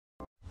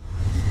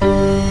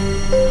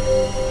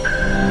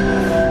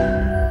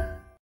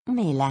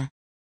Mela.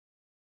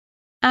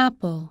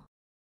 apple,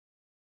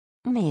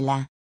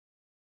 Mela.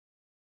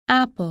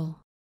 apple,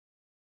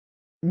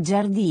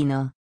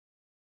 Giardino.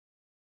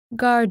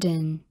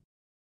 garden,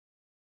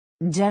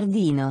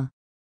 Giardino.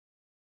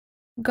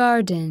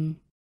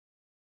 garden,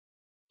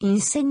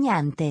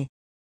 Insegnante.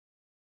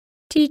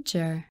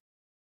 teacher,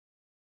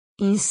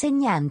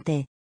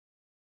 Insegnante.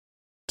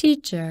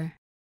 teacher,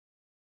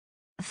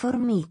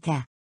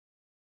 Formica.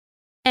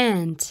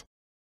 ant,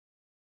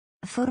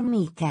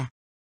 Formica.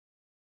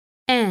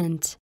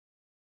 ant,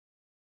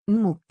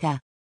 Mucca.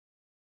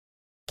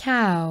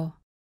 cow,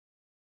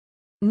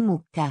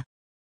 Mucca.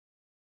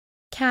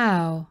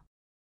 cow,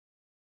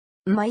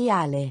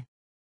 Maiale.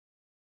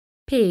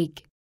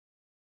 pig,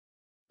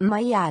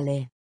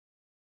 Maiale.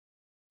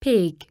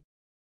 pig,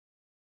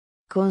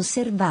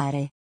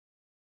 Conservare.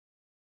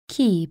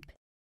 keep,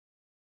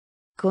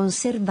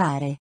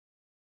 Conservare.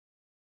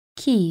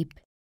 keep,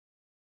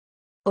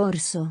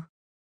 Orso.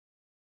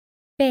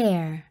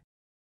 bear,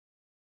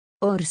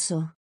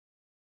 Orso.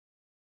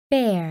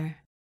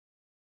 bear,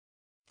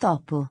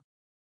 Topo.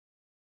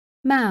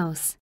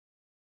 mouse,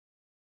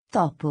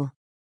 Topo.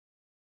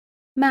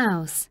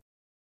 mouse,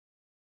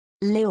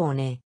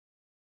 Leone.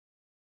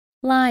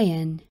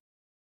 lion,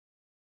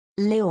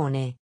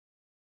 Leone.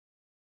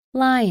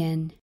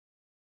 lion,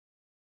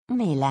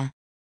 Mela.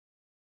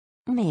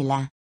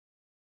 Mela.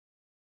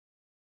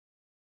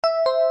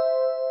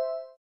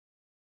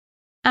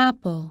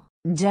 apple,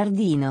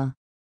 Giardino.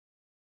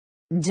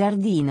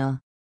 Giardino.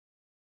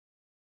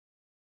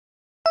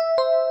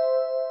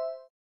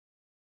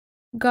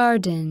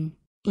 garden,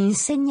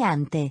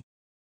 Insegnante.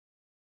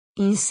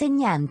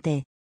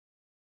 Insegnante.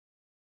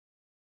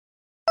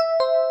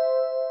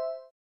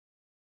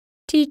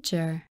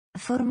 teacher,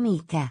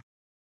 Formica.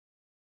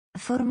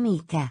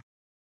 Formica.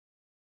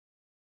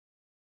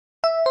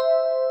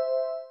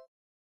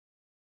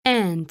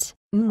 ant,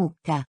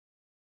 Mucca.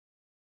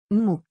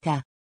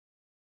 Mucca.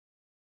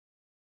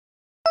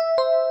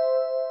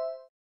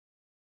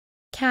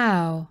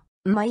 cow,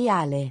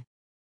 Maiale.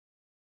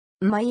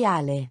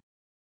 Maiale.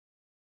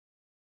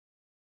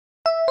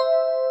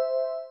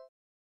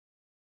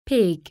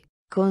 pig,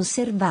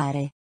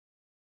 Conservare.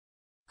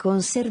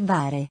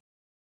 Conservare.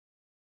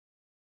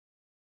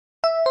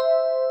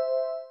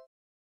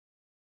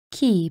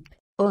 keep,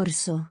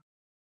 Orso.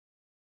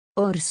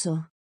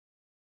 Orso.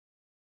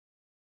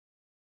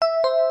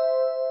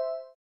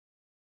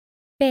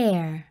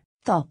 bear,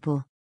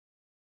 Topo.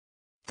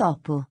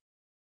 Topo.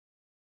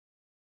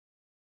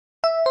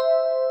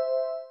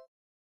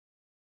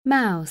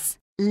 mouse,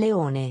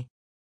 Leone.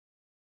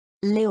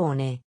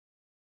 Leone.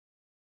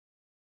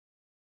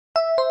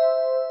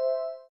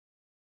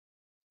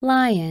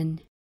 lion,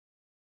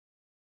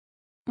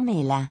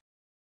 Mela.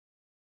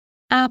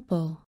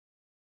 apple,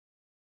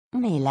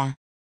 Mela.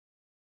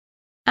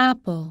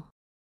 apple,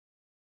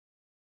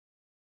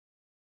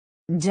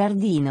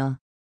 Giardino.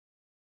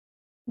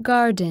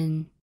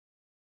 garden,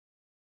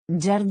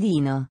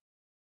 Giardino.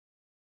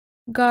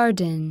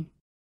 garden,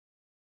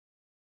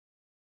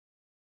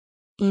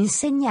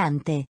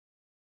 Insegnante.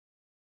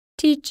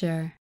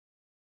 teacher,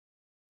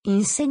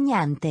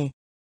 Insegnante.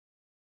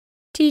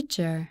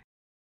 teacher,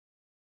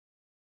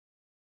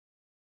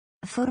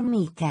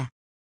 Formica.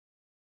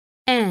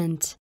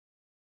 ant,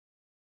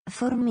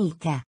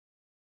 Formica.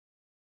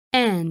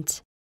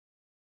 ant,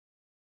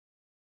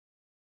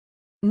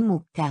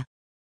 Mucca.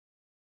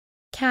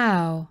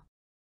 cow,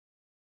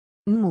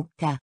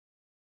 Mucca.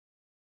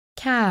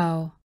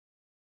 cow,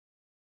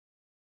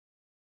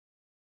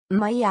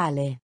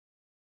 Maiale.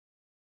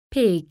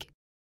 pig,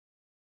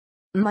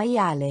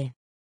 Maiale.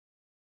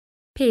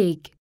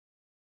 pig,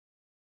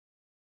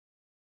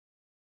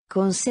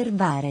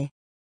 Conservare.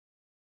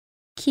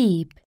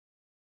 keep,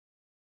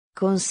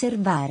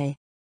 Conservare.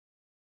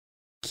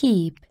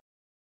 keep,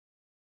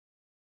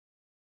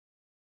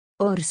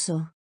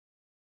 Orso.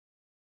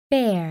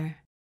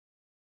 bear,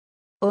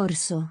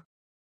 Orso.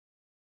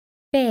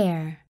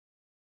 bear,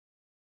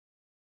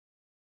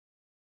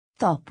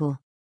 Topo.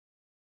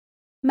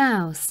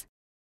 mouse,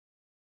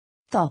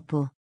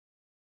 Topo.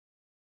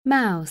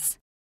 mouse,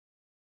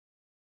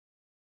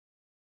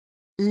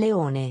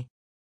 Leone.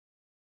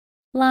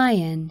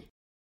 lion,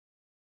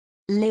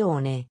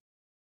 Leone.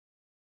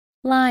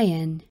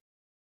 lion,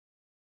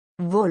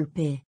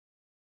 Volpe.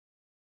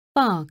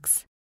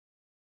 fox,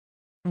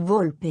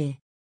 Volpe.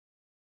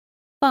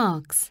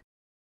 fox,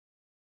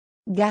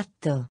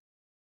 Gatto.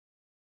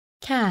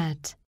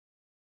 cat,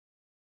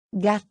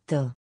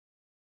 Gatto.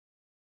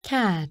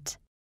 cat,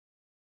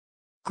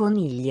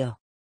 Coniglio.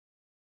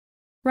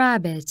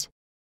 rabbit,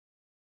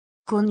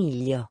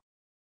 Coniglio.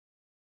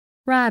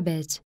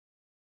 rabbit,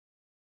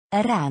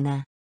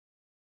 Rana.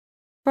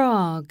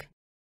 frog,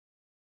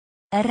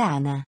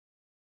 Rana.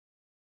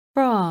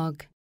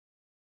 frog,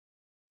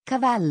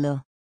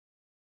 Cavallo.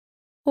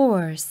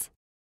 horse,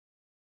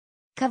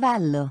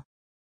 Cavallo.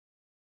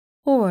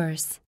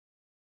 horse,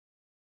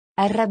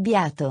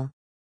 Arrabbiato.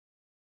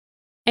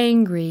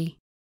 angry,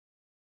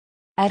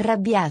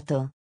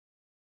 Arrabbiato.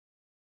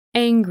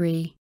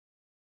 angry,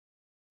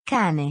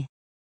 Cane.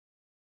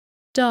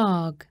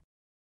 dog,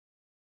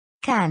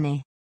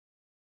 cane,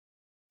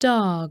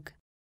 dog,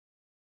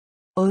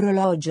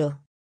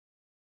 orologio,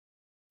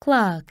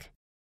 clock,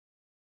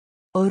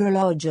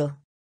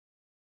 orologio,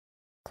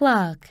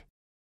 clock,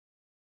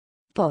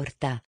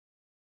 porta,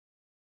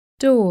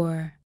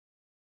 door,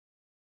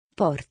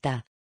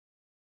 porta,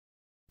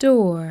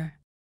 door,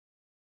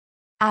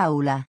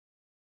 aula,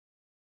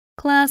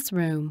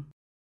 classroom,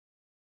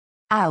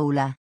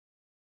 aula,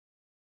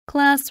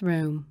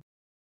 classroom,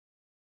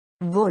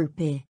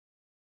 volpe,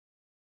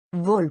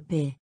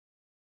 volpe,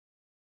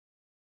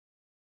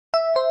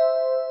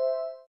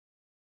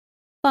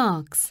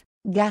 fox,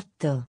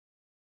 gatto,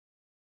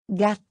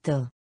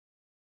 gatto,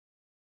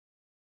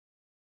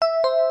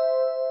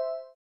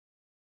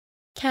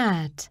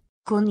 cat,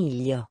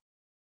 coniglio,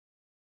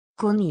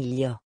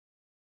 coniglio,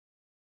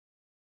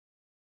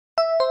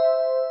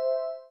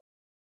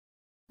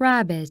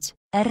 rabbit,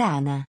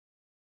 rana,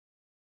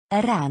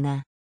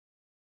 rana,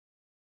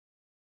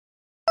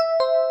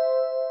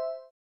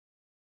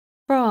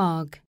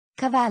 frog,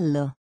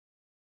 cavallo,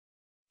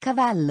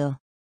 cavallo,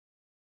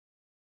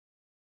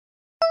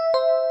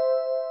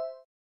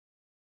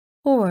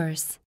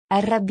 horse,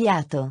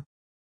 arrabbiato,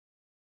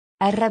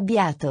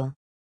 arrabbiato,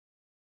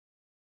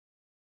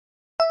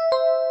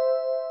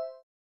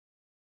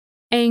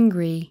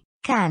 angry,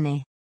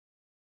 cane,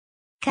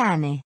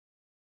 cane,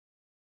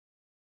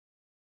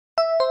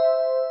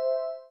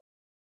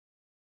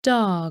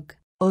 dog,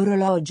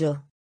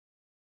 orologio,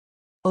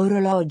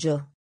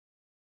 orologio,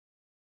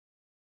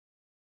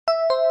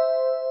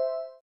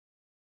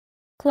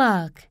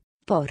 clock,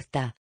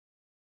 porta,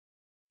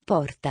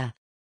 porta,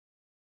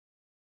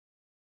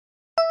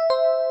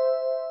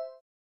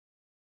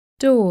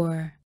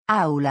 door,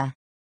 aula,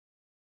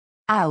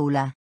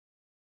 aula,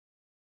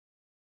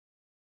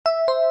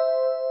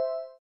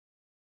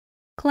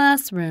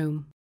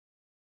 classroom,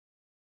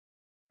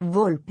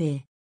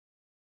 volpe,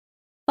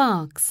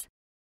 fox,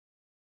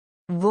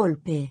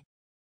 volpe,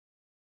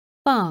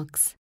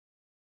 fox,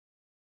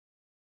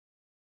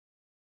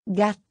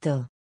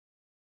 gatto,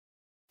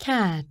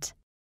 cat,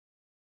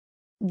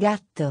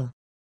 gatto,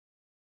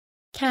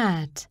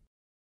 cat,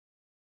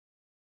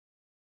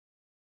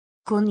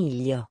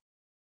 coniglio,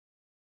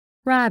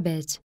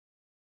 rabbit,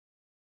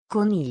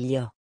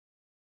 coniglio,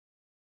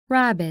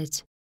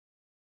 rabbit,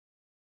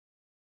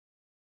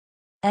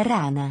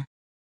 rana,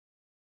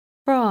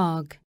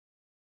 frog,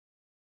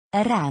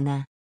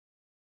 rana,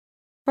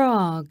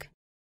 frog,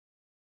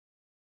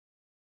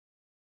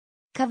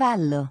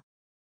 cavallo,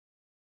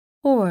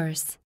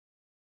 horse,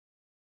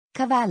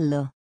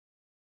 cavallo,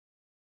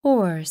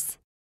 horse,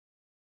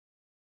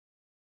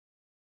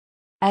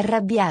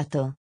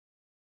 arrabbiato,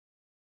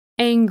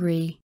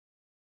 angry,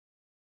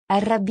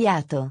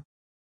 arrabbiato,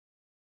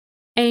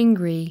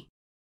 angry,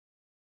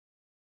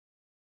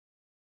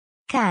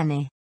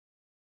 cane,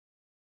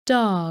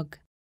 dog,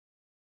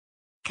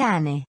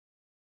 cane,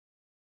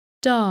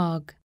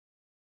 dog,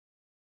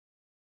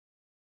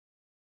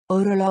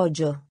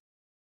 orologio,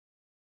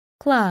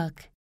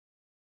 clock,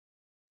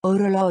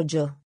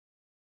 orologio,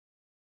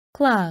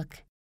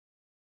 clock,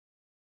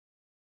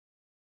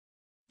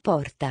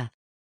 porta,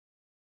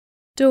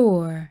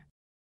 door,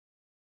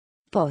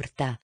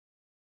 porta,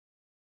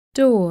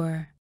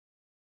 door,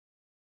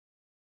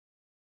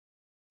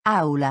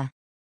 aula,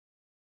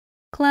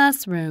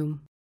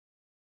 classroom,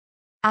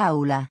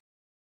 aula,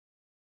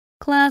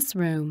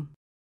 classroom,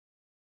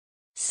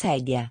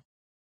 sedia,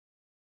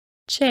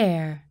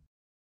 chair,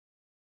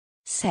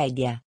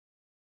 sedia,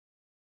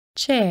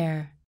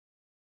 chair,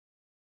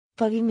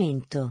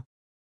 pavimento,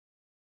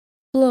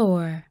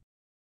 floor,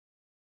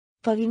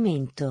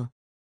 pavimento,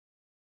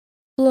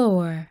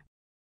 floor,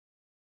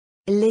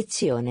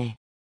 lezione,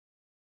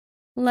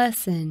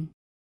 lesson,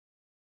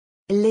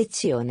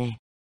 lezione,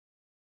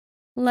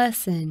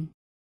 lesson,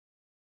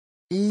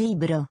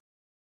 libro,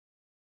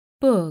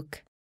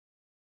 book,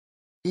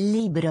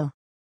 libro,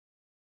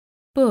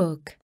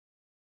 book,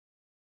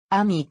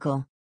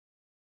 amico,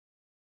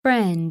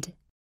 friend,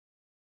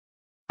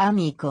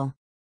 amico,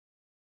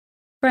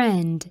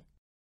 friend,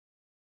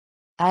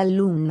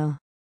 alunno,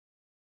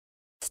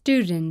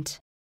 student,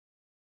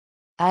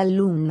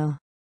 alunno,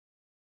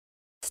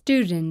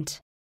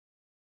 student,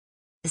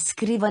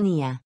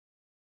 scrivania,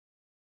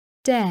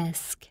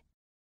 desk,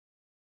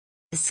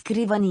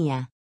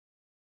 scrivania,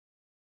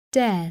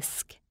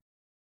 desk,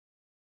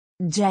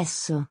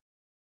 gesso,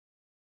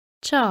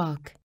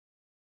 chalk,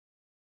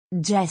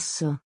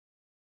 gesso,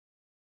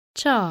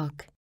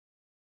 chalk,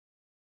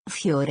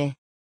 fiore,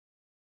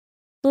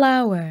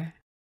 flower,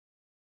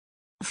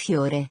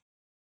 fiore,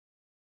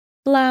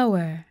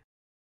 flower,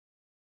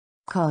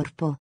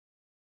 corpo,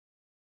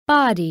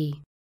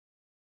 body,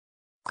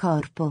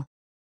 corpo,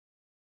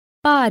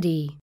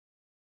 body,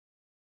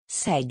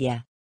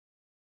 sedia,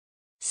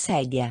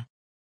 sedia,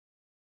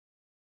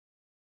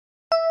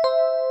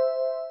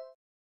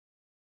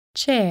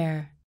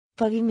 chair,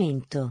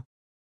 pavimento,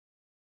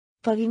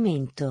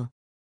 pavimento,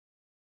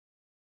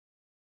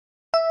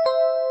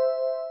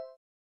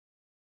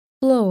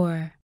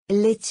 floor,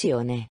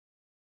 lezione,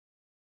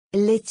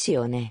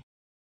 lezione,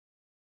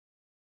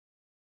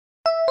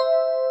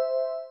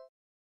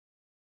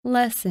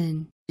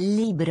 lesson,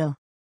 libro,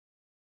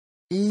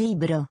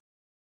 libro,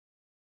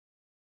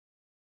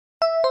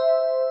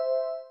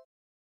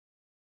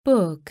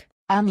 book,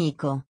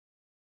 amico,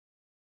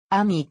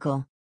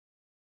 amico,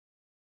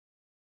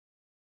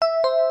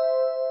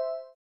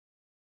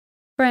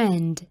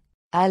 friend,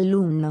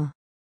 alunno,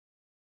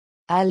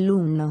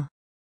 alunno,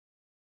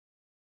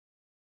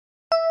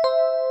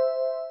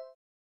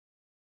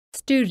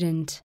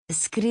 student,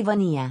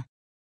 scrivania,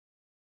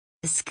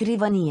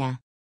 scrivania,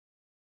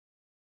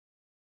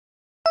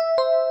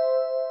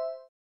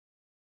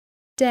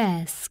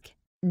 desk,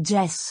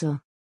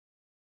 gesso,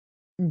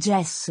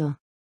 gesso,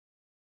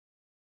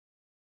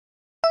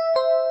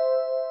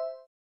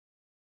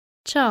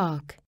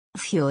 chalk,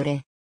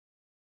 fiore,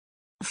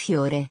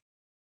 fiore,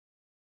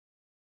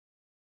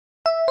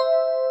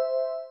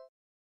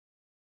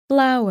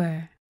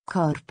 flower,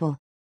 corpo,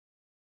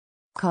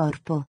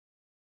 corpo,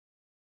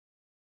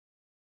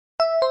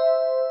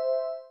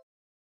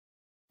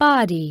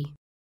 body,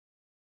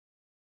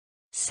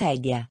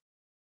 sedia,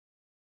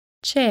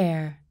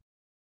 chair,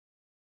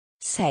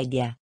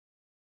 sedia,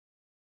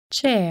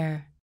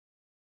 chair,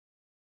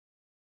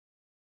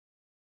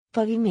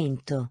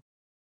 pavimento,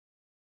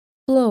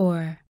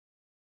 floor,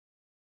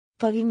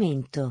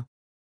 pavimento,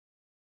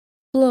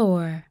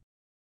 floor,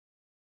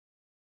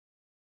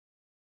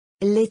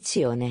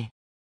 lezione,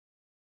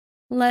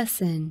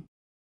 lesson,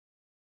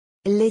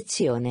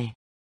 lezione,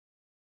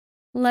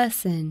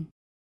 lesson,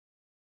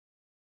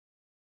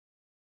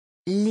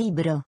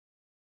 libro,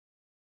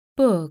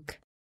 book,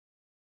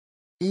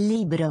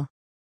 libro,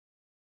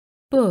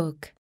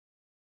 book,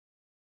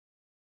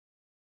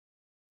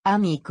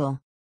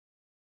 amico,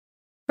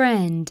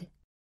 friend,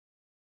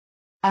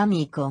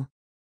 amico,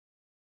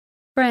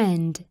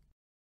 friend,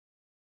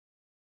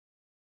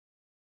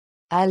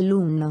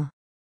 alunno,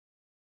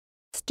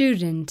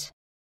 student,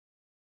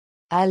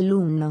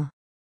 alunno,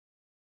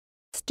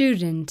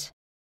 student,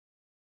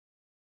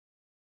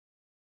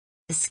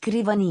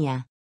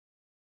 scrivania,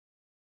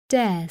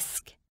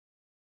 desk,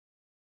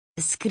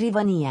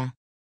 scrivania,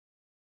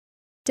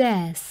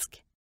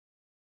 desk,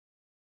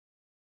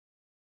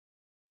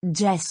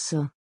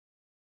 gesso,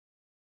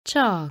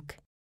 chalk,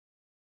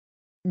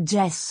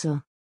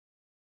 gesso,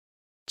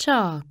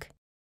 chalk,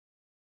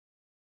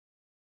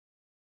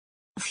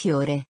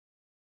 fiore,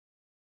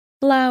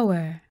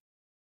 flower,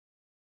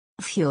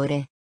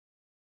 fiore,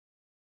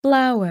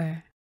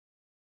 flower,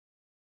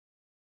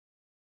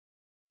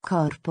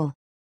 corpo,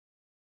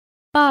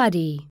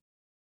 body,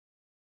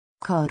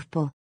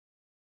 corpo,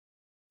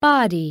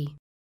 body,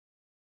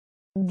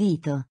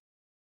 dito,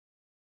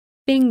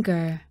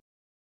 finger,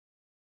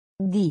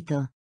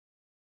 dito,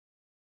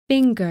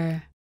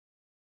 finger,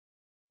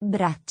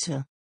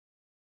 braccio,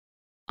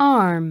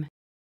 arm,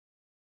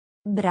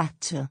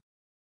 braccio,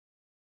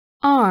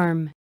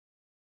 arm,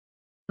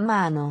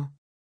 mano,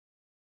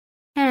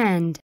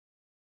 hand,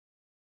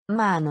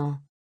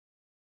 mano,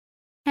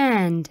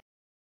 hand,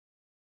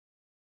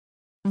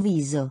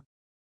 viso,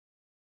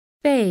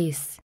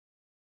 face,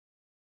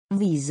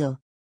 viso,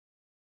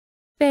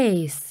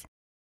 face,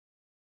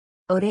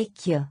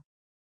 orecchio,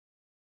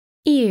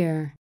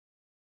 ear,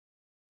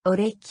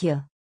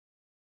 orecchio,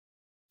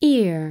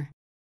 ear,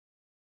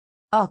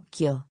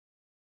 occhio,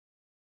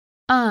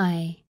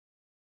 eye,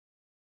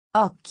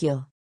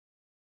 occhio,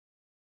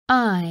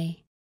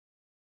 eye,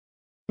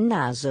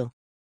 naso,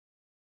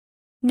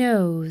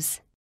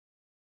 nose,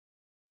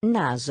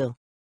 naso,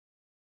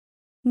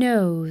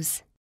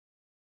 nose,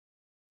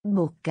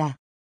 bocca,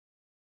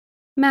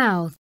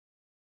 mouth,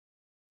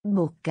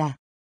 bocca,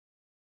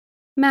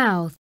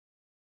 mouth,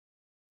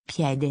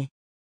 piede,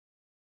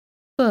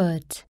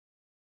 foot,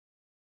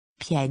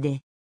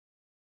 piede,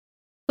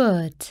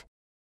 foot,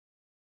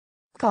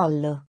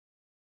 collo,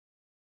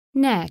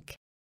 neck,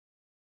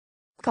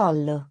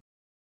 collo,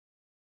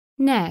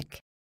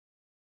 neck,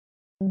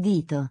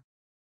 dito,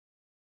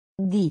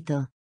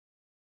 dito,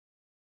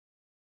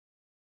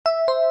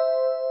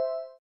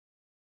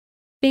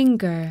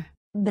 finger,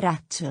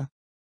 braccio,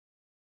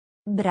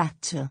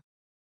 braccio,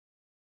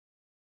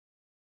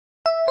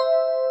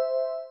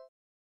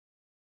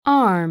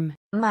 arm,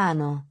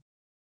 mano,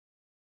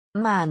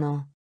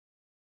 mano,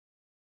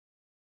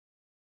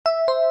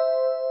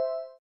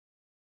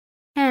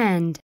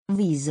 hand,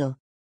 viso,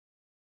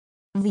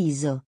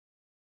 viso,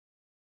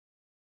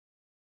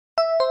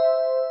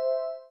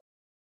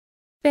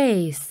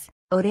 face,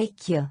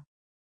 orecchio,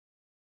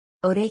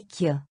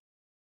 orecchio,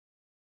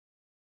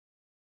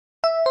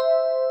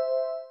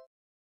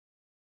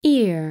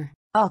 ear,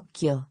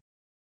 occhio,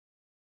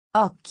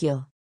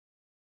 occhio,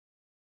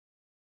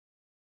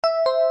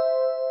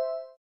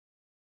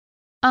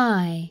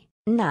 eye,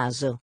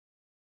 naso,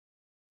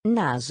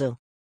 naso,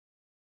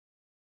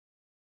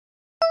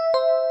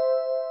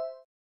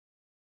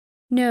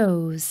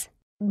 nose,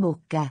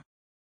 bocca,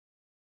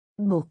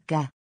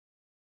 bocca,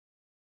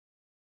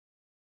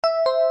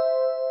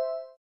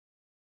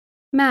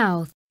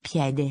 mouth,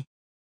 piede,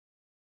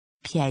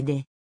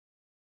 piede,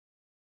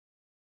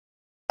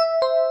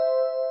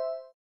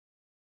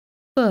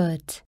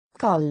 foot,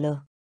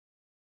 collo,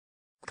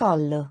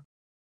 collo,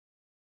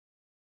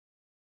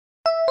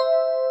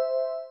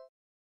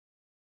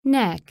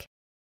 neck,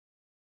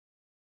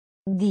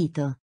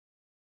 dito,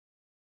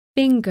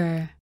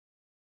 finger,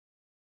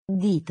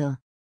 dito,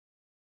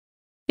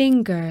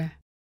 finger,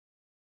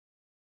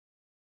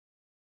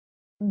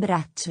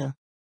 braccio,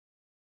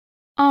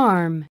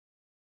 arm,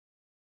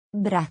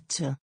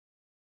 braccio,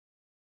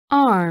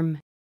 arm,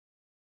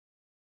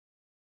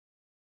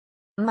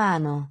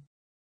 mano,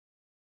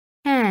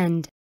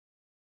 hand,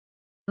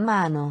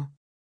 mano,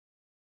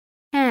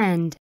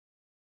 hand,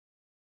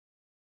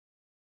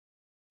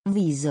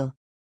 viso,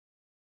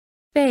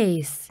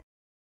 face,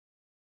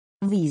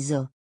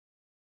 viso,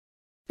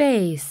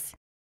 face,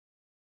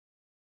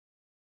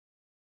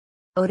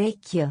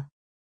 orecchio,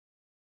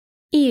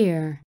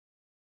 ear,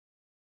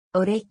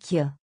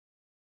 orecchio,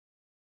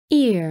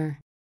 ear,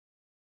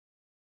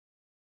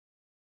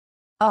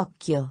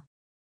 occhio,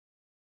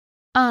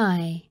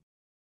 eye,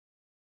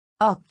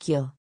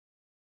 occhio,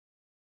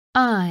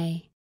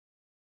 eye,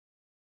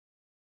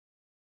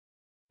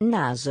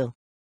 naso,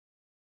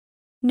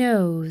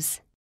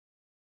 nose,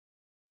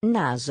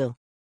 naso,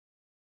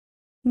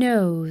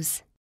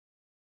 nose,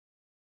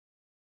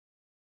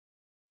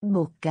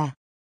 bocca,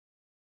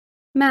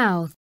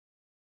 mouth,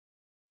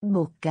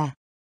 bocca,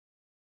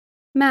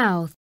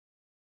 mouth,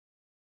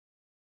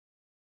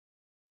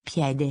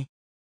 piede,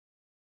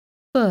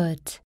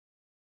 foot,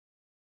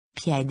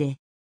 piede,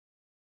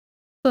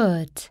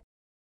 foot,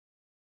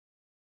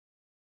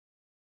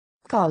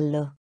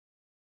 collo,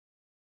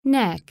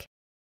 neck,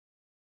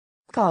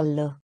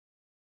 collo,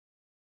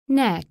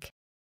 neck,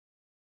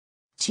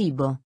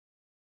 cibo,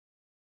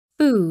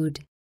 food,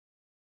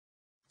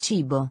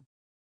 cibo,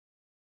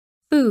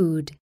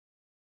 food,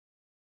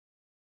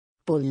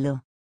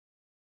 pollo,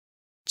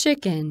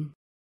 chicken,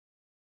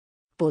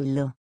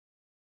 pollo,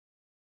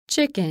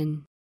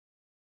 chicken,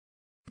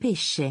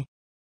 pesce,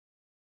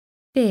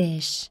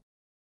 fish,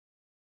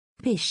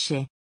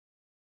 pesce,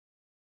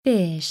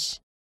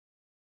 fish,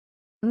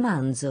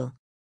 manzo,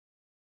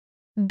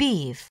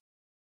 beef,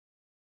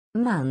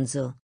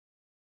 manzo,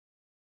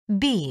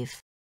 beef,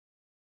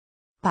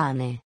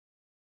 pane,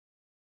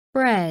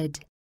 bread,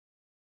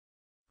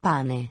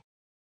 pane,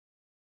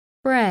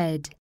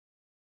 bread,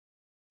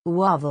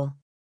 uovo,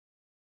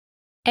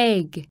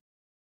 egg,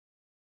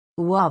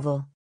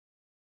 uovo,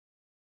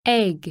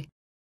 egg,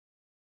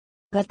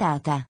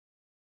 patata,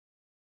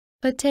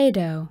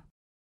 potato,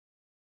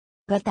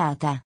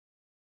 patata,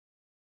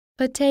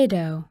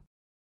 potato,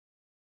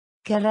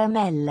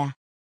 caramella,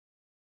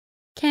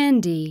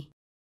 candy,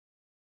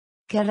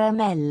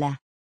 caramella,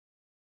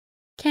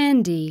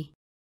 candy,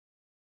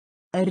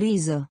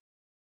 riso,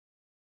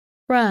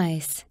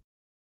 rice,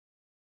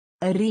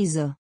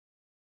 riso,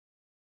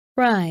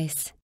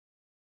 rice,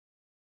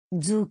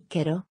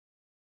 zucchero,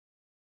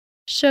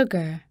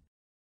 sugar,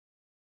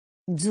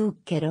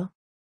 zucchero,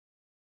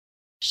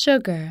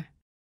 sugar,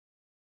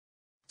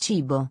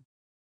 cibo,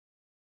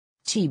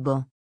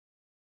 cibo,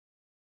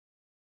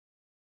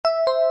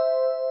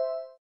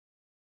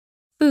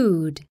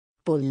 food,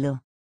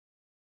 pollo,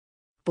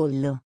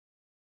 pollo,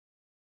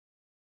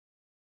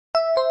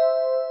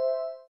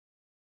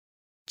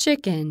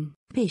 chicken,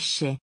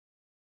 pesce,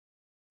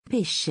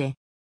 pesce,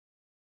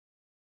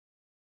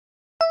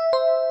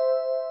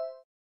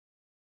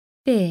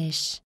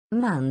 fish,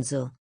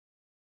 manzo,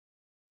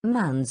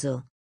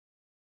 manzo,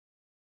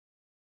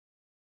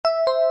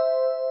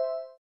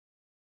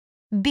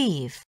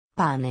 beef,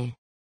 pane,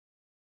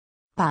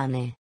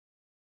 pane,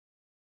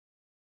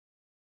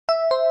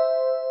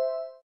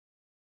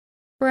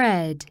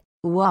 bread,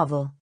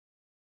 uovo,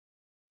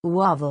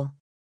 uovo,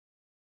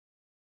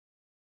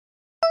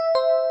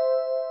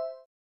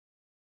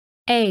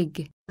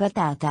 egg,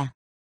 patata,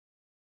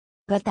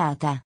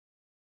 patata,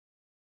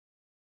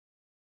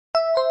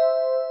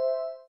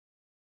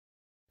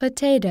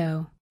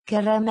 potato,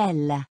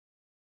 caramella,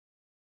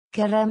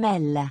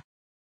 caramella,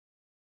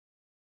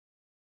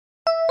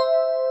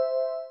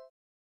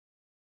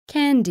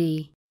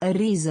 candy,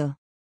 riso,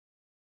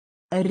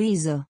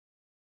 riso,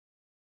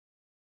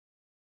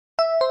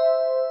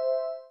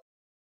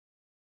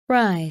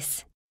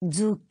 rice,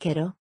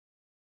 zucchero,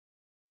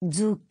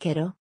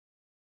 zucchero,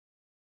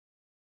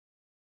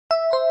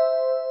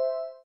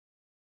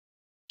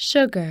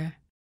 sugar,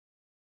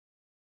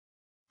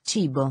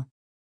 cibo,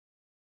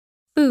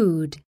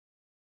 food,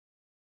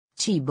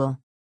 cibo,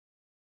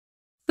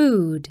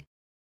 food,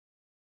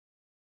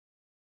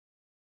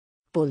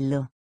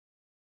 pollo,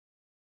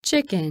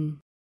 chicken,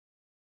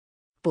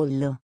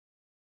 pollo,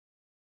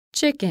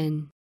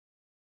 chicken,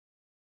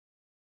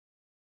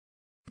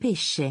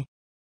 pesce,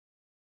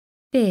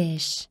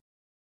 fish,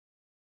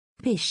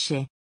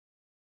 pesce,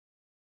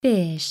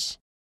 fish,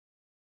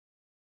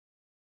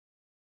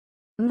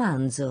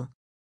 manzo,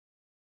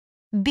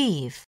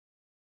 beef,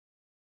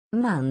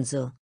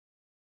 manzo,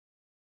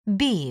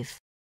 beef,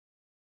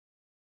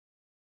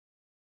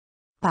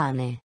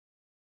 pane,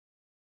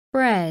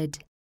 bread,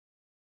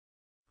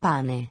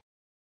 pane,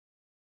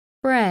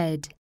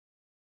 bread,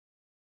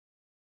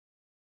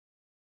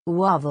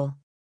 uovo,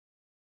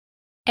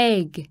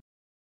 egg,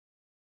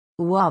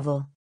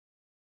 uovo,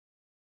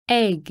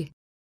 egg,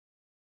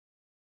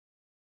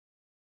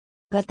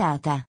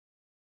 Patata.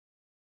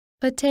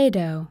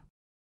 potato,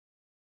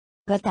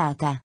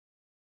 Patata.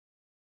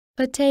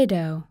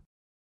 potato,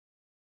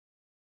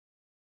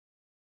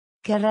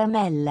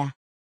 Caramella.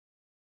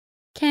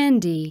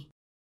 candy,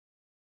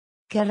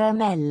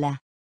 Caramella.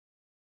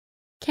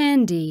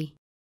 candy,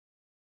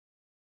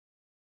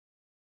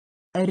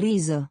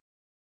 Riso.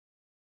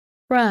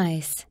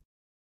 rice,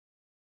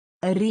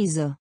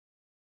 Riso.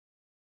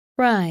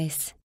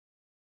 rice,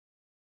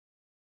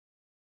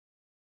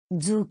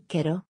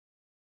 Zucchero.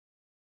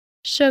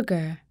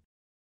 sugar,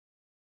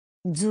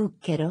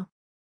 Zucchero.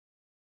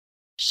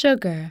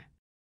 sugar,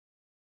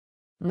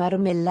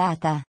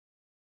 Marmellata.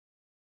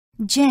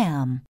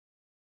 Jam.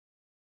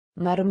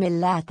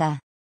 Marmellata.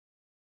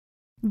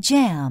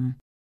 Jam.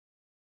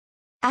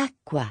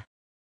 Acqua.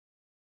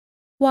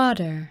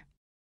 water,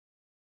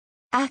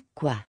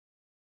 Acqua.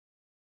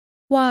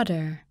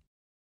 water,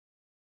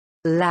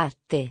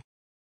 Latte.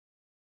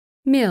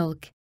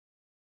 milk,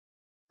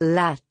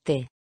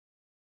 Latte.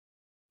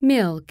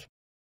 milk,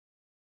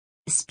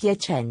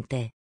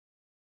 Spiacente.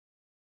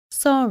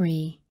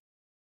 sorry,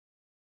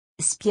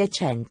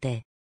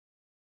 Spiacente.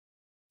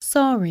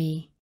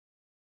 sorry,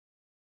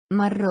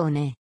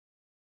 Marrone.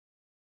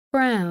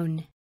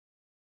 brown,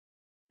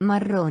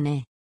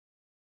 Marrone.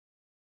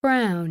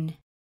 brown,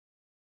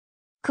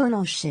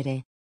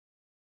 Conoscere.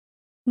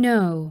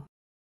 no,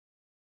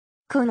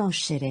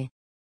 Conoscere.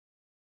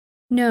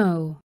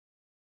 no,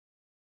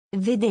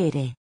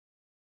 Vedere.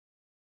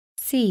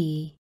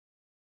 see,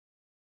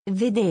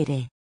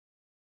 Vedere.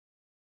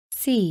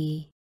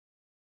 see,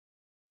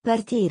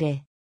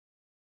 Partire.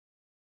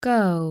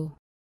 go,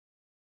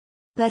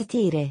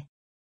 Partire.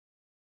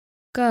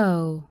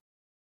 go,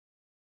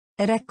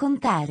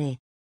 Raccontare.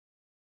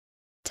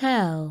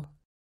 tell,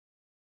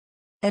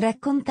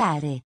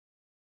 Raccontare.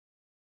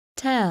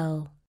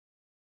 tell,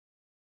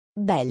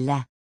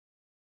 Bella.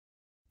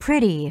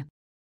 Pretty.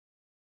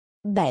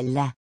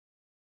 Bella.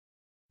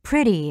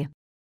 Pretty.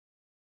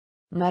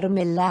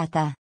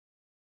 Marmellata.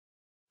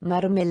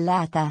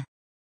 Marmellata.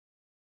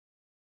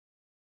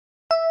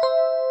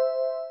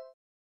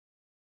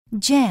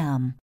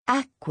 Jam.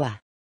 Acqua.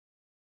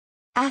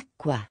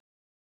 Acqua.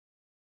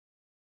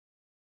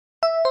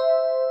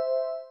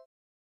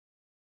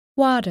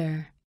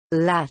 water,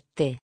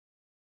 Latte.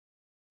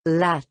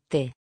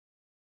 Latte.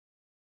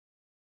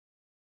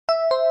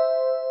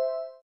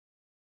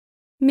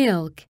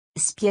 milk,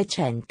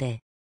 Spiacente.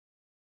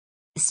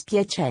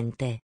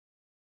 Spiacente.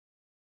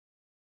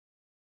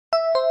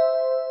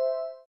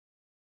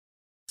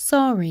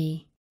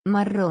 sorry,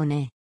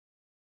 Marrone.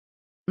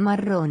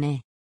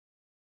 Marrone.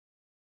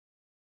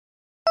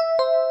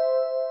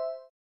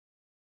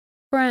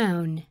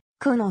 brown,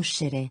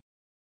 Conoscere.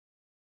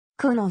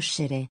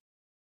 Conoscere.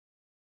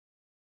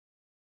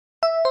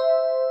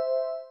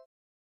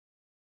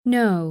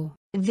 no,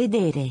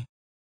 Vedere.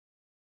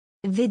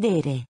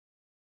 Vedere.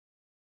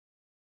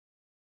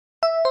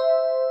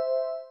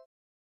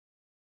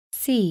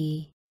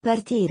 see,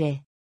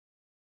 Partire.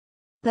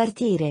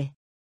 Partire.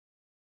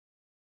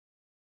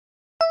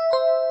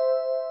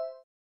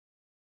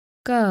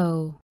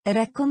 go,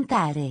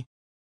 Raccontare.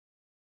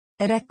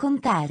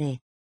 Raccontare.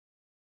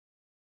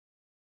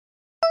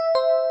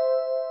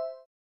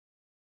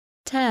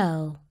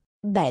 tell,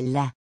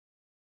 Bella.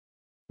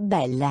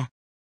 Bella.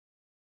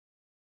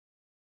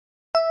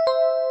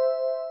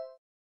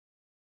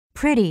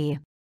 Pretty.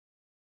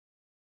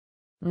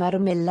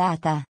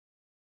 Marmellata.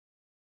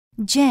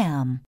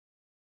 Jam.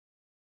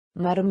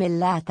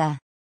 Marmellata.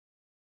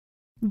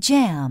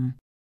 Jam.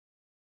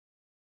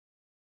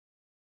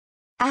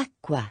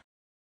 Acqua.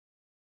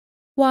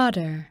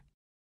 water,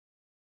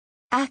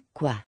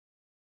 Acqua.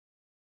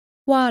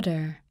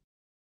 water,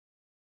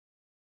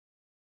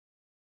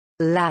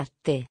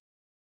 Latte.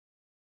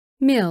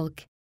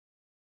 milk,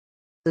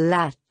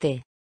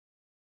 Latte.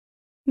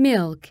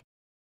 milk,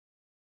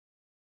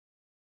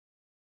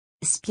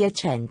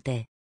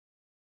 Spiacente.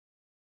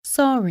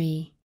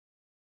 sorry,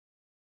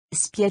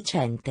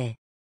 Spiacente.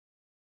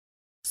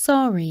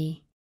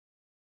 sorry,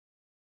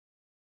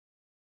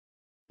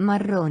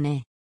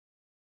 Marrone.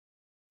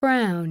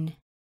 brown,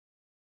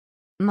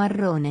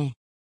 Marrone.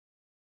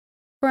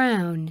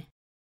 brown,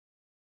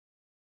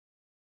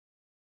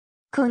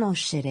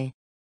 Conoscere.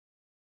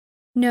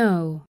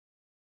 no,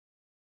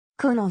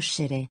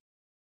 Conoscere.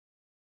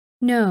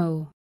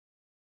 no,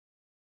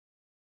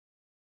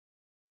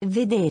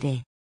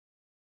 Vedere.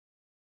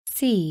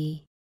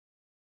 see,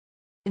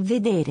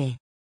 Vedere.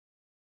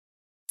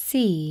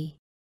 see,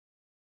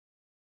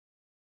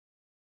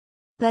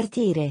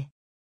 Partire.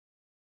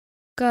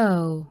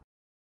 go,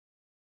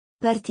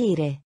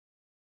 Partire.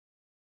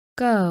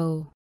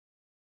 go,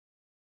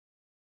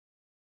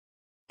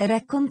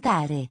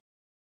 Raccontare.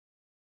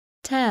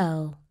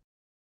 tell,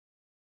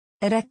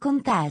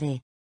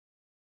 Raccontare.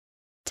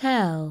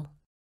 tell,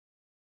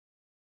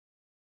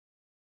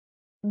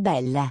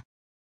 Bella.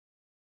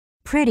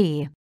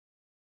 Pretty.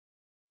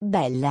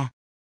 Bella.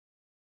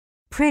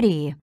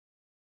 Pretty.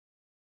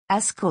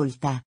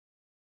 Ascolta.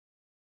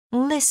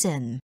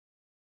 Listen.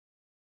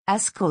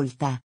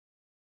 Ascolta.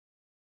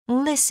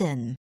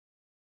 Listen.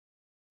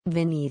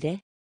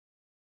 Venire.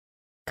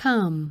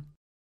 Come.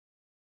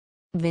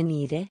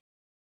 Venire.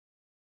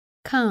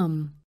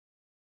 Come.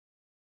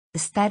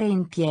 Stare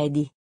in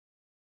piedi.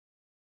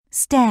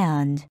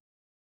 Stand.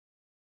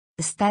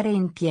 Stare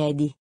in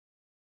piedi.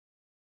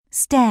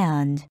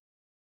 Stand.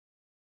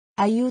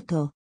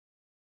 Aiuto.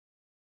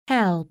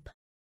 Help.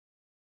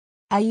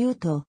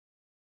 Aiuto.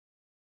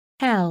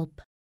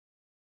 Help.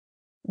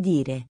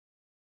 Dire.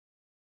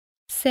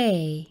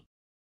 Say.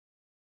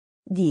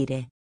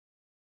 Dire.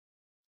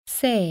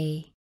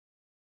 Say.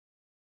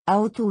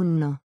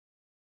 Autunno.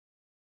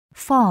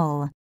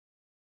 Fall.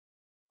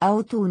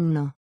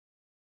 Autunno.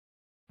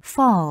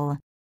 Fall.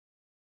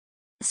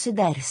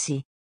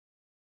 Sedersi.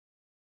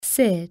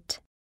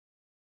 Sit.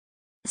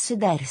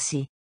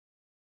 Sedersi.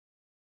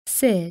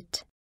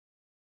 Sit.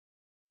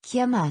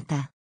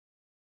 Chiamata.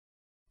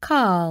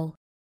 Call.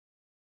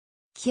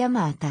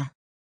 Chiamata.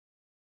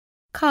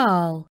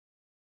 Call.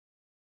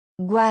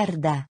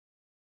 Guarda.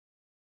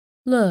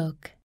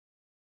 Look.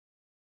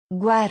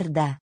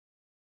 Guarda.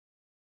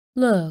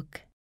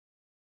 Look.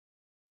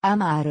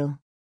 Amaro.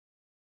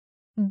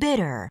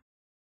 Bitter.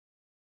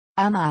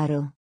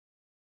 Amaro.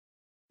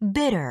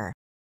 Bitter.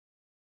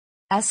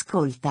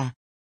 Ascolta.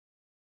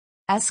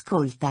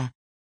 Ascolta.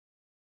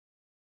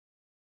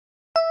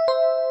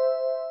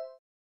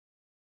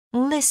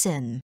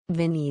 Listen.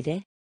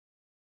 Venire.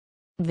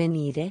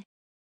 Venire.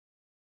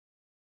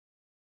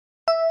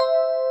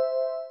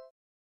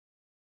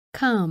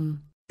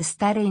 Come.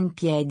 Stare in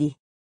piedi.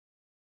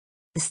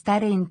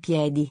 Stare in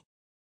piedi.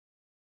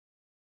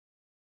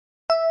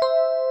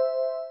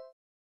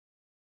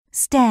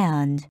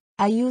 Stand.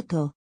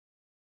 Aiuto.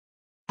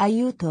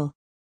 Aiuto.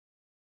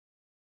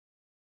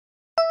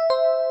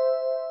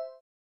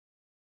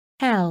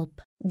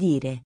 Help.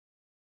 Dire.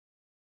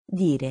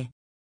 Dire.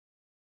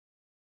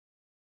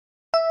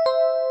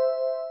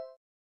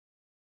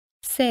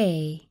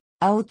 Say.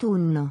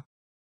 Autunno.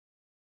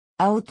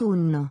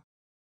 Autunno.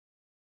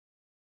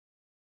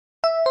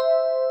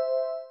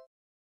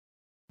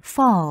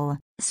 Fall.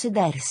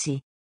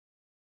 Sedersi.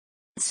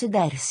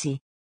 Sedersi.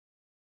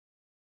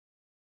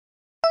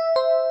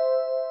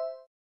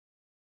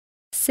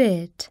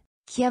 Sit.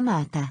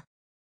 Chiamata.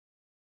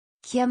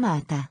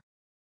 Chiamata.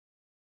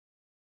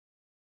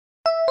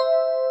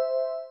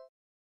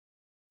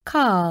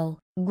 Call.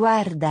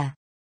 Guarda.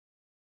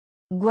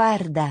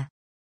 Guarda.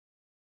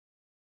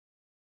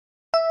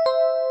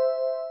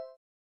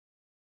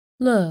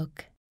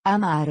 Look.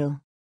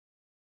 Amaro.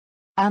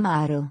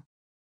 Amaro.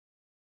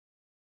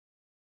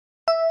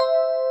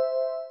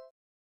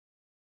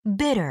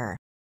 Bitter.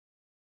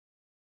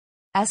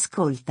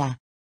 Ascolta.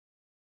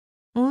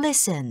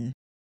 Listen.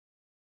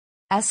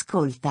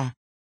 Ascolta.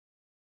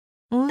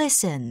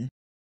 Listen.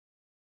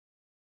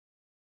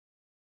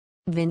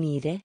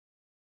 Venire.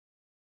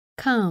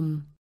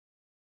 Come.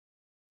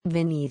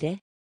 Venire.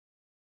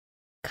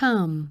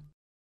 Come.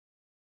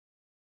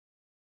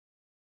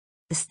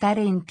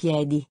 Stare in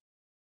piedi.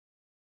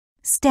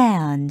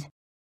 Stand.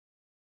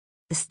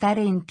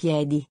 Stare in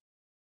piedi.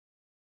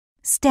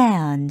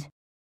 Stand.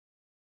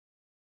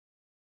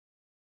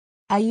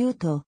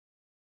 Aiuto.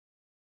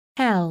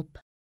 Help.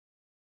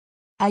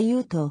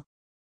 Aiuto.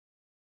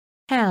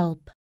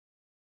 Help.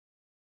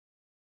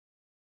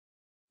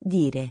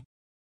 Dire.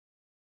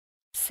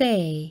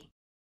 Say.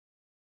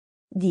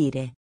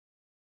 Dire.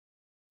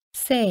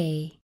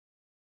 Say.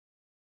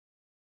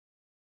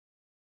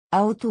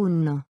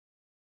 Autunno.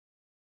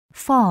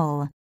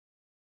 Fall.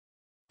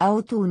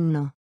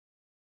 Autunno.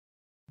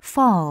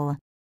 Fall.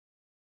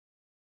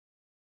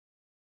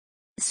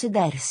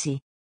 Sedersi.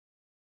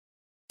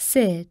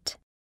 Sit.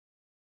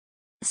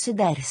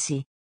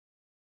 Sedersi.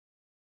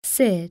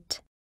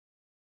 Sit.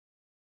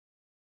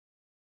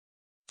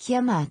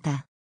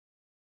 Chiamata.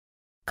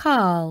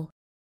 Call.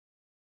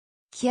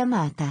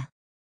 Chiamata.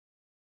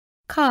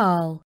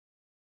 Call.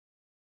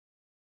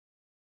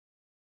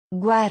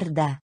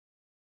 Guarda.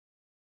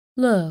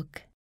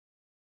 Look.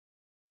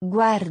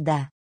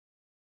 Guarda.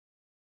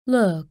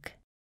 Look.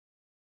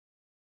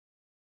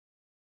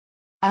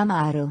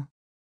 Amaro.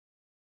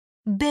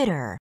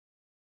 Bitter.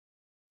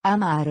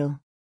 Amaro.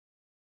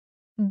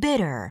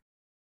 Bitter.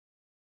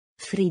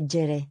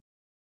 Friggere.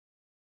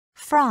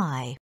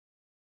 Fry.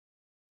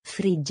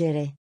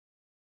 Friggere.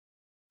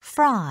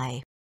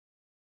 Fry.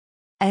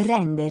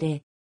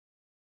 Rendere.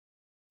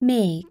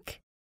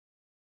 Make.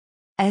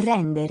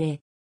 Rendere.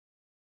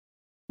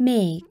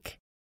 Make.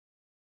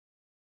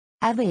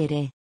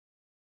 Avere.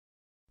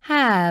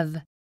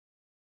 Have.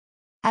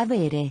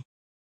 Avere.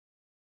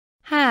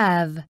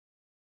 Have.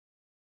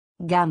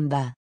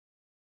 Gamba.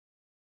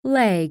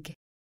 Leg.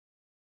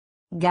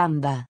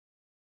 Gamba.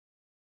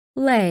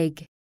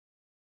 Leg.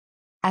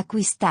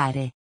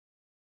 Acquistare.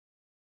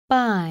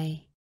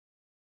 Buy.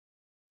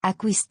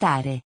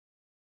 Acquistare.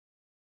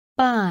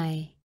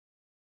 Buy.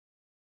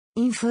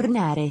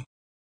 Infornare.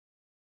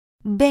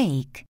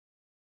 Bake.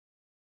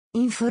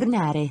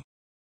 Infornare.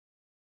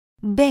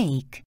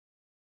 Bake.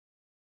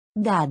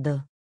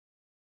 Dado.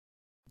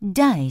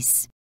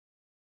 Dice.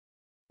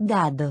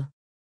 Dado.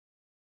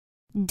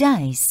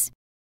 Dice.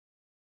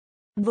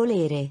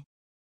 Volere.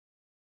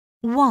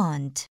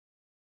 Want.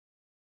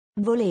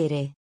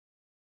 Volere.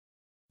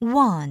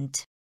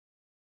 Want.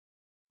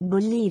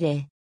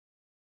 Bollire.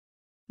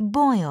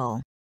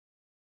 Boil.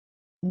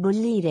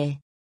 Bollire.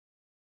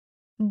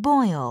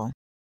 Boil.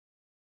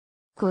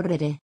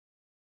 Correre.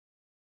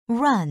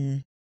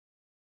 Run.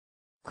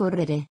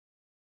 Correre.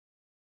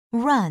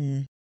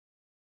 Run.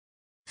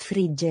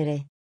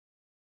 Friggere.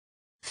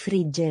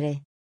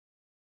 Friggere.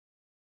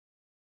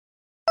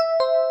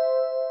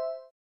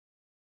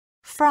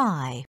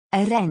 Fry.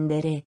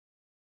 Arrendere.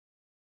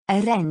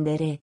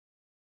 Arrendere.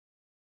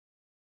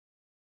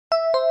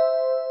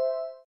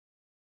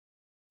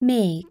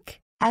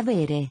 make,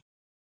 Avere.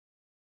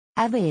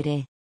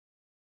 Avere.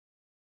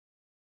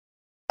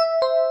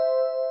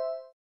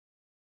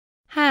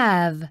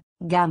 have,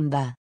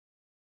 Gamba.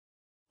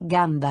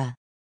 Gamba.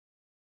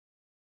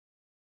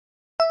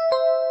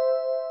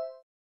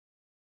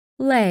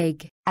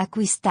 leg,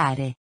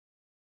 Acquistare.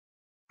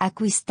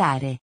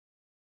 Acquistare.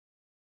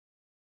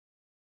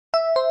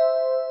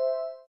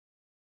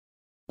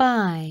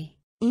 buy,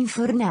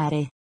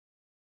 Infornare.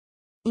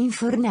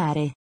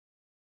 Infornare.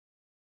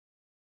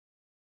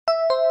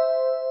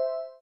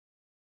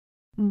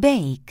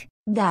 Bake.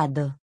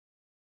 Dado.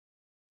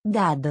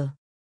 Dado.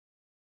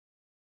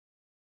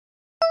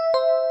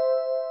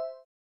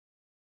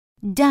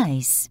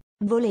 Dice.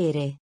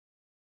 Volere.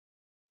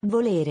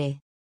 Volere.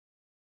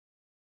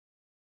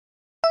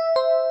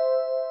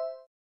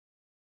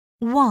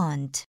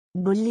 Want.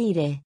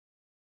 Bollire.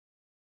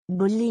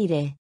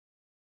 Bollire.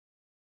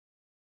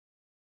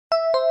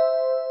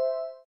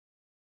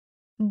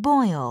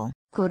 Boil.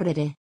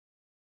 Correre.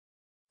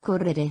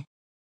 Correre.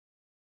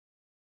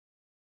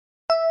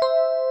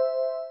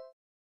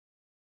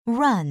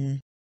 Run.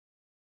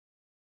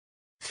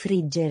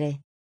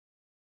 Friggere.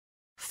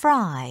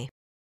 Fry.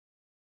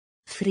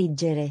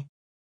 Friggere.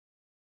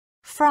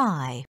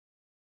 Fry.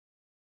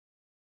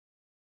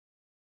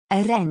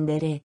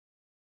 Arrendere.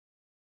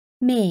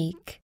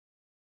 make,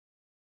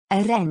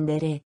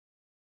 Arrendere.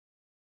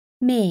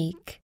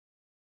 make,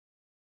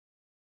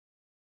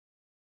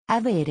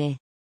 Avere.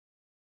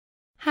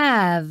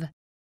 have,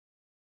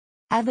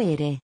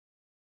 Avere.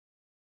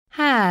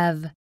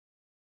 have,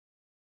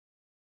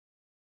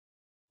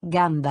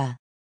 Gamba.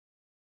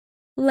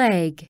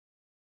 leg,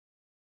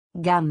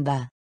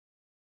 Gamba.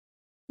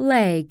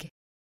 leg,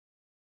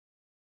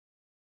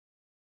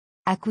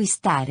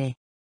 Acquistare.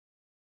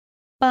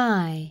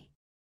 buy,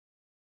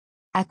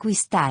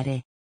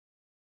 Acquistare.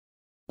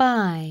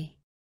 buy,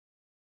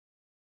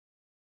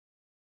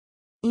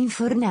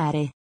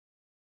 Infornare.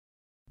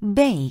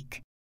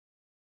 Bake.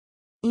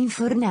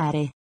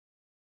 Infornare.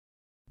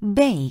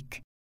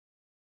 Bake.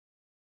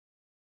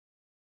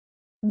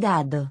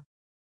 Dado.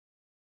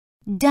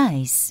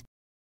 Dice.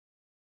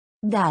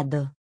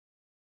 Dado.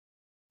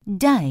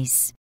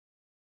 Dice.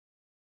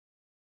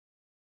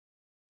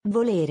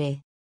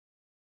 Volere.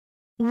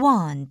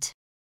 Want.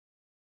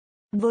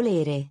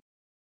 Volere.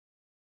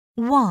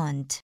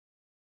 Want.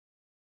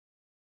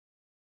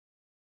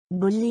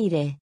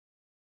 Bollire.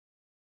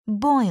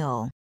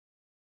 Boil.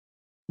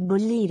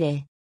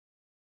 Bollire.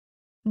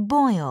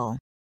 Boil.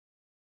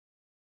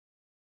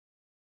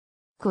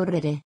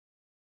 Correre.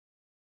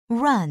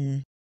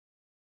 Run.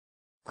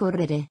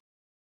 Correre.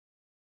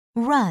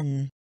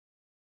 Run.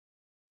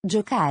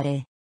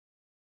 Giocare.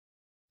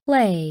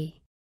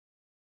 play,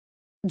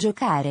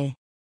 Giocare.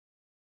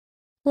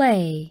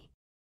 play,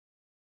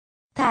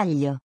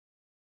 Taglio.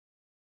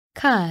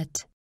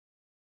 cut,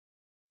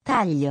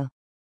 Taglio.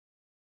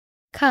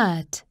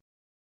 cut,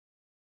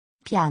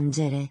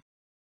 Piangere.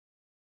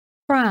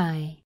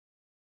 fry,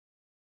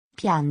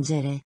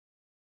 Piangere.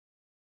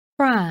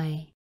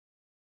 fry,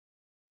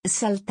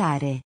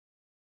 Saltare.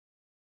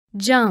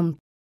 jump,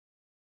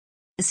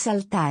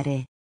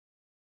 Saltare.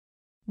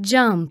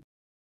 jump,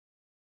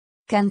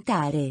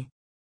 Cantare.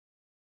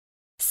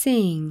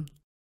 sing,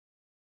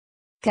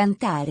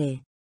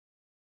 Cantare.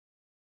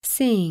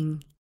 sing,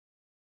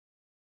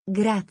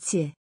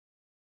 Grazie.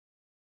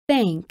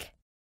 thank,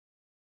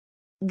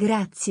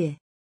 Grazie.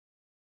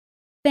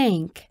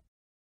 thank,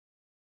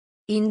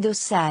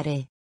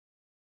 Indossare.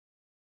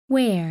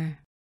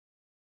 wear,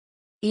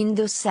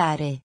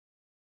 Indossare.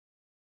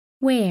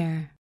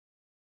 wear,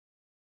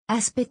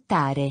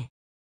 Aspettare.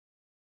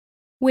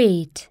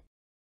 wait,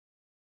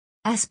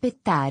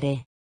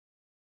 Aspettare.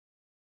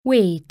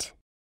 wait,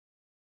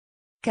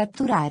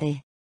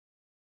 Catturare.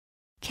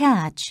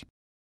 Catch.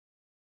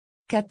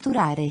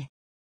 Catturare.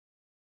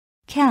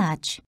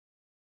 Catch.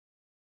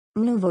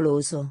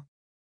 Nuvoloso.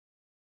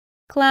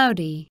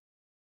 cloudy,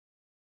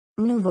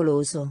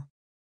 Nuvoloso.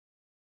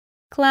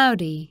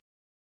 cloudy,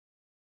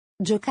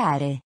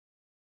 Giocare.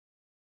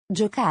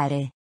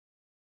 Giocare.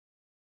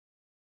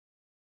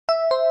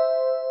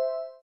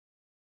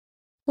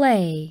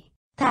 play,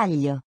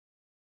 Taglio.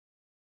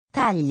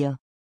 Taglio.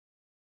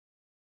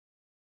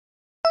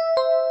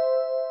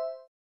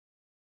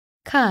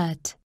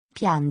 cut,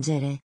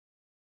 Piangere.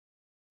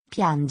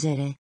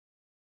 Piangere.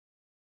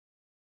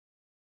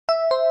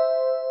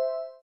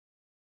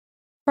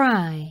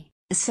 fry,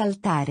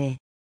 Saltare.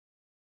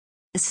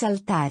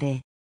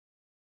 Saltare.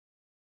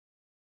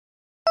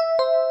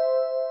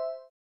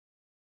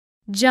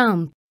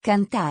 Jump.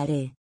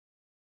 Cantare.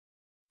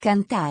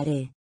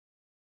 Cantare.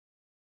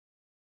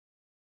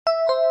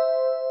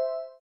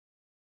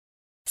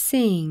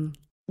 Sing.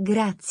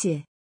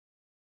 Grazie.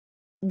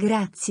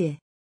 Grazie.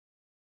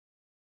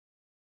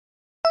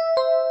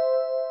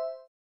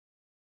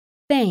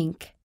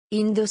 Thank.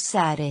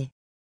 Indossare.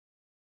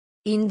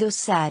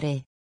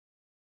 Indossare.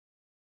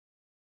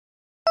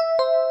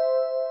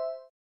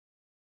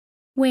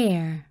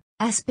 Wear.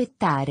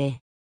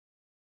 Aspettare.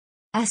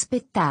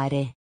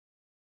 Aspettare.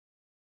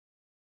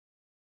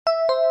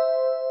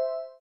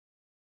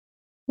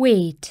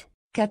 Wait.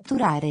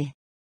 Catturare.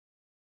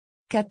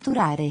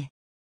 Catturare.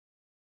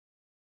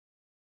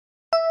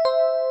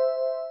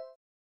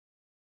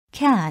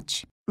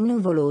 Catch.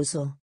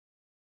 Nuvoloso.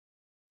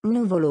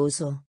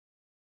 Nuvoloso.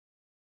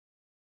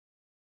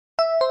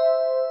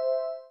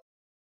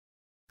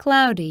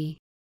 Cloudy.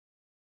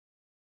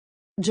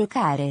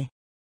 Giocare.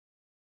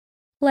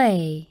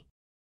 Play.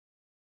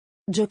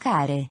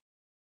 Giocare.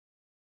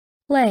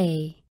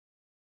 Play.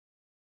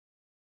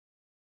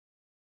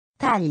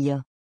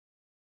 Taglio.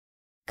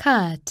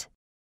 Cut.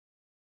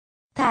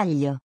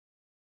 Taglio.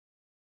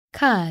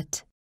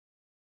 Cut.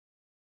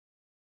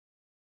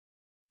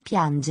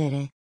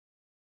 Piangere.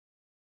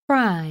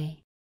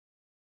 Cry.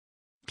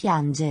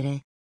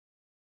 Piangere.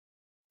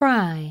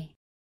 Cry.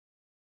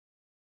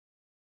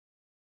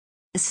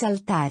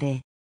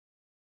 Saltare.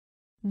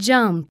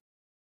 Jump.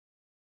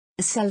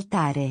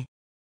 Saltare.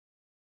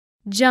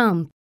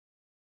 Jump.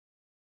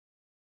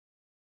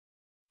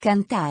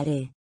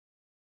 Cantare.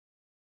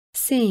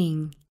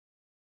 Sing.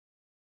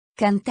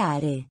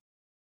 Cantare.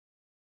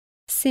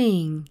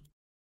 Sing.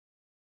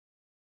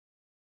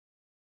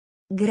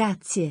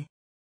 Grazie.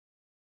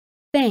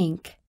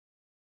 Thank.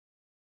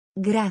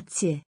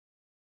 Grazie.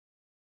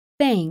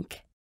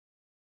 Thank.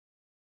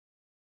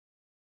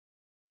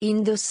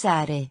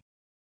 Indossare.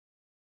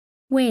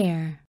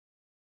 Wear.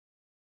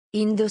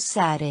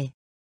 Indossare.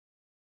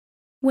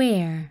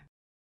 Wear.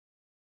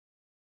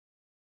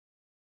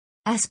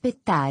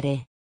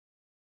 Aspettare.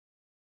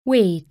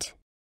 Wait.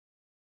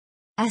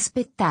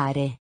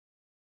 Aspettare.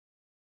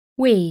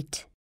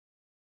 Wait.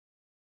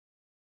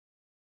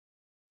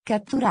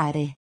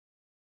 Catturare.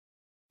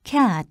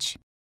 Catch.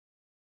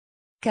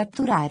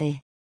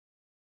 Catturare.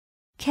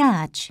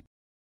 Catch.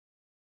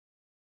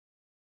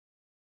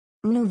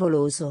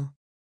 Nuvoloso.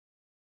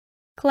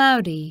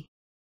 Cloudy.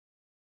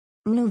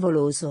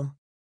 Nuvoloso.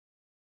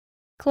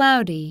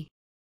 Cloudy.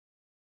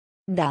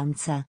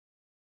 Danza.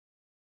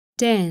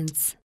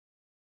 Dance.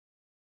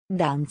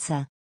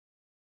 Danza.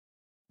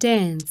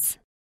 Dance.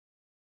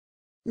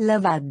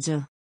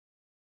 Lavaggio.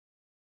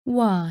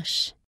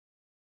 Wash.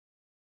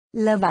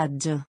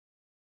 Lavaggio.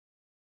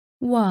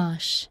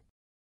 Wash.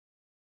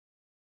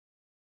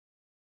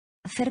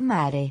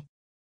 Fermare.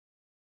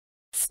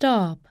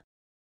 Stop.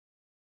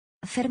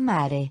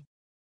 Fermare.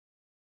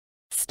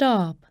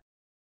 Stop.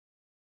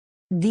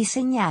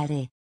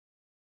 Disegnare.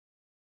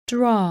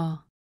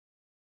 Draw.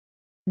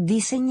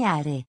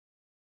 Disegnare.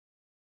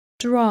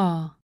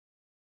 Draw.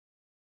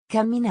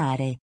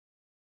 Camminare.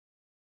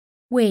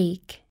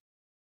 Wake.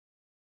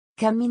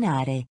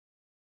 Camminare.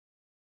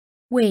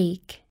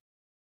 Wake.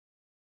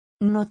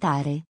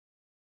 Nuotare.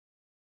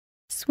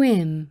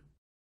 Swim.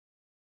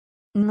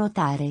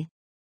 Nuotare.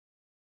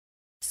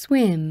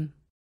 Swim.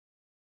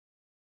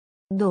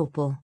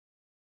 Dopo.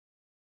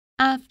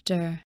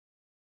 After.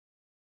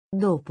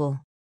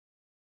 Dopo.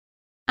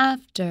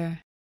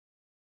 After.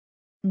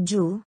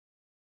 Giù.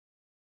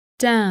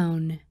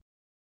 Down.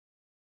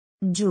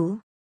 Giù.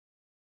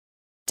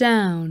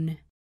 Down.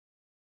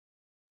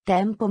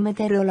 Tempo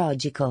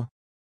meteorologico.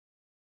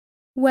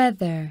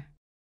 Weather.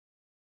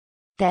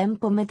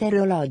 Tempo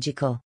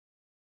meteorologico.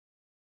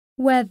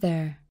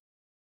 Weather.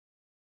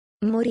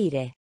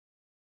 Morire.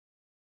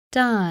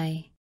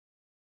 Die.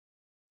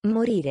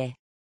 Morire.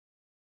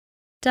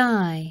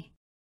 Die.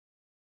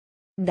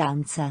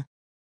 Danza.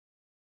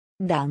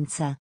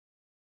 Danza.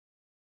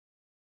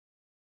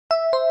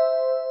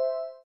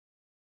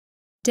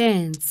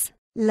 Dance.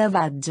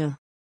 Lavaggio.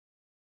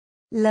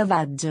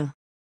 Lavaggio.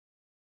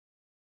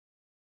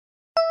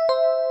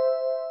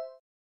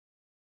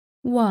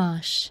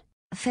 Wash.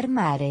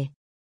 Fermare.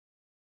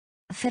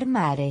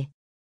 Fermare.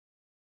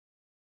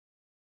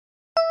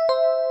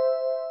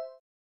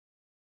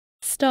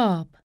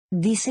 Stop.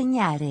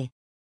 Disegnare.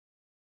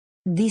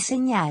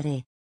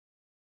 Disegnare.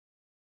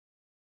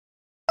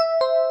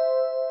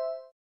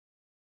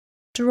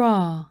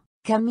 Draw.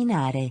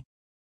 Camminare.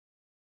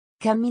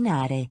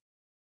 Camminare.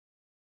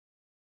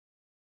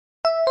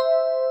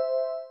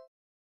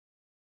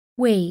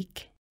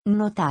 Wake.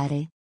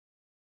 Nuotare.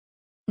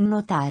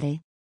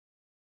 Nuotare.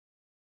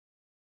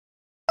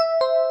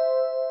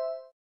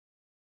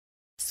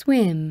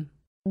 Swim.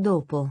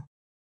 Dopo.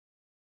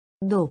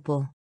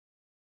 Dopo.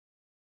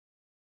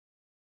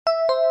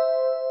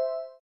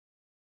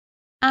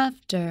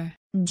 After.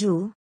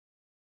 Giù.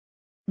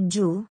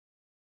 Giù.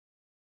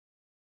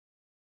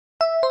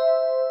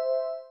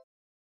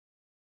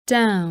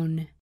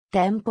 Down.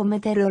 Tempo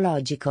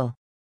meteorologico.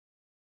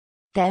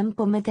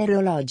 Tempo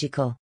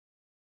meteorologico.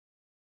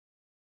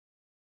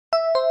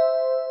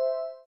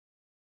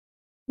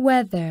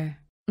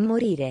 Weather.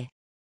 Morire.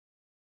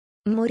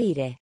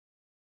 Morire.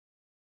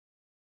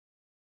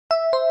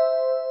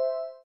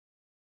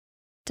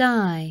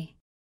 Die.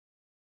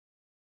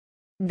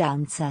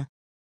 Danza.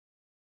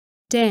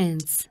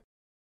 Dance.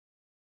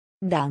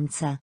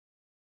 Danza.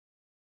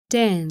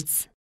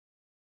 Dance.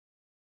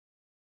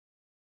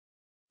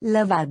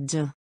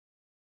 Lavaggio.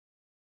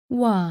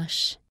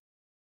 Wash.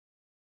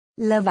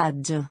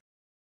 Lavaggio.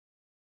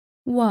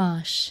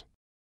 Wash.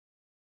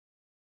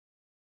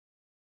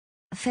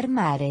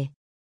 Fermare.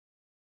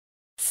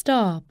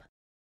 Stop.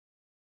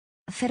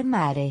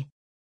 Fermare.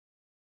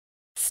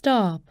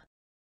 Stop.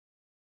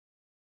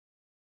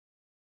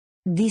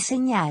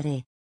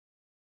 Disegnare.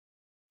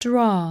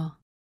 Draw.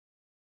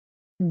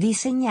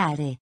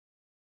 Disegnare.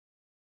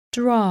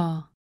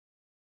 Draw.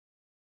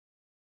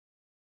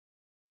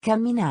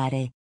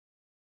 Camminare.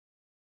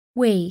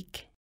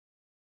 Wake.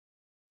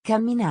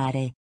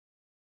 Camminare.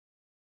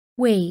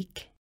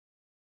 Wake.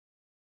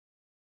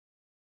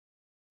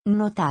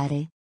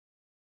 Nuotare.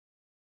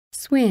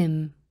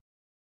 Swim.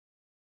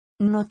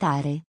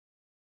 Nuotare.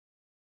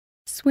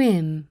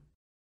 Swim.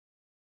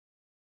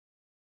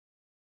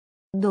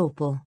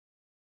 Dopo.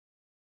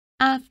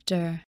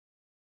 After.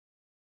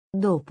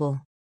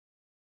 Dopo.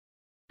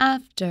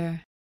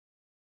 After.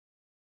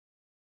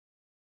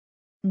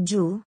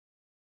 Giù.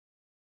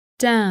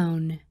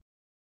 Down.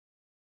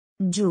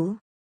 Giù.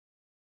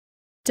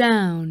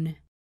 Down.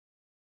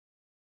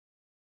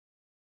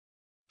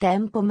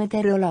 Tempo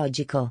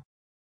meteorologico.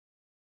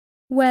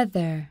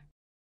 Weather.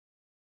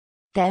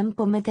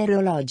 Tempo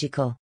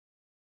meteorologico.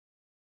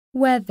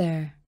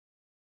 Weather.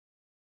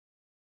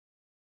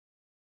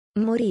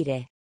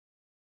 Morire.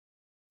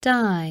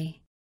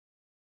 Die.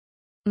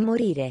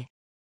 Morire.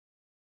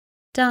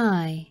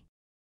 Die.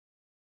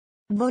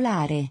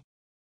 Volare.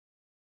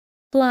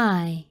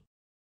 Fly.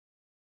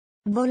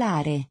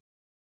 Volare.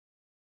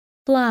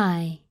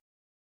 Fly.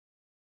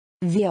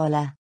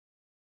 Viola.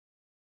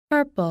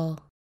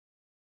 Purple.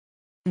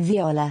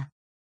 Viola.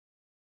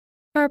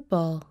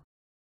 Purple.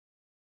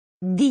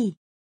 Di.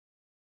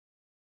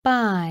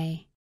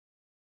 Buy.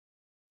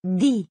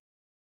 Di.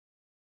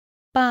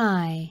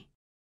 Buy.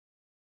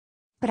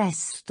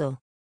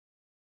 Presto.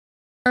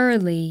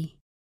 Early.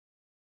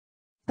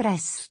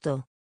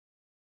 Presto.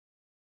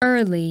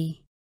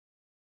 Early.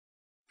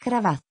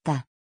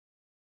 Cravatta.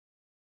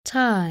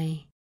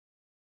 Tie.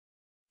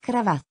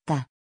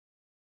 Cravatta.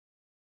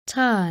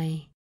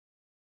 Tie.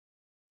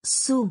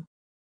 Su.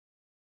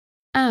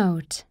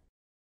 Out.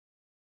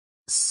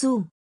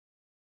 Su.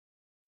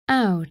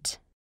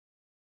 Out.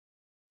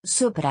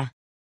 Sopra.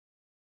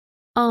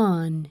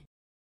 On.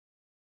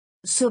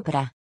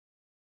 Sopra.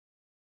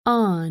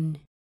 On.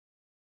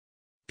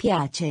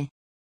 Piace.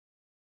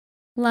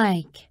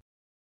 Like.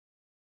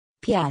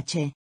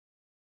 Piace.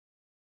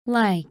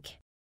 Like.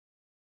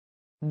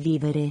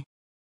 Vivere.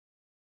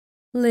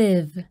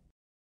 Live.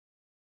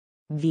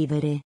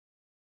 Vivere.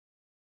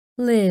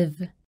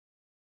 Live.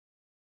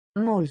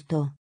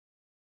 Molto.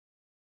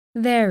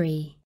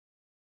 Very.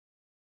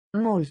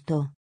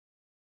 Molto.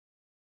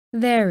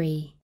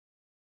 Very.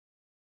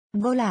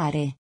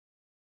 Volare.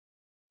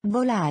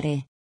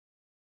 Volare.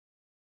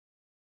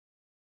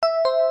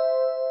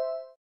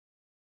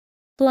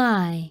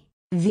 Fly.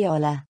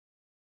 Viola.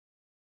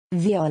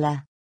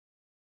 Viola.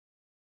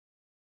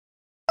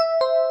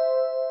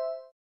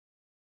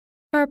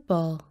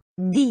 Purple.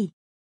 Di.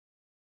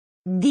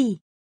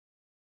 Di.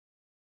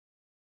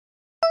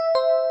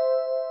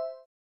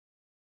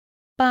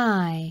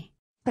 Buy.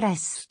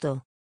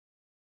 Presto.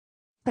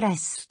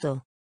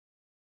 Presto.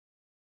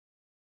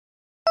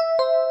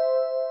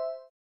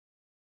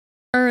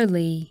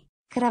 Early.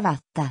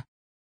 Cravatta.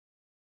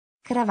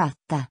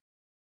 Cravatta.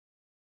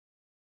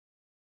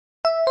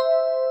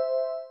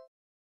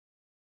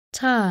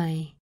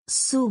 Tie.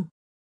 Su.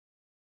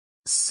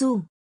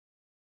 Su.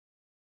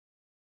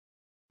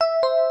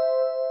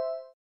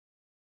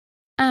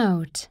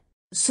 Out.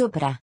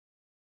 Sopra.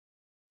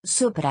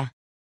 Sopra.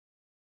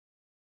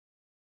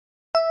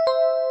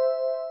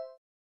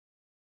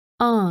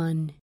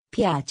 On.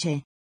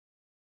 Piace.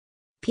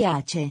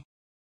 Piace.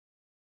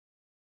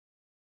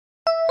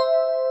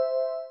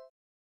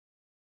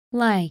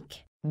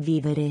 Like.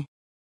 Vivere.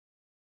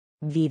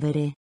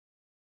 Vivere.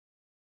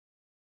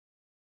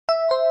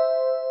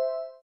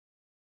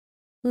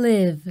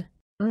 Live.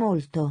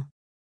 Molto.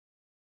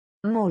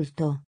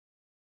 Molto.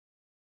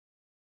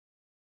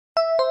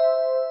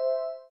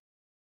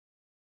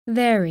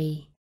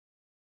 Very.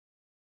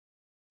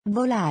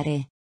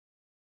 Volare.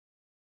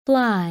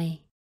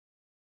 Fly.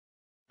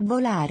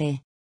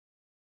 Volare.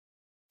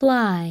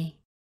 Fly.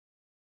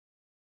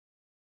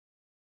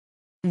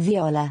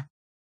 Viola.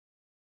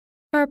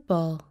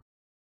 Purple.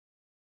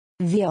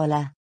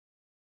 Viola.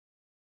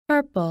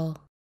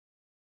 Purple.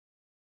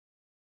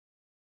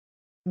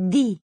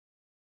 Di.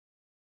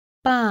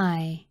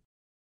 Buy.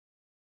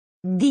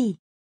 Di.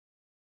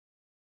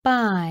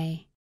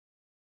 Buy.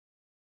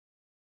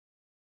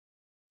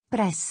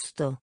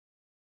 Presto.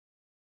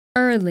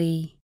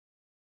 Early.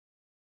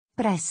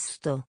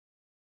 Presto.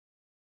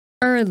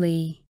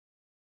 Early.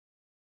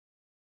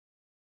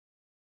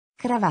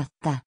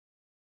 Cravatta.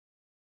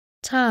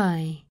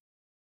 Tie.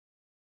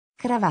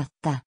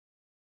 Cravatta.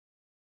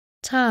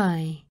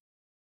 Tie.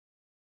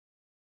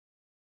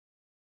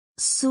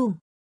 Su.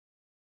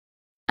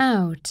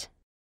 Out.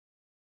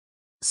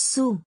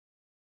 Su.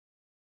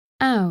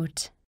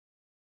 Out.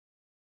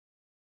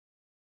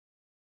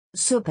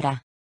 Sopra.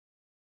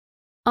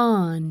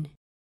 On.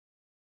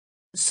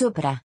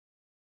 Sopra.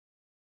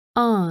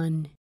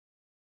 On.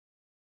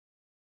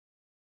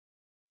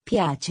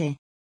 Piace.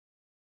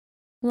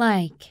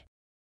 Like.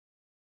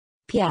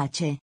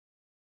 Piace.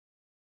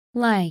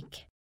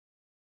 Like.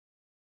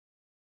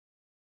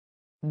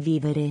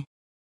 Vivere.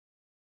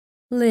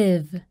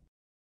 Live.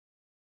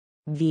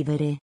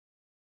 Vivere.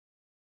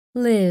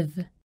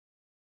 Live.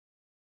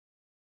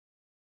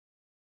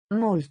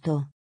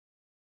 Molto.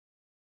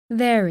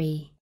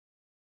 Very.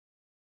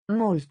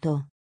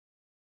 Molto.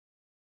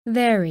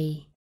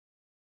 Very.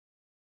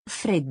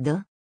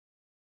 Freddo.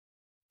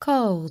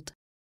 Cold.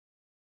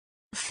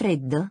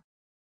 Freddo.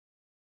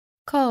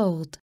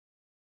 Cold.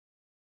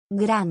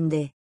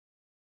 Grande.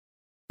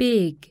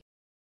 Big.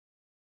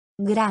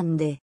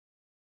 Grande.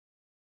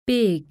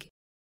 Big.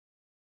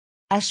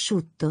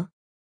 Asciutto.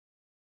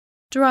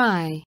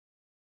 Dry.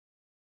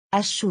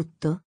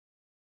 Asciutto.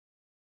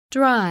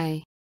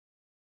 Dry.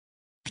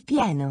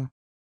 Pieno.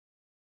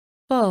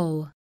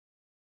 Full.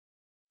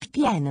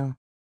 Pieno.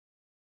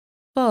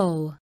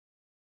 Full.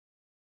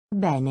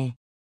 Bene.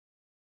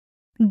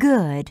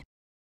 Good.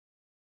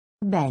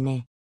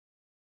 Bene.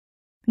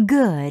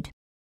 Good.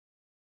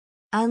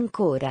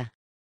 Ancora.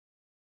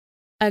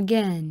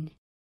 Again.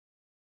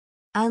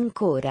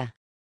 Ancora.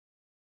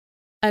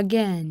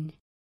 Again.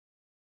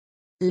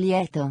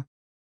 Lieto.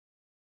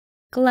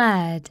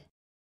 Glad.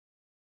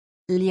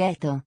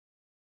 Lieto.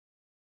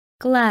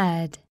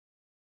 Glad.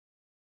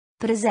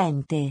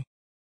 Presente.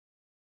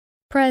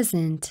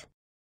 Present.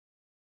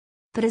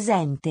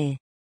 Presente.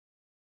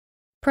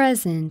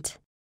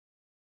 Present.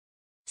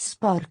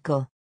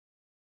 Sporco.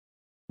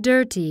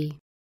 Dirty.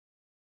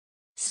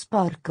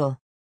 Sporco.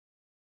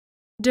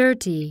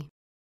 Dirty.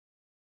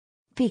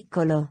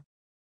 Piccolo.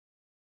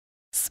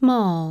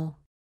 Small.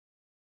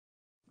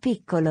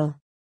 Piccolo.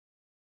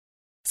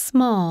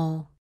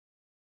 Small.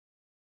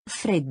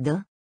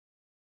 Freddo.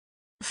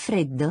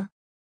 Freddo.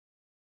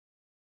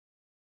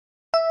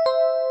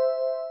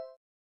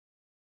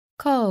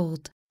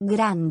 Cold.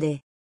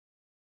 Grande.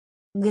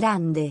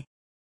 Grande.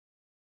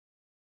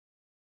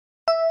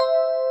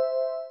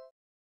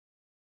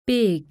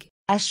 Big.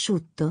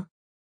 Asciutto.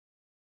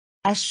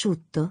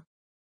 Asciutto.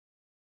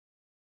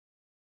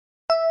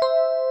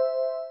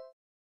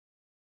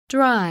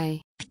 Dry.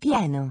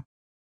 Pieno.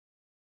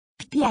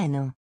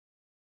 Pieno.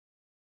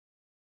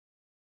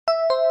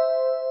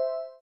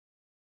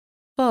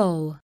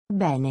 Full.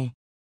 Bene.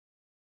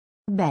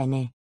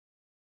 Bene.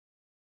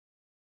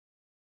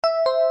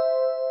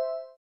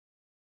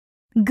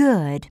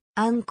 Good.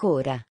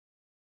 Ancora.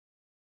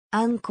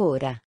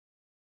 Ancora.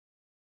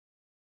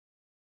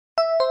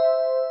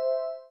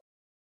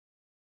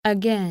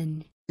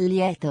 Again.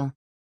 Lieto.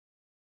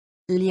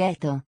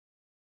 Lieto.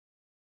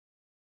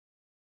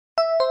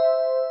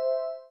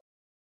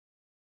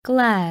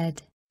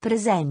 Glad.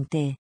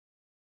 Presente.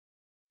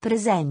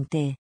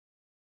 Presente.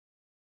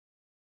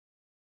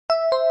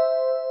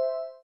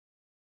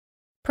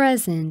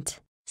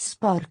 Present.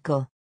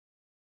 Sporco.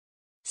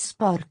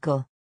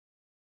 Sporco.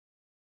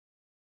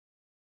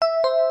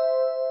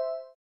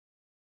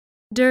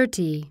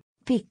 Dirty.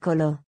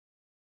 Piccolo.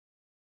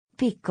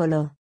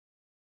 Piccolo.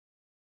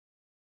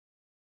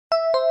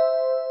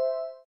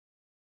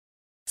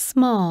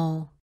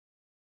 Small.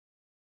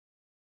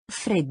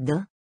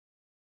 Freddo.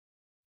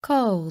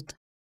 Cold.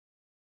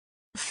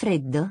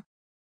 Freddo.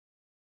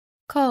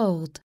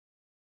 Cold.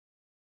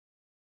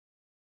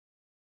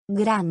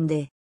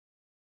 Grande.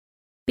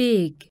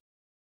 Big.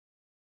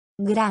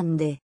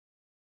 Grande.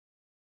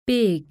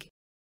 Big.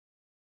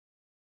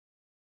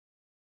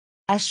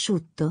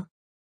 Asciutto.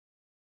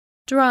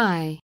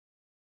 Dry.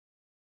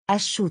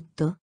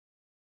 Asciutto.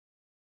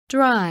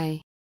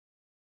 Dry.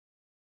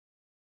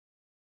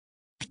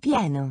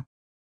 Pieno.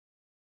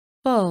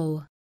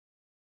 Full.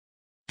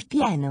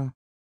 Pieno.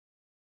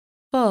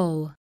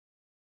 Full.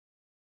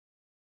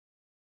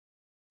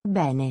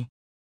 Bene.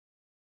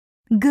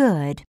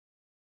 Good.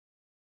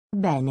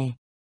 Bene.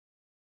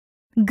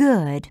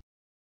 Good.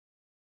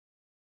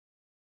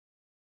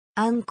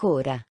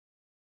 Ancora.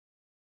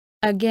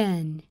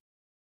 Again.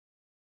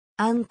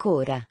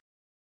 Ancora.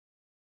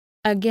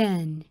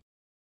 Again.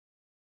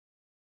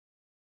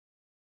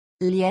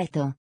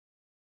 Lieto.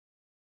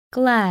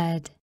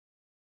 Glad.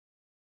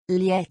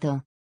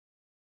 Lieto.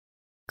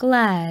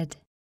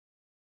 Glad.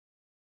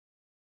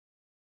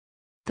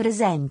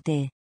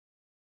 Presente.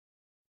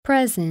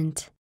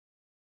 Present.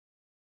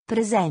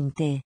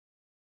 Presente.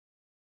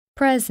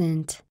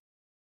 Present.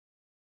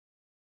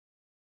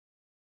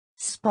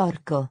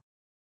 Sporco.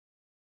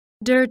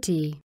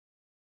 Dirty.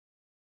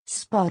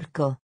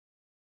 Sporco.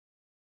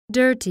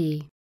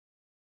 dirty,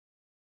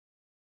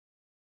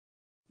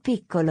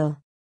 Piccolo,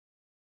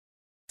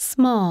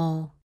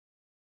 small,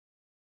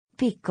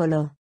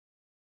 piccolo.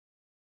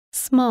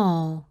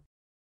 small,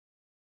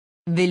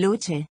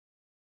 Veloce,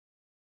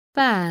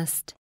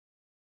 fast,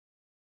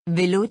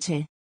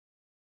 veloce.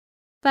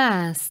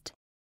 fast,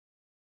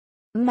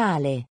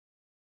 Male,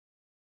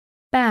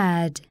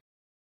 bad,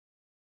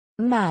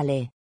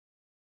 male.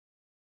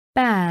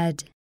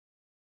 bad,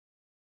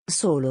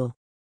 Solo,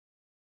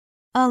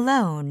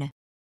 alone,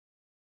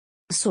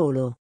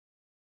 solo.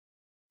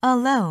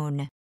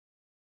 alone,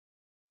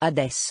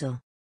 Adesso,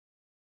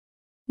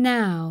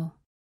 now,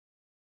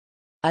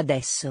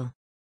 adesso.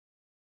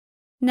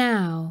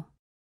 now,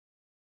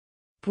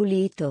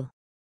 Pulito,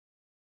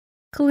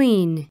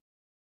 clean,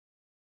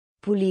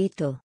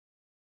 pulito.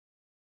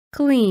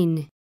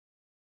 clean,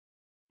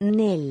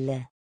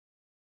 Nel,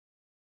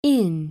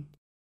 in,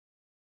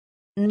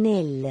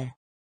 nel.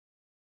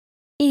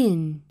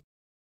 in,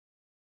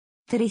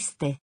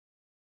 Triste,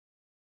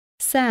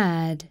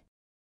 sad,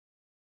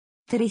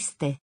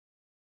 triste.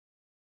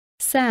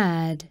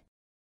 sad,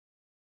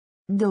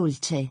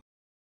 Dolce,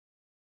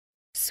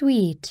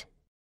 sweet,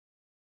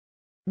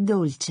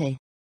 dolce.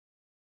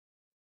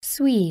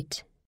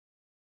 sweet,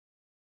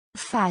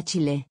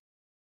 Facile,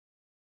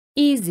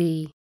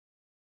 easy,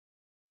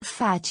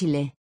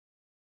 facile.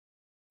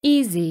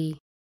 easy,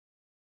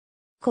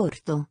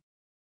 Corto,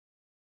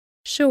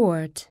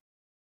 short,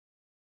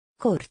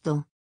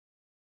 corto.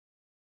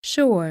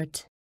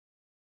 short,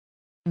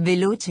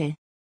 Veloce,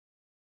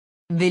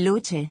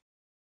 veloce.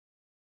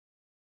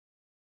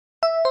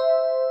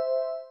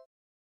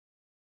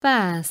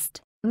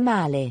 fast,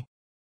 Male,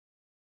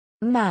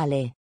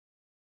 male.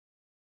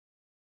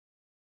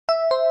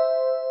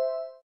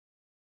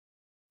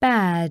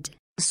 bad,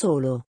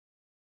 Solo,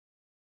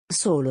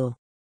 solo.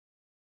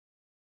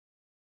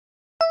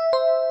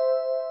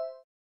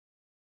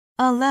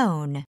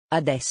 alone,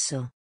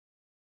 Adesso,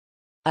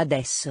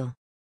 adesso.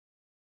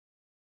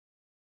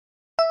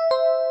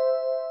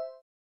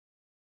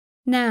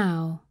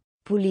 now,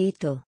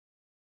 Pulito,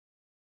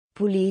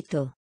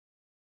 pulito.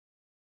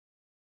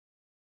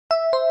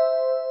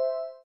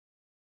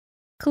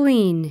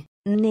 clean,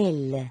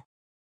 Nel,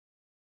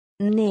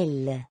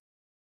 nel.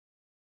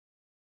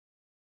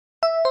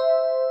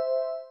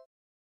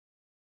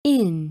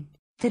 in,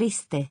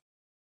 Triste,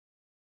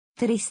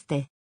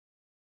 triste.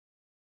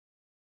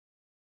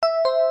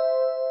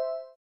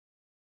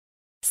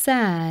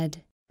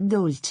 sad,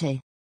 Dolce,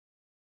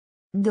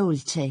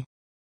 dolce.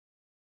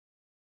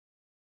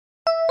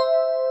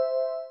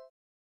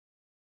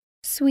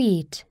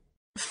 sweet,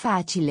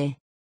 Facile,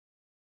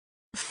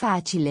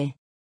 facile.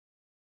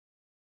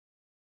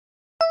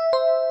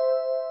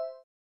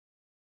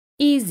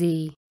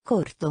 easy,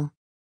 Corto,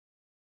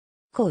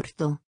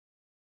 corto.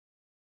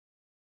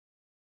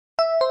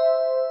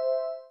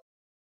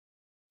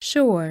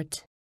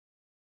 short,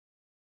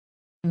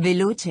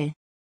 Veloce,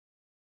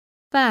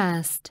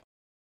 fast,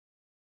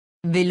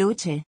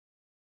 veloce.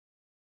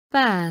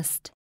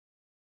 fast,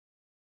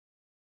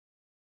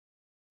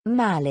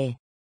 Male,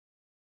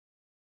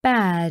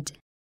 bad,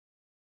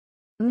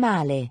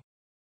 male.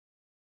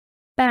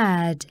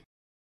 bad,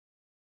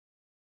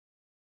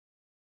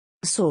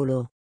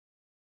 Solo,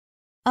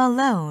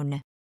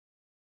 alone,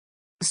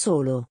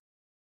 solo.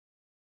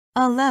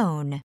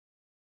 alone,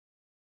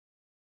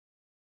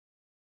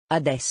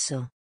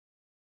 Adesso,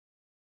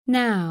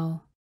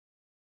 now,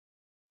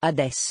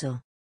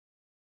 adesso.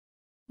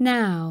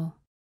 now,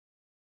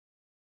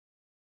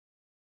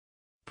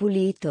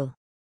 Pulito,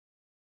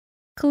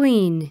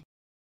 clean,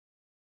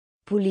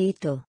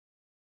 pulito.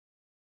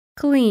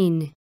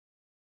 clean,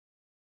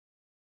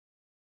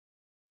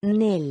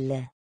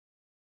 Nel,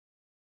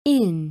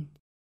 in,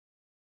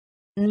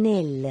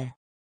 nel.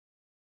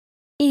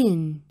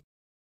 in,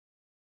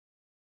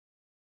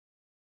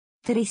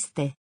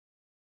 Triste,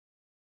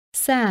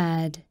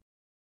 sad,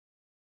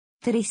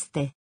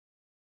 triste.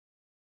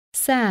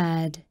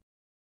 sad,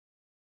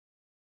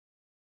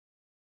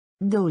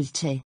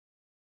 Dolce,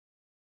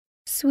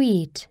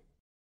 sweet,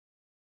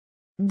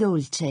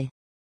 dolce.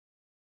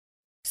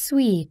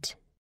 sweet,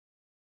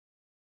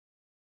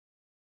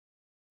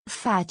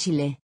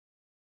 Facile,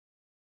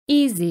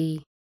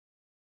 easy,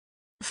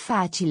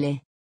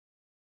 facile.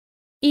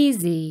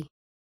 easy,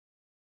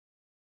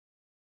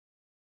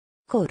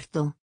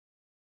 Corto,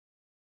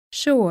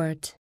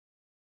 short,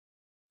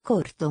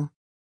 corto.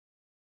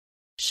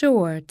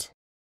 short,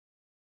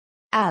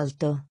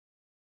 Alto,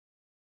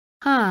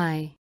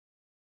 high,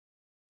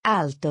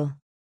 alto.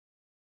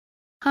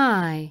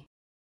 high,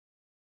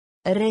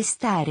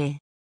 Restare,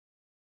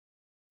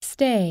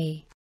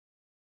 stay,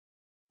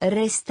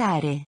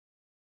 restare.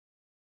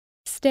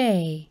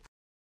 stay,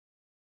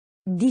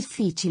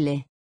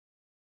 Difficile,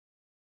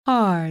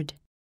 hard,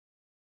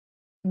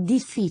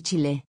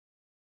 difficile.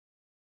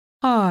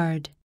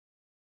 hard,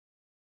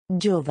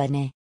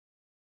 Giovane,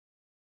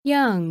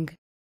 young,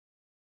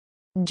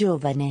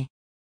 giovane.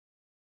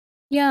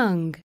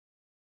 young,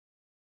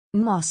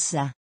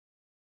 Mossa,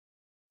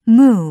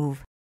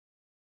 move,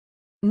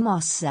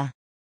 mossa.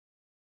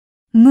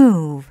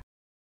 move,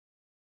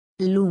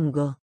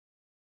 lungo,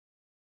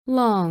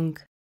 long,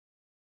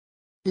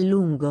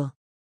 lungo,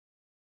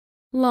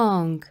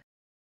 long,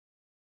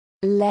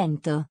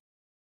 lento,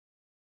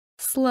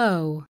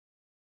 slow,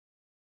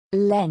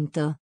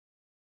 lento,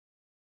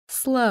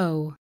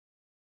 slow,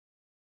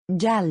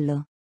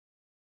 giallo,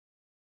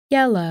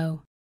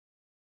 yellow,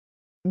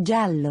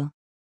 giallo,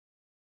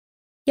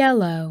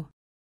 yellow,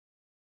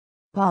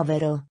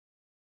 povero,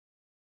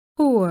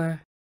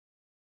 poor,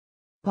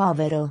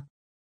 povero,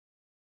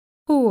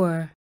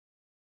 poor,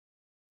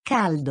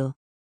 caldo,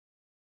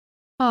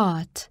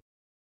 hot,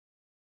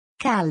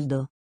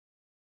 caldo,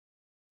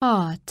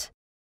 hot,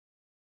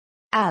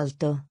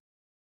 alto,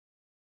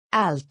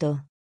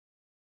 alto,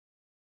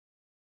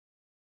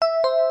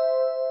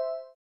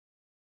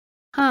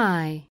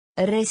 high,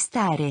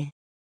 restare,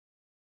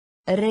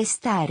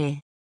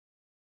 restare,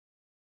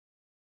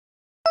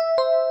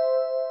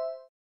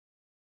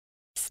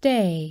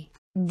 stay,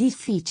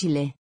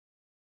 difficile,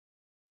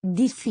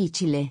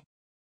 difficile,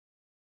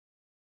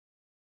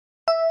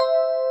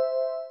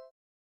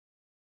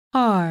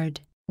 hard,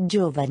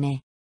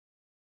 giovane,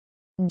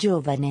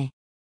 giovane,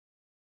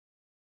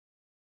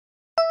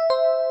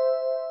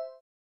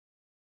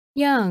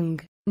 young,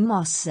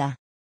 mossa,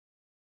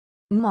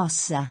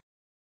 mossa,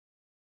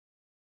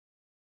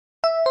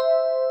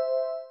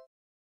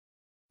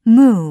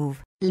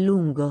 move,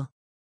 lungo,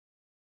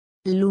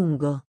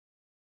 lungo,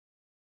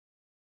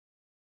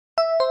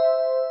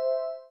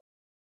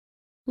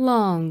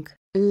 long,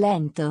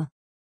 lento,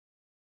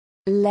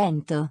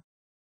 lento,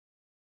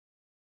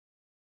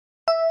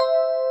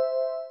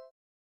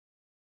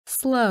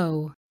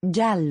 slow,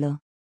 giallo,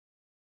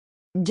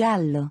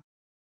 giallo,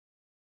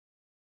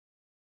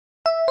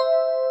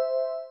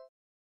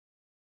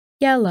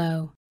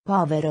 yellow,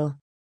 povero,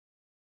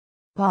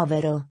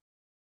 povero,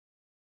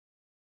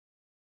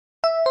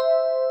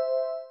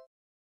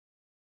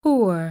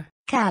 poor,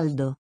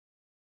 caldo,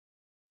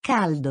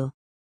 caldo,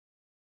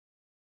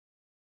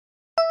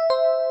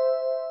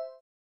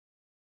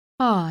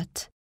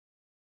 hot,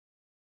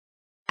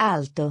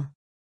 alto,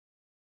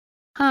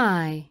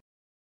 high,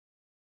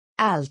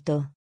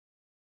 alto,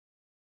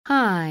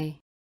 high,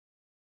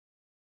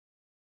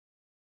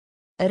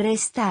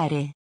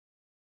 restare,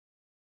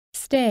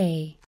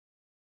 stay,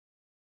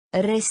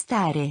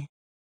 restare,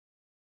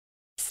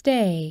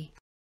 stay,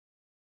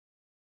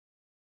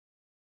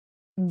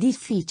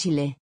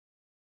 difficile,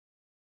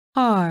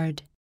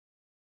 hard,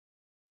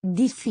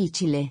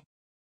 difficile,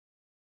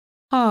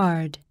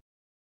 hard,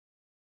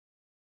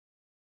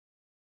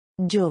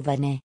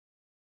 giovane,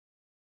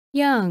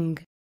 young,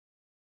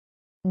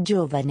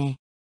 giovane,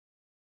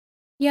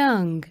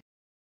 young,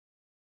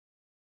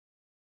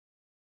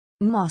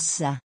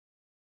 mossa,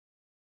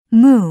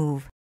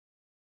 move,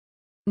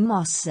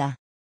 mossa,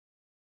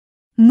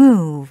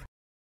 move,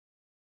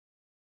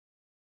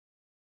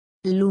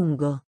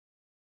 lungo,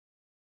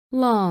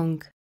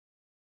 long,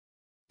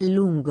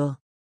 lungo,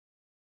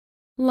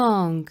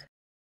 long,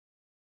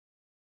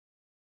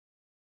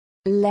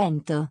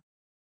 lento,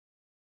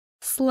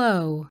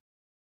 slow,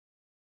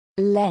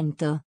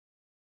 lento,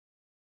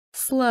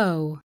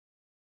 slow,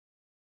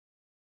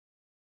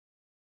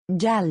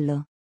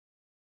 giallo,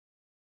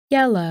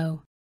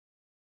 yellow,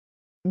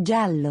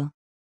 giallo,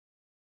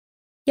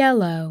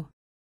 yellow,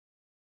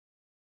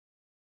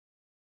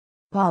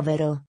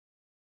 povero,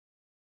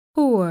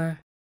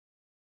 poor,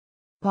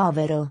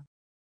 povero,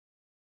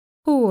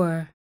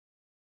 poor,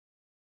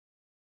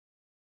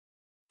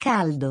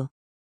 caldo,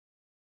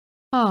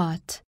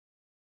 hot,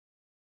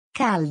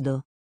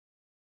 caldo,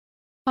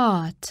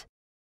 hot,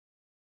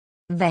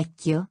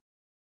 vecchio,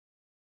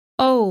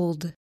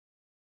 old,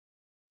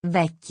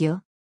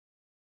 vecchio,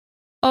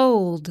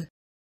 old,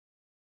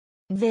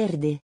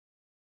 verde,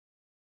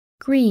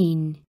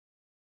 green,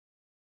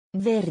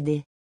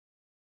 verde,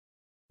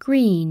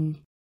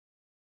 green,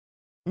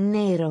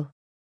 nero,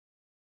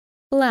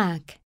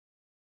 black,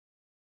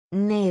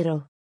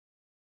 nero,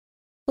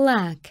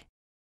 black,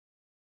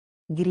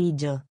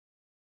 grigio,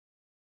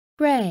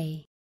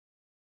 gray,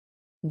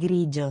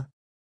 grigio,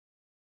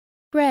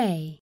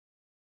 gray,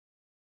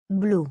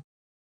 blu,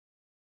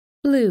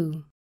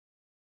 blue,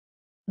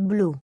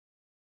 blu,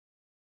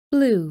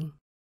 blue,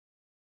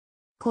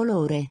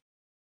 colore,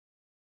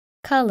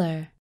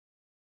 color,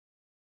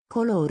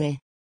 colore,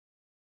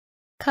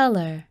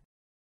 color,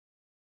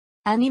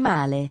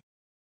 animale,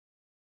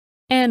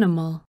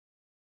 animal,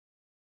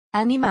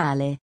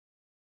 animale,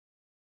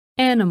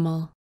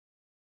 animal,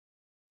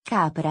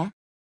 capra,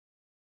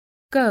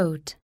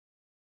 goat,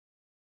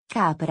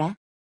 capra,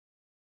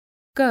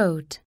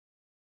 goat,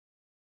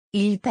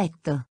 il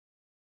petto,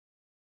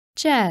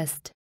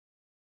 chest,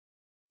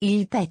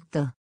 il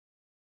petto,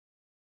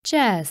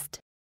 chest,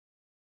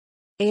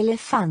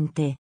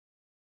 elefante,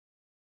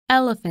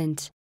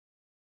 elephant,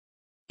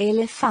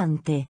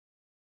 elefante,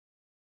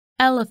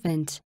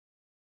 elephant,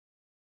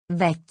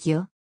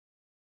 vecchio,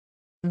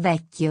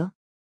 vecchio,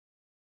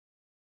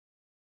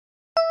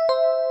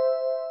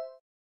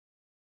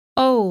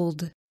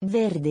 old,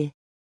 verde,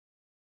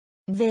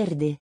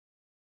 verde,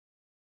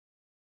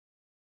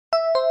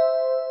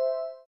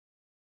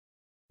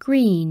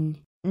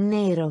 green,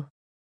 nero,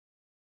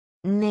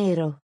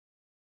 nero,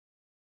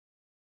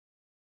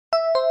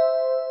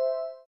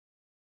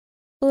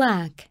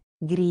 black,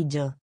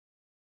 grigio,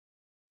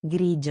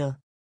 grigio,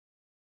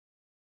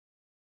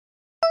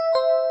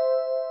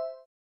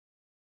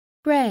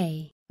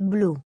 gray,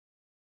 blu,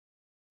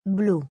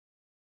 blu,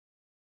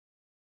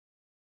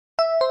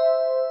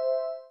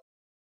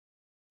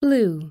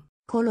 blue,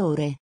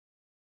 colore,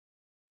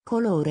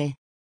 colore,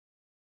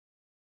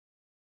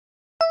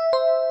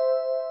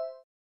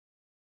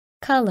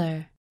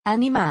 color,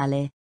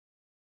 animale,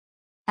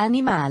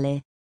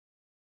 animale,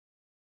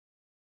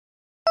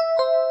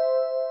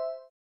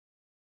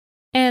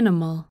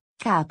 animal,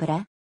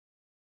 capra,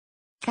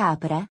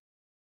 capra,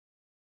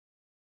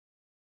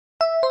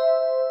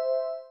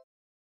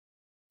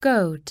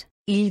 goat,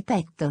 il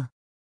petto,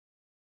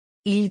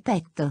 il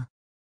petto,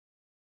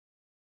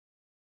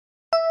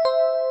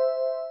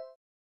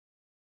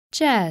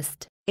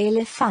 chest,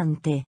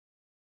 elefante,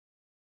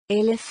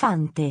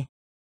 elefante,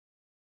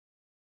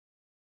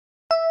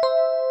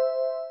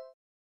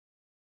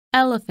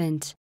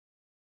 elephant,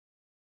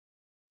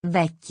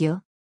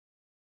 vecchio,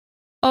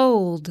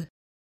 old,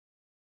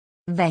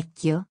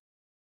 vecchio,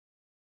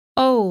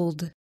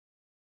 old,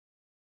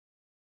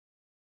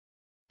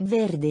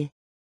 verde,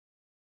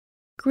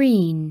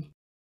 green,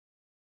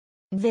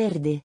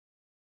 verde,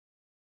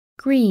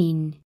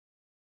 green,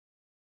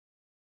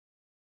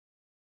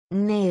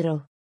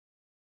 nero,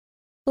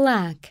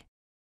 black,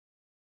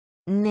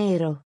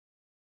 nero,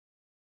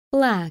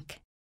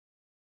 black,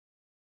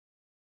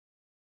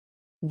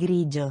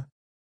 grigio,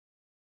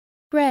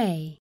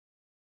 gray,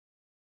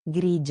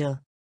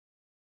 grigio,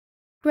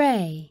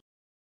 gray,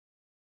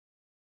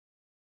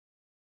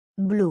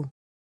 blu,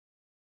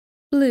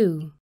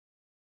 blue,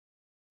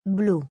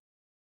 blu,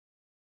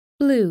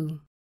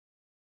 blue,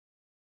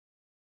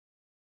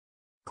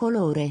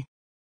 colore,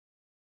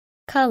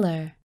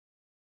 color,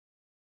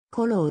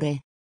 colore,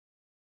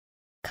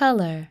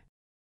 color,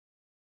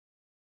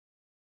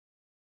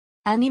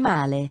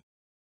 animale,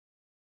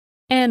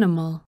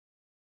 animal,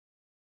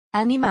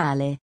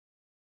 animale,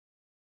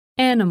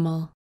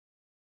 animal,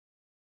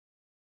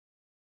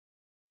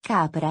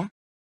 capra,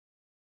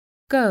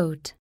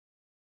 goat,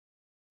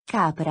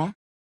 capra,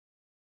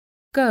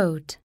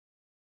 goat,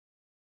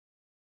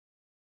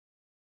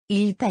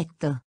 il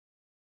petto,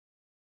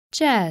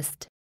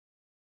 chest,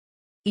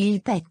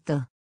 il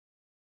petto,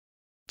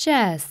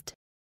 chest,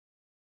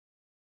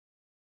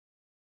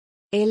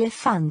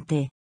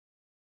 elefante,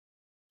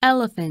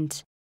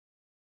 elephant,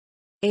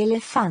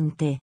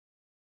 elefante,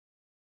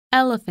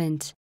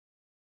 elephant,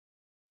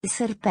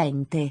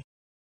 serpente,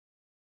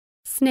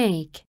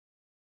 snake,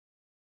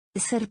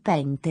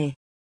 serpente,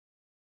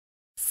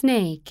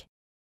 snake,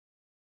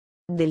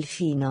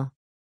 delfino,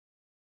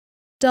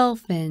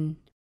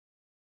 dolphin,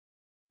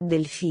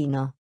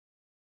 delfino,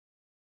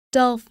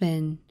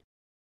 dolphin,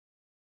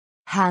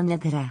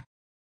 anedra,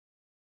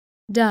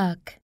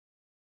 duck,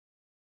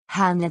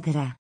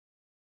 anedra,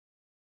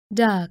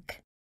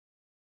 duck,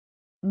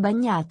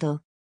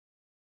 bagnato,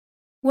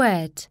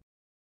 wet,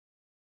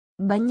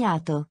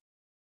 bagnato,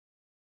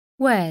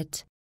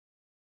 wet,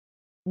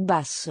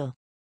 basso,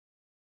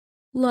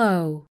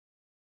 low,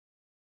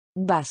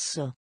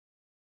 basso,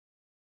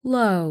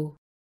 low,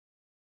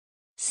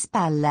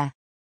 spalla,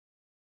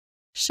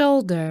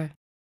 shoulder,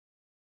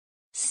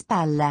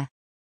 spalla,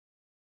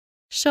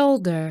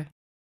 shoulder,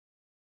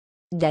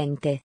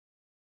 dente,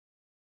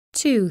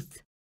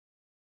 tooth,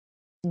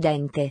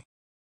 dente,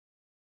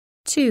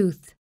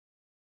 tooth,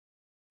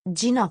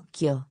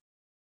 ginocchio,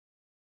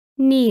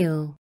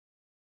 kneel,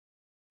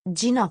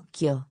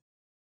 ginocchio,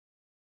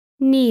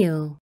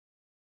 kneel,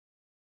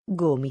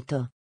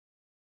 gomito,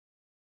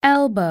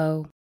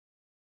 elbow,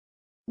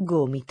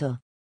 gomito,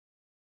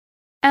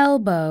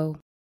 elbow,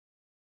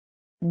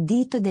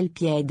 dito del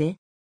piede,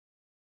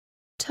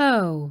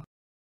 toe,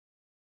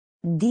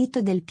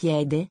 dito del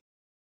piede,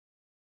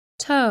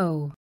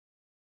 toe,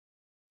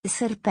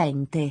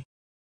 serpente,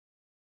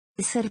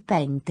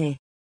 serpente,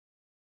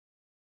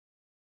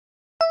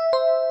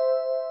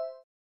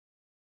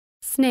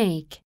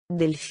 snake,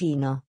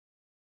 delfino,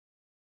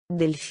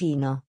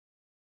 delfino,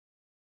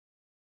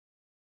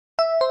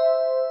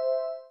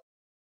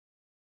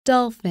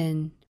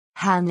 dolphin,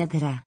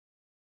 anedra,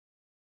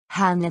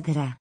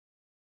 anedra,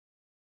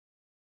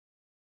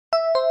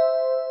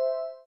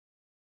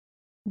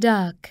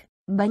 duck,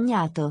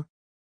 bagnato,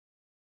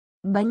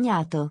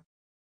 bagnato,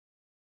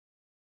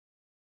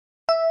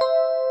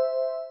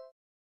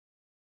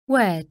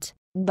 wet,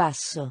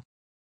 basso,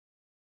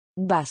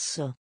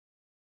 basso,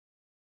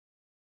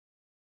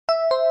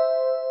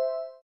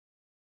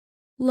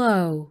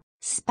 low,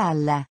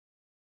 spalla,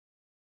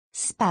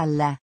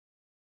 spalla,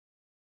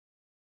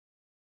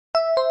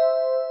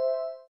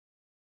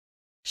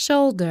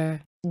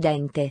 shoulder,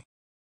 dente,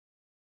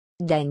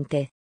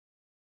 dente,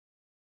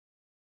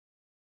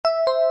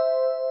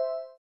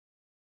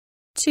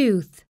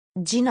 tooth,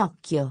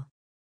 ginocchio,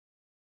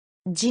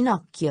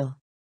 ginocchio,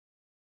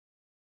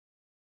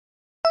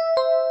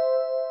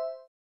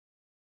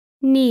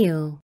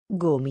 kneel,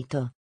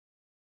 gomito,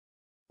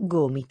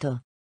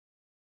 Gomito.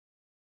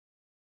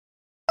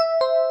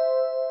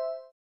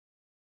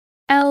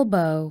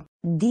 elbow,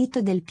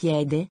 Dito del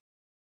piede.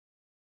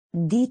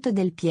 Dito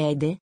del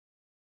piede.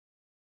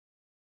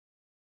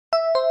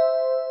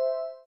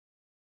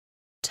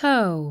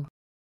 toe,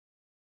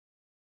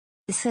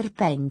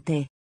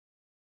 Serpente.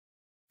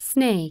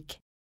 snake,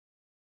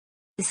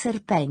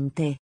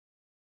 Serpente.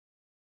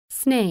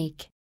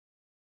 snake,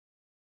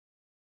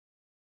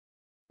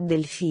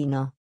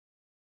 Delfino.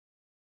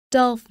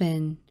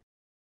 dolphin,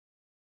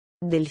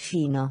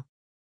 Delfino.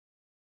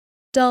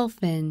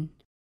 dolphin,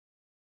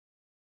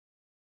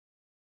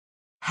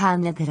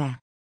 Anedra.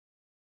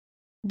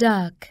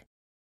 duck,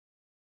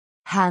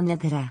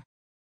 Anedra.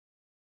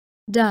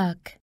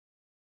 duck,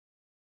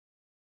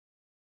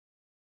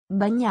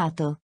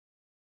 Bagnato.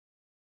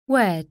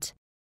 wet,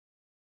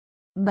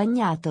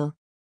 Bagnato.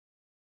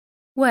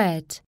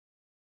 wet,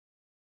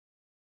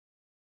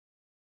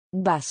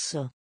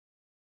 Basso.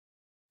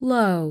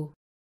 low,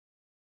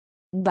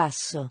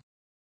 Basso.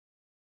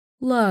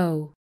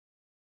 low,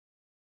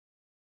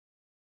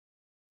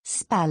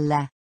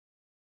 Spalla.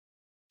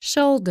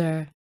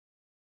 shoulder,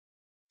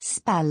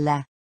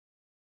 Spalla.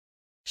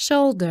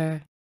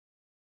 shoulder,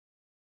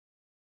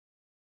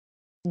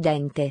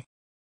 Dente.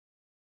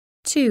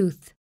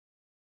 tooth,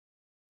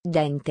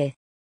 Dente.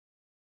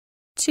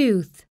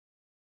 tooth,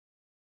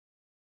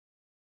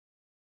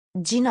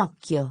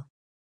 Ginocchio.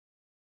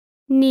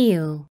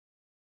 kneel,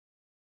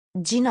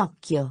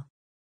 Ginocchio.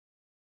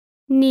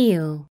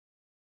 kneel,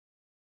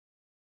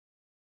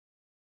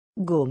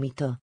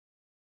 Gomito.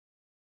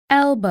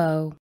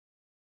 elbow,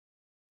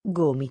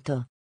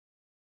 Gomito.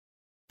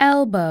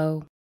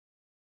 elbow,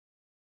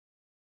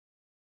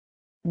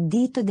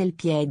 Dito del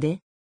piede.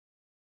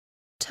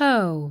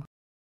 toe,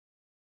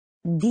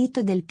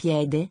 Dito del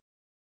piede.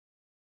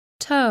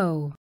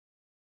 toe,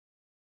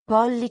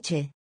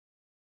 Pollice.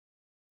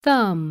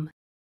 thumb,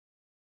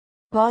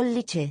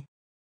 Pollice.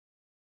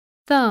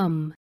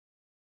 thumb,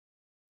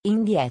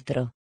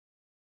 Indietro.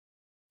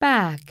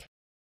 back,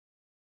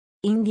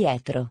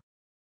 Indietro.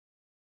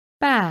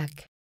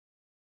 back,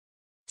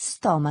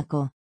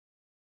 Stomaco.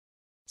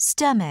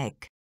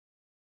 stomach,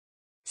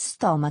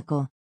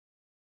 Stomaco.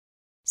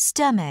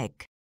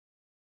 stomach,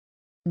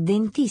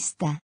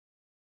 Dentista.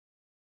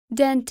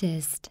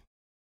 dentist,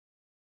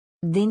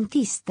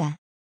 Dentista.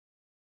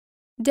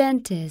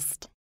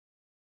 dentist,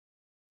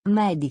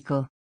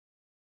 Medico.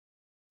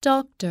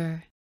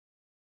 doctor,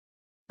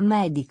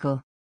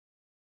 Medico.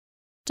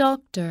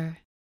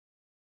 doctor,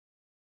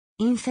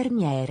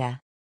 Infermiera.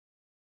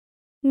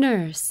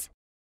 nurse,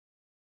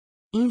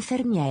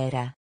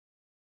 Infermiera.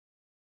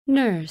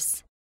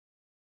 nurse,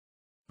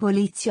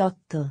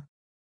 Poliziotto.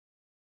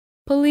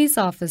 police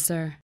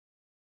officer,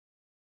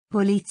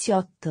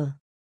 Poliziotto.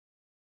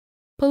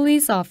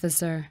 police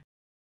officer,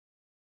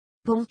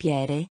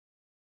 Pompiere.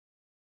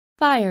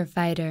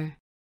 firefighter,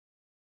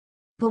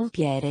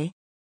 Pompiere.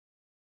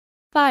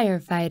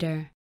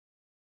 firefighter,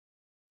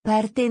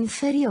 Parte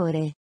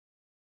inferiore.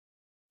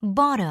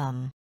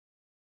 bottom,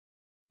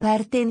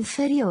 Parte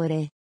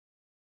inferiore.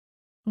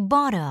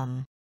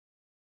 bottom,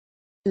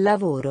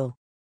 Lavoro.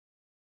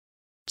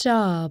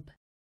 job,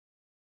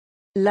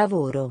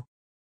 Lavoro.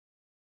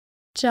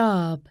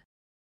 job,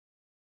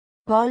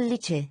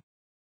 Pollice.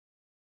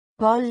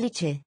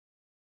 Pollice.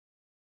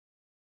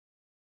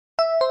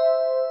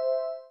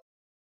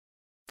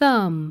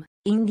 thumb,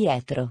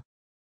 Indietro.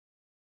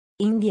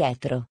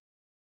 Indietro.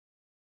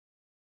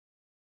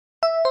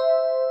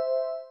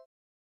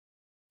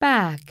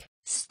 back,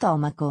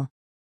 Stomaco.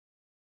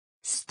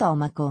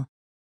 Stomaco.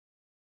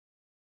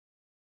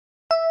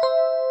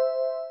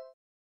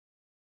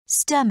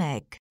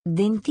 stomach,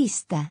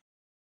 Dentista.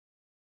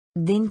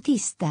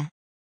 Dentista.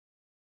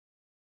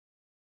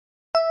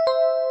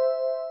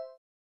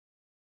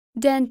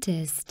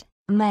 dentist,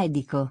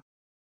 Medico.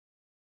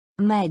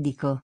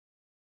 Medico.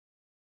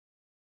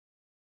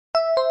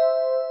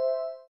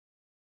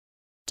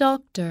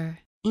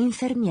 doctor,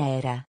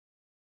 Infermiera.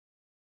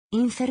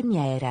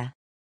 Infermiera.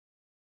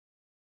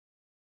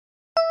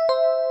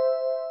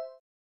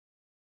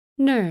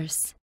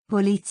 nurse,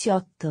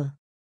 Poliziotto.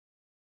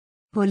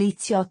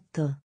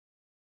 Poliziotto.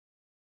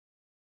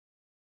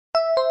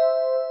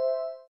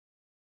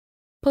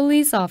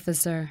 police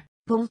officer,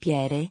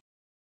 Pompiere.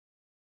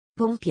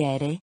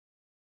 Pompiere.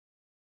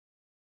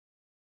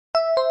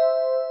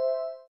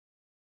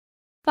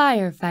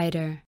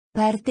 firefighter,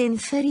 Parte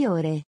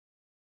inferiore.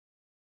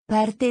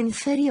 Parte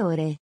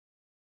inferiore.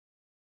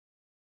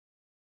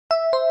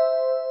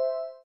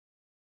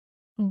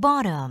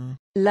 bottom,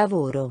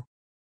 Lavoro.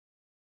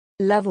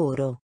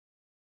 Lavoro.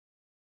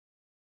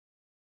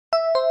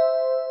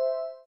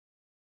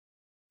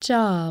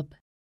 job,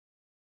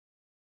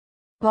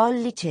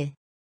 Pollice.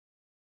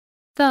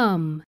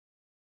 thumb,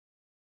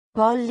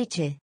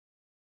 Pollice.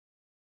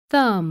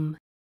 thumb,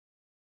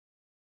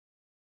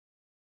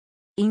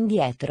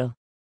 Indietro.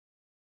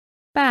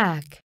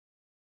 back,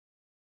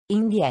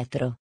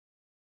 Indietro.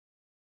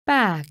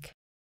 back,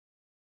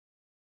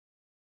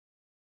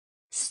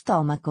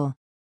 Stomaco.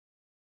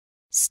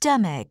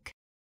 stomach,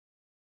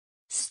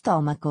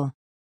 Stomaco.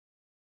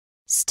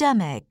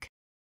 stomach,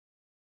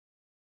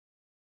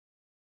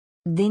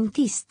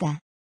 Dentista.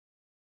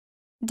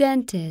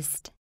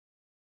 dentist,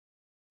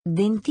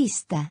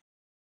 Dentista.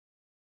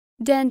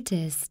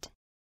 dentist,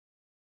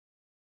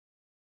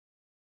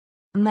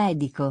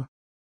 Medico.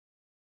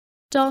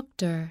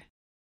 doctor,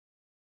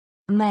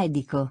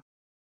 Medico.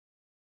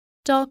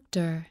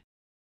 doctor,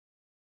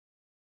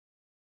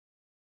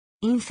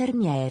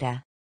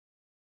 Infermiera.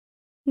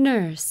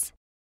 nurse,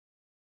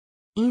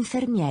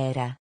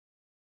 Infermiera.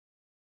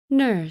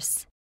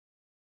 nurse,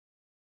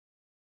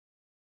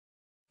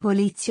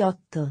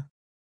 Poliziotto.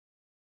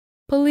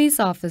 police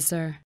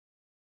officer,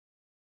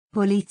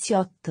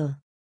 Poliziotto.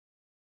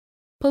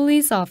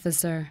 police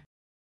officer,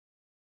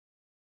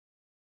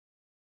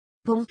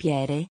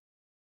 Pompiere.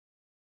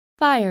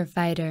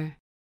 firefighter,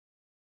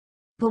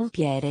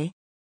 Pompiere.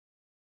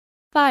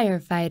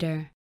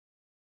 firefighter,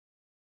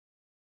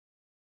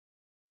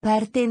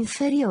 Parte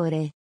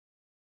inferiore.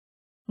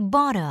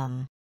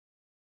 bottom,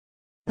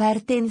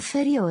 Parte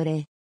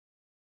inferiore.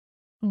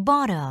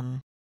 bottom,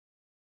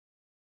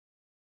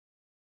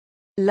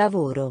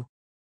 Lavoro.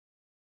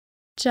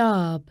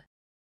 job,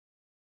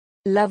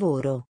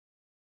 Lavoro.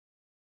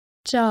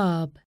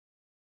 job,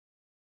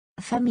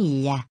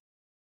 Famiglia.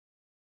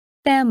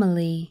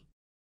 family,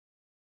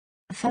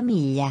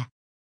 Famiglia.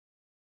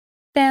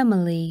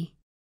 family,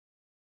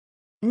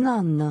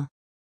 Nonno.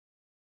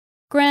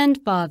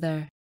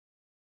 grandfather,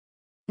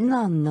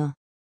 Nonno.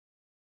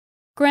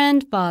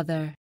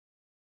 grandfather,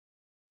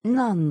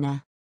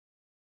 Nonna.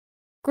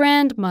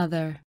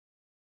 grandmother,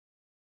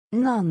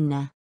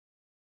 Nonna.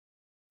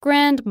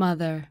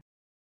 grandmother,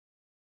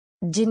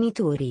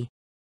 Genitori.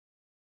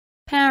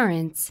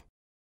 parents,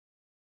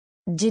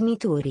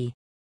 Genitori.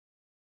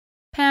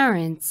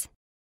 parents,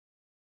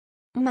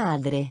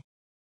 Madre.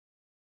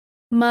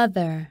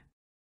 mother,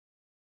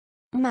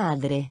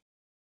 Madre.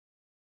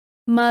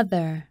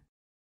 mother,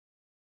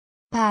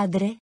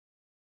 Padre.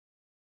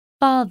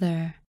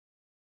 father,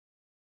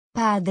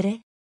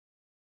 Padre.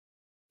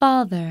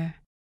 father,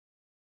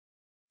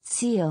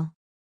 Zio.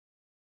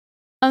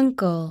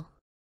 uncle,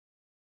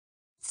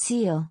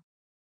 Zio.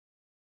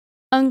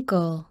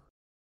 uncle,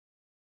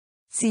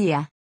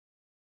 Zia.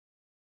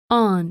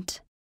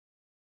 aunt,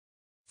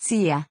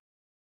 Zia.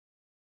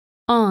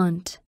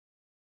 aunt,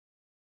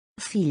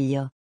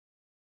 Figlio.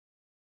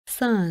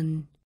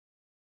 son,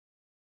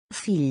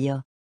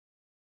 Figlio.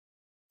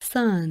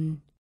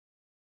 son,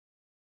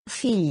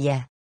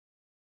 Figlia.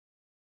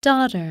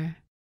 daughter,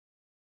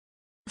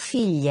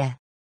 Figlia.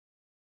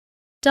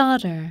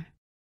 daughter,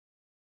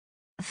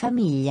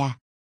 Famiglia.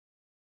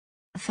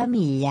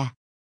 Famiglia.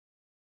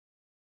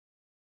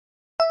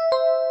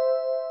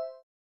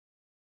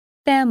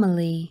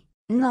 family,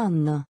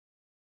 Nonno.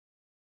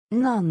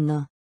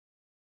 Nonno.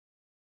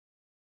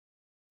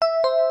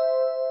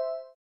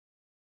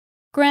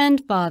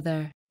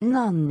 grandfather,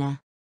 Nonna.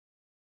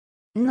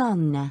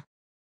 Nonna.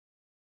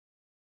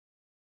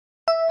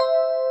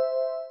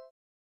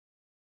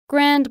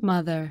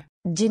 grandmother,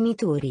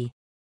 Genitori.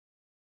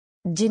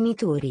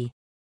 Genitori.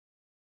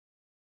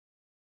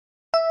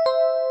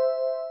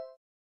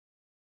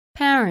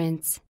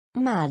 parents,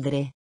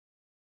 Madre.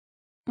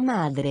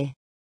 Madre.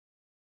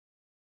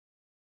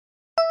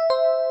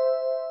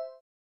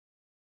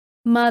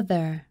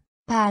 mother,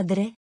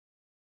 Padre.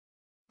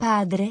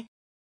 Padre.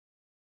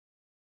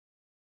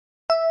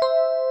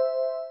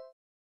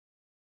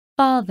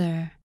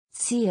 father,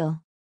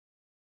 Zio.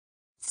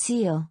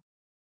 Zio.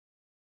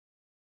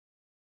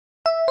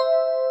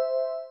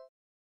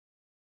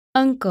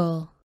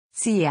 uncle,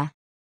 Zia.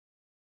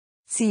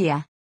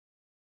 Zia.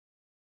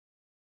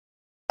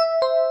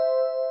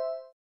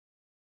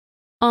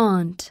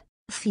 aunt,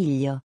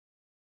 Figlio.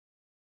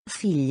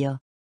 Figlio.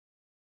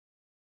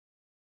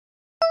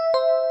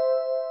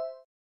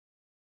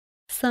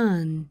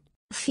 son,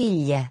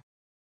 Figlia.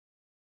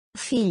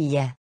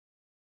 Figlia.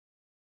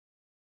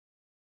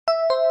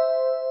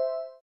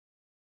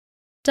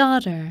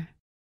 daughter,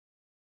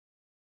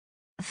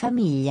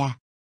 Famiglia.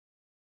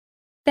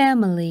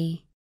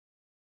 family,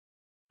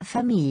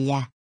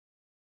 Famiglia.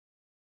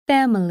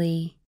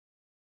 family,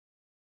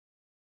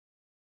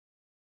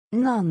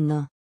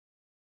 Nonno.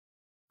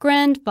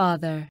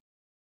 grandfather,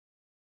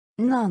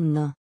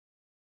 Nonno.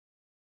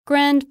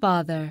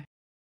 grandfather,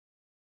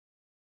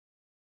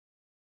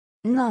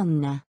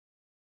 Nonna.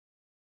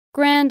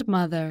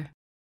 grandmother,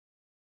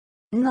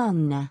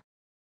 Nonna.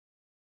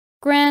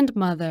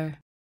 grandmother,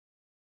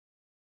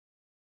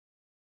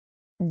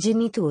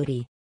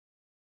 Genitori.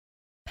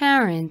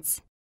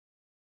 parents,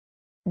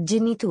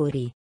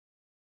 Genitori.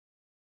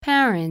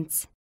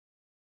 parents,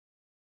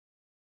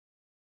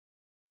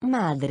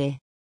 Madre.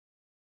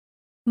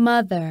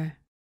 mother,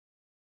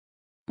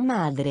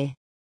 Madre.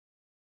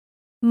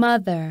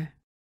 mother,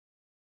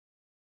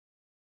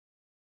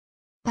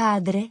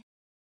 Padre.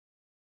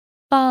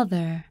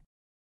 father,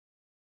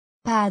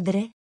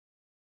 Padre.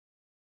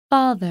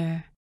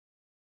 father,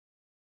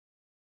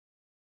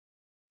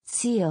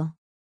 Zio.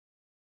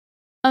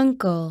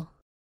 uncle,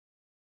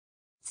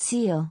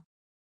 Zio.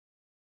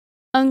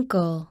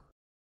 uncle,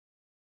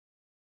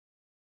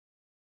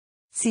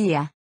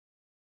 Zia.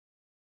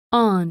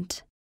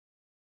 Aunt.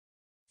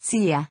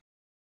 Zia.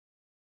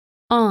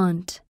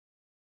 Aunt.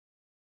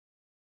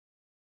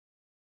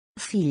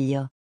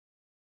 Figlio.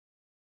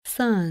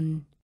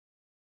 Son.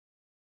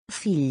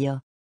 Figlio.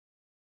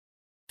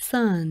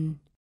 Son.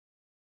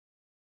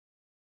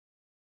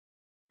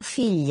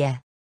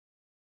 Figlia.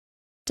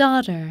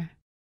 Daughter.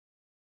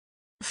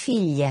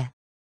 Figlia.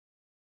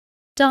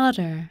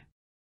 Daughter.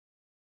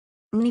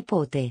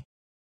 Nipote.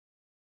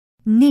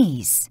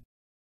 niece,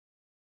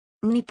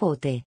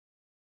 Nipote.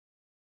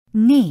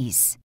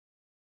 niece,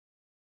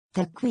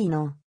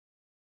 Taccuino.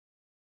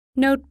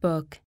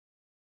 Notebook.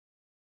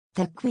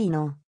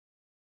 Taccuino.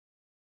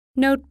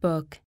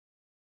 Notebook.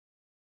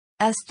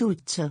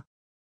 Astuccio.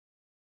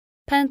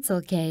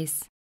 Pencil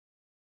case.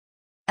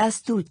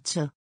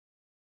 Astuccio.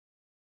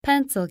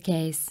 Pencil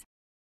case.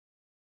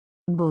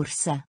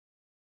 Borsa.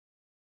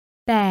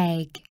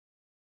 Bag.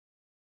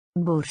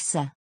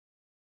 Borsa.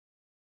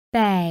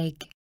 Bag.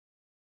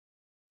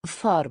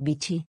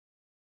 Forbici.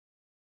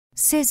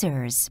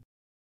 scissors,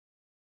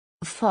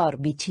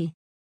 Forbici.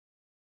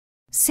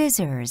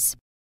 scissors,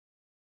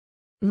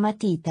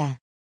 Matita.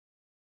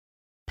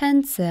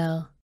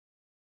 Pencil.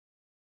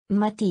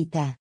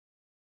 Matita.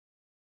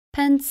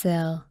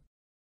 Pencil.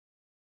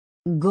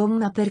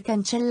 Gomma per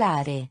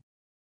cancellare.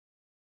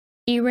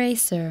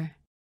 Eraser.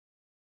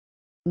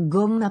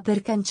 Gomma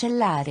per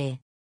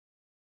cancellare.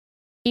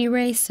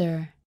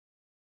 Eraser.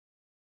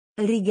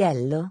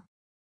 Righello.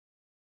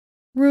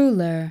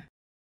 Ruler.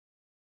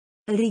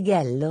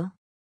 Righello.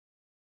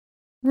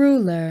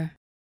 Ruler.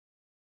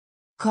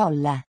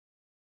 Colla.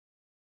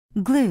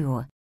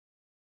 glue,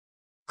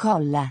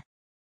 Colla.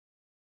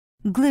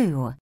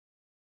 glue,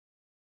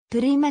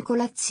 Prima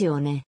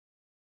colazione.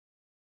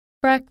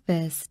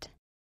 Breakfast.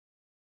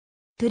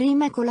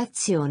 Prima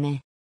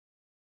colazione.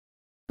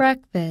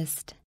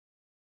 Breakfast.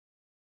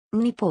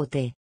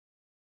 Nipote.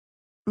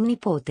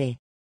 Nipote.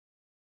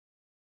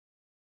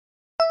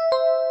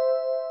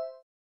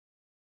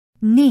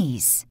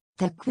 niece,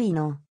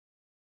 Taccuino.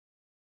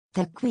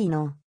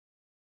 Taccuino.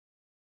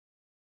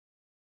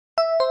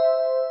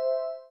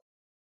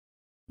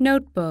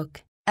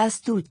 Notebook.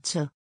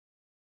 Astuccio.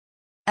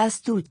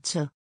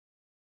 Astuccio.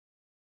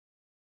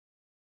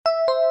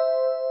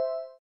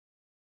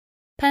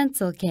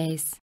 Pencil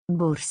case.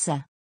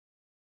 Borsa.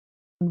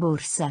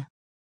 Borsa.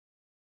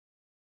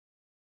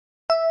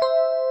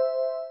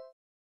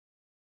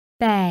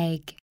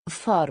 Bag.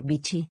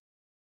 Forbici.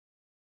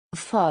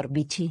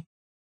 Forbici.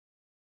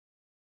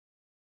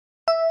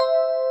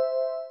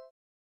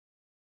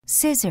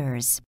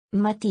 scissors,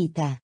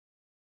 Matita.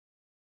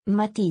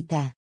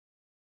 Matita.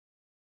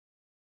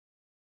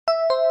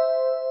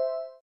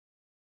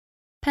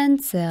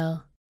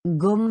 Pencil.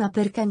 Gomma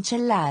per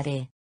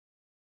cancellare.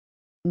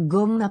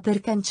 Gomma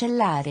per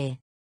cancellare.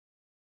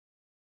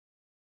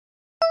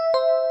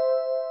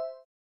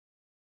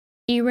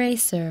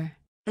 Eraser.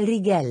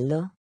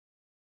 Righello.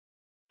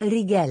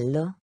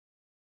 Righello.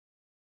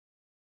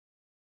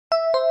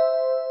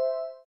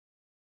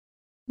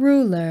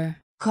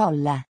 Ruler.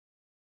 Colla.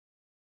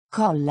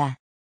 Colla.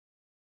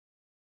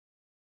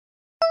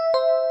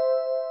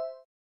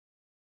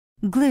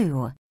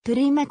 glue,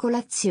 Prima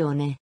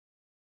colazione.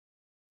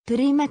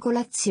 Prima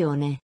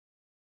colazione.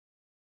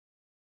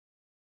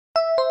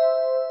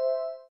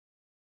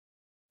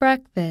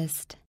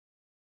 Breakfast.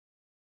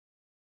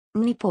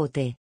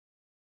 Nipote.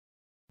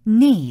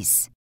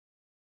 niece,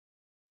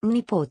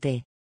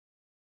 Nipote.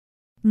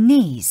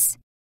 niece,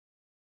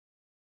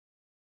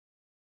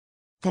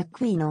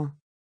 Taccuino.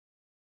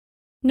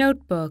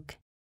 Notebook.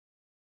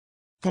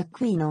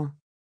 Taccuino.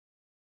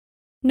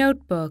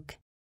 Notebook.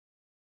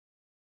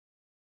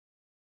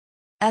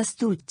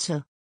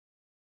 Astuccio.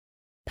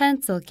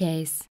 Pencil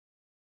case.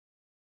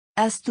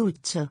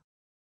 Astuccio.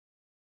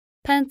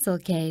 Pencil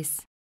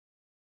case.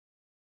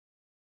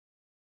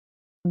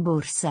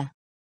 Borsa.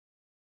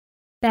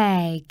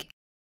 Bag.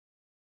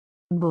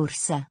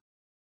 Borsa.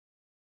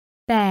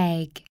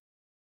 Bag.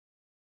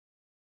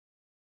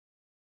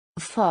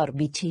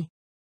 Forbici.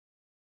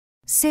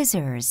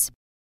 scissors,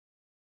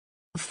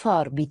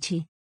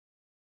 Forbici.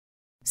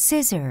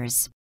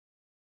 scissors,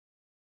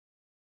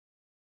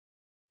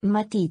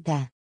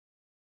 Matita.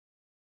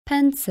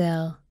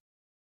 Pencil.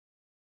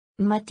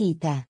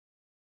 Matita.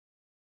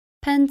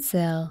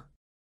 Pencil.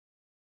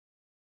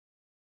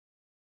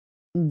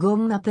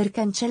 Gomma per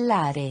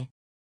cancellare.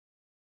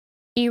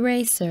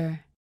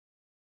 Eraser.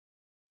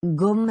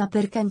 Gomma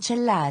per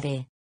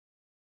cancellare.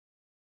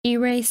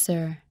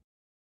 Eraser.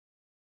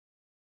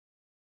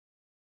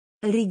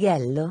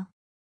 Righello.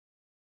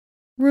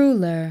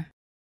 Ruler.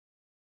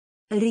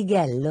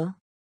 Righello.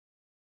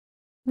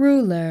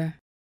 Ruler.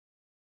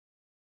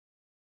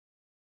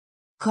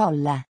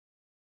 Colla.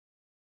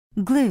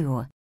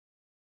 glue,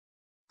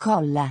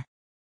 Colla.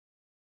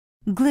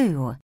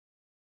 glue,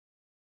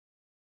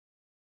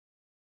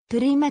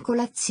 Prima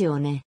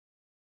colazione.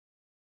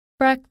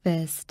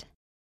 Breakfast.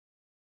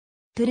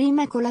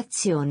 Prima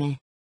colazione.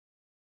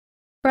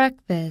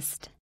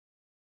 Breakfast.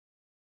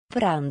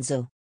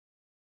 Pranzo.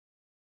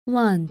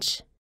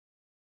 Lunch.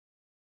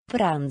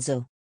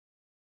 Pranzo.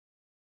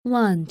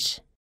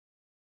 lunch,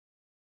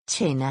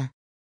 Cena.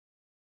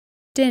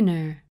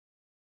 dinner,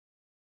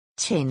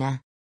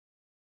 Cena.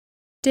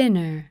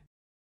 dinner,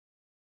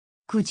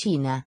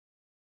 Cucina.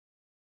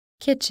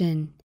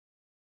 kitchen,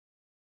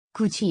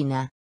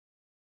 Cucina.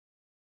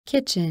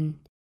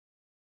 kitchen,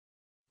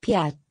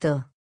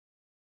 Piatto.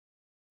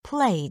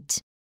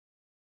 plate,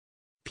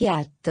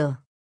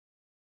 Piatto.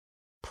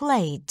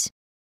 plate,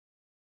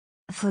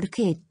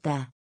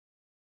 Forchetta.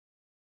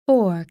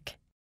 fork,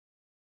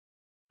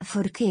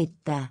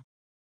 Forchetta.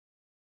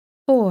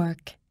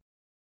 fork,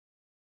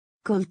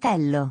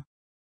 Coltello.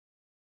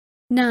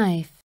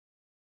 knife,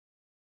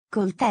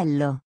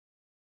 Coltello.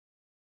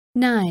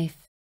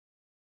 knife,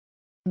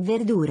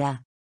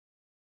 Verdura.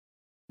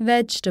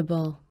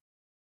 vegetable,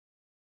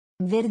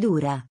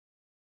 Verdura.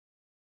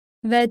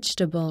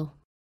 vegetable,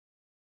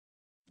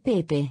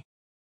 Pepe.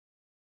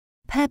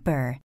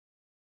 pepper,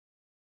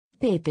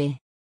 Pepe.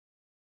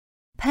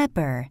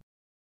 pepper,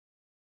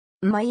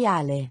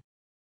 Maiale.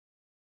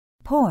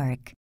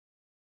 pork,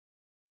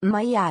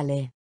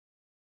 Maiale.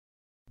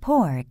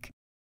 pork,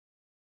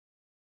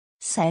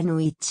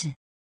 Sandwich.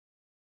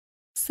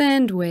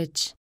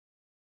 sandwich,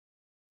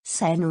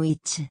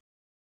 Sandwich.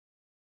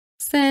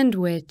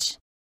 sandwich,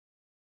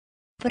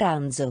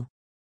 Pranzo.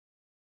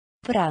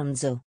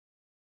 Pranzo.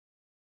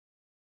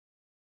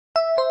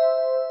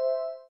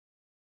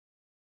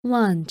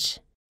 lunch,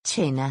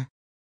 Cena.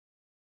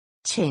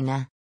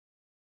 Cena.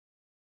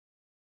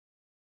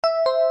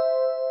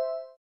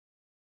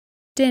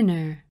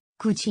 dinner,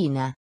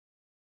 Cucina.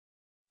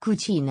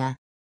 Cucina.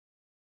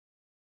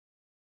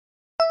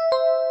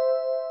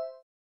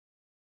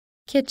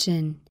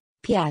 kitchen,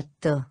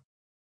 Piatto.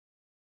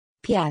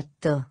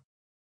 Piatto.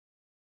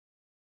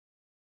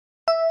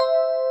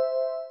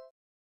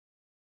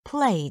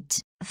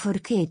 plate,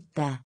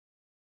 Forchetta.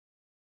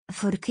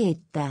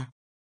 Forchetta.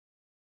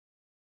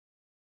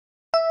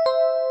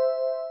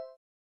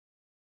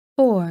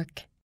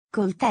 fork,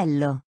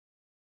 Coltello.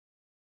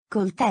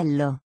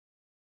 Coltello.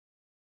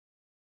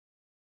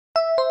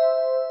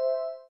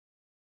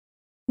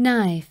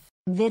 knife,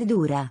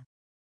 Verdura.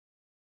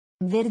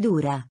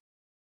 Verdura.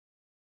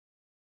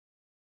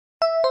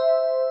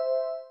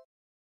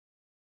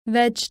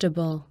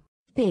 vegetable,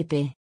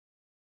 Pepe.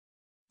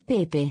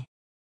 Pepe.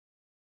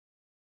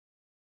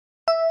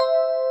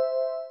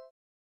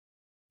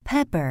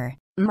 pepper,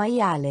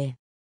 Maiale.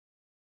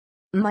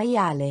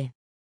 Maiale.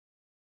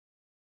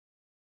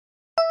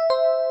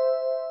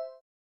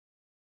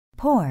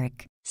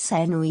 pork,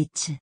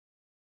 Sandwich.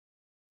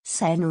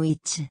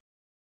 Sandwich.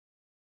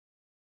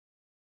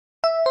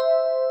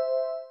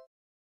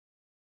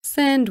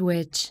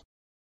 sandwich,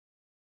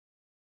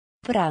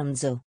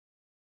 Pranzo.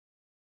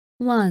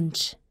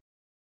 lunch,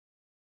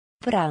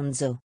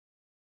 Pranzo.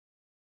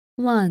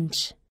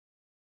 lunch,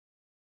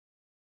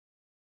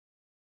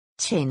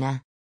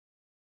 Cena.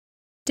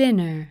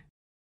 dinner,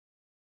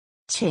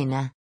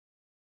 Cena.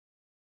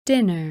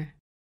 dinner,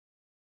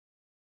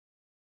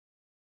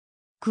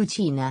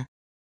 Cucina.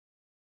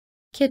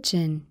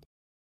 kitchen,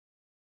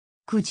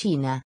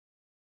 Cucina.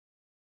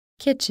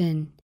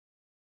 kitchen,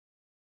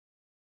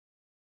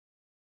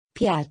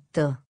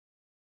 Piatto.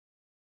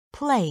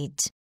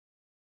 plate,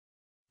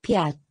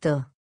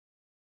 Piatto.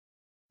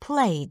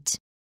 plate,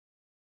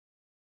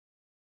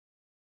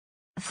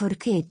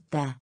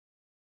 Forchetta.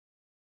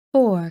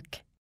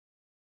 fork,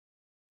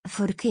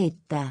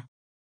 Forchetta.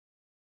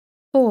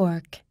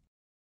 fork,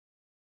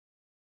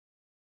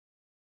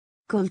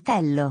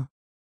 Coltello.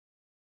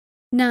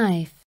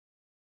 knife,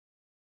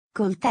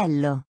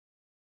 Coltello.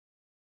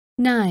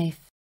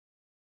 knife,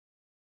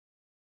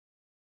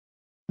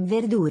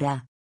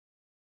 Verdura.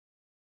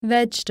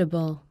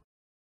 vegetable,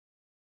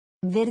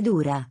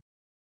 Verdura.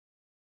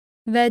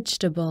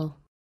 vegetable,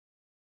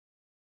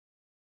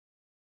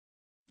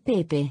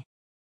 Pepe.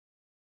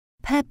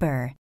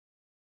 pepper,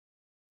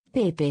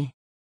 Pepe.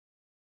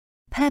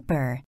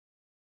 pepper,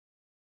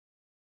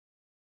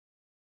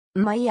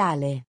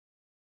 Maiale.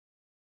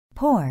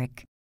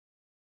 pork,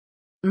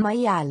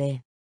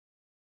 Maiale.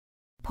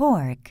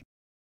 pork,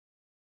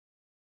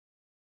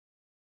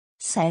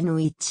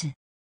 Sandwich.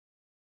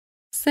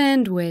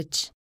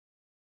 sandwich,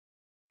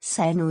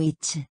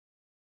 Sandwich.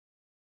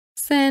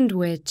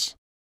 sandwich,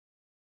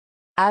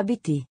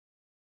 Abiti.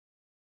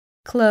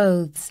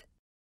 clothes,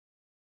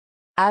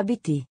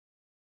 Abiti.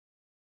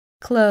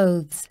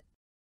 clothes,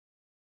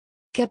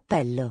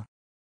 Cappello.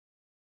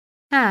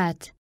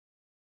 hat,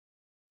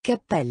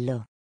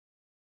 Cappello.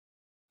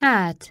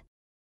 hat,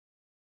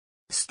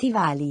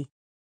 Stivali.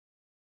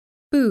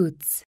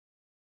 boots,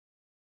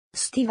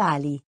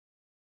 Stivali.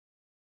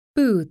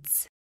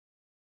 boots,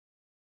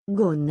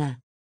 Gonna.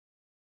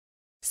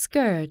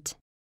 skirt,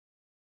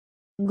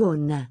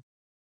 Gonna.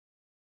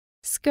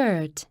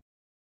 skirt,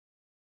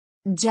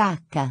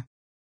 Giacca.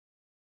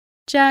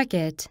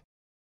 jacket,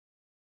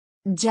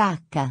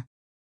 Giacca.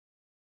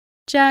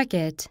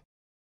 jacket,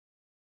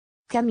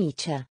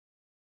 Camicia.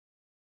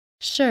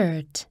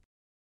 shirt,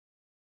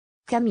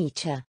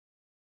 Camicia.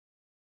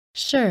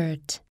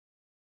 shirt,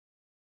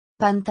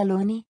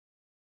 Pantaloni.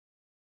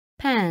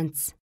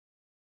 pants,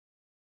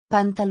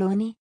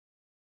 Pantaloni.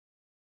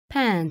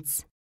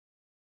 Pants.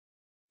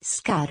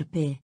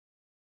 Scarpe.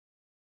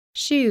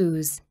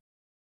 Shoes.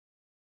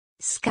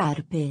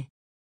 Scarpe.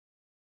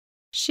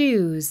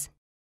 Shoes.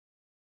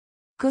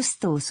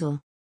 Costoso.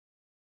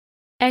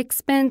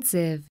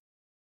 Expensive.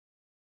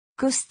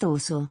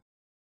 Costoso.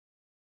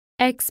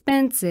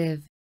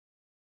 Expensive.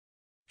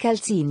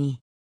 Calzini.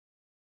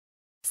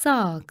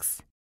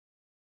 Socks.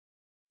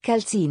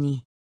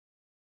 Calzini.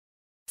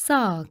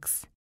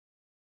 Socks.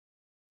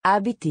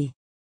 Abiti.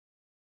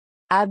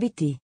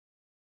 Abiti.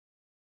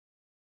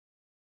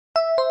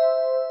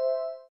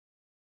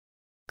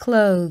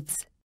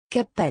 Clothes.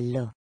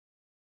 Cappello.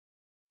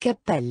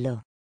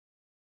 Cappello.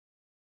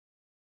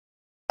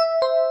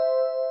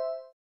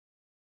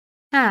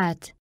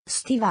 Hat.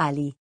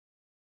 Stivali.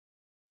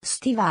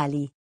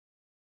 Stivali.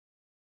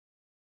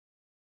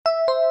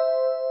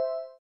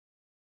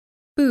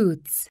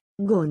 Boots.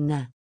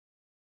 Gonna.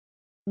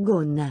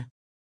 Gonna.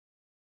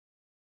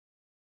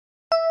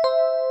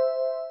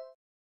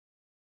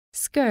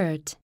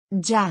 Skirt.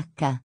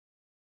 Giacca.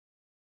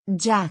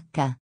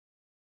 Giacca.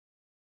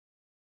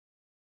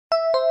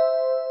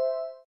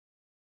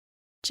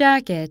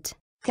 Jacket.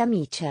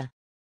 Camicia.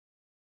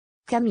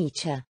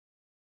 Camicia.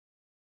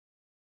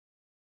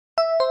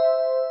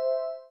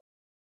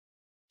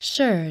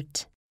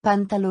 Shirt.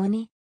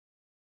 Pantaloni.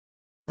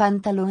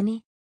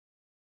 Pantaloni.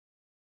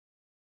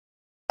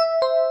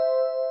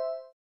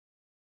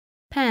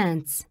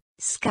 Pants.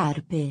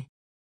 Scarpe.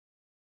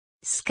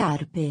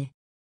 Scarpe.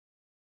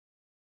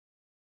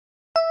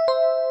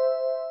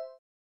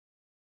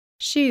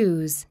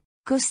 Shoes.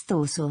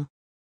 Costoso.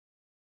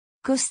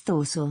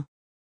 Costoso.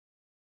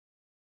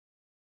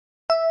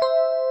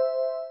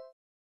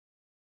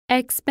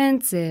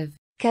 Expensive.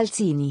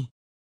 Calzini.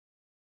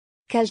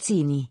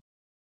 Calzini.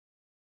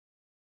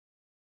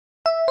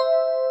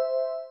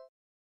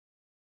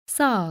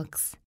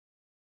 Socks.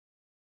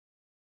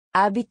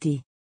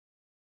 Abiti.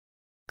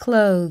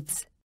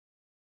 Clothes.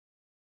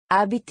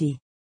 Abiti.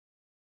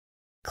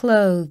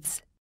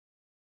 Clothes.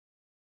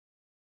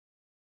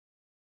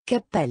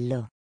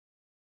 Cappello.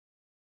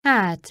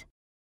 Hat.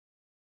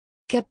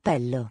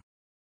 Cappello.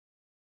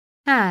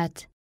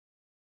 Hat.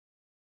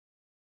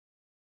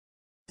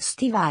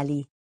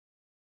 Stivali.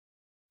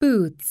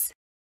 Boots.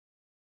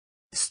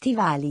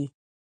 Stivali.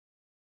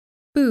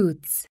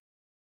 Boots.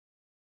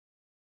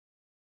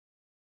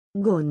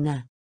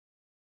 Gonna.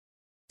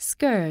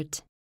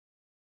 Skirt.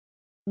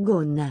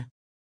 Gonna.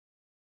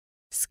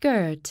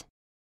 Skirt.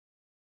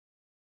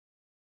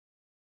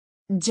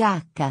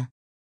 Giacca.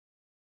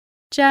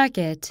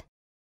 Jacket.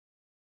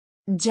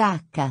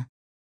 Giacca.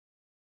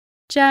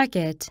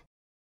 Jacket.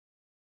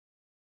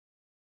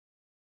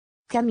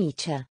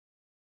 Camicia.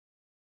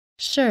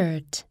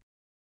 Shirt.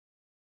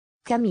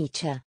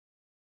 Camicia.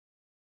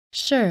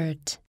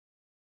 Shirt.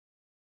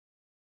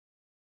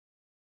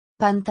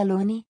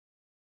 Pantaloni.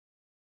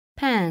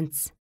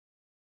 Pants.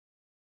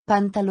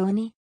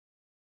 Pantaloni.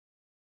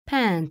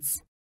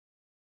 Pants.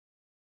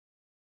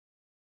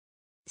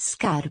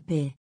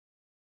 Scarpe.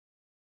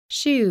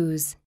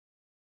 Shoes.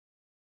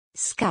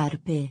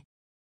 Scarpe.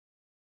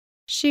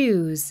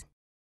 Shoes.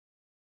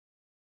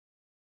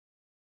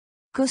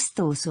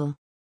 Costoso.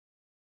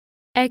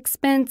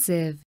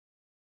 Expensive.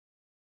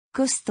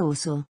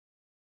 Costoso.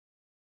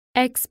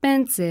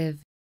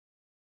 Expensive.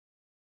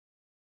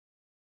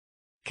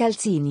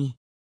 Calzini.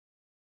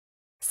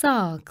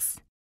 Socks.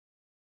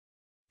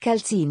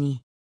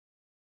 Calzini.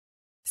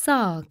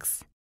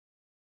 Socks.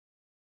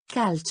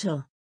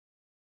 Calcio.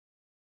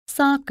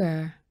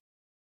 Soccer.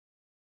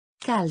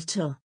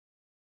 Calcio.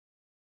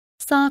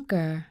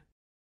 Soccer.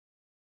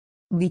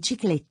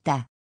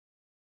 Bicicletta.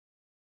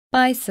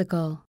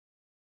 Bicycle.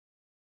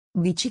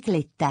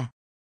 Bicicletta.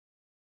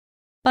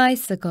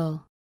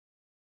 Bicycle.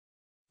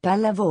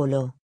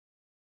 Pallavolo.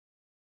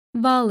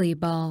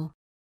 Volleyball.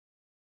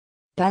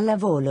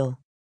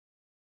 Pallavolo.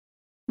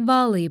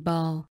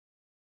 Volleyball.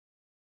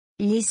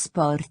 Gli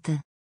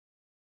sport.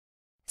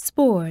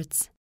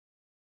 Sports.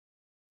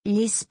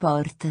 Gli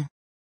sport.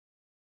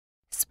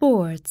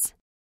 Sports.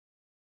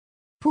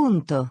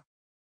 Punto.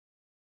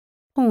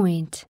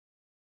 Point.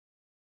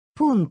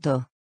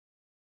 Punto.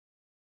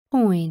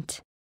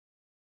 Point.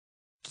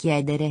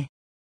 Chiedere.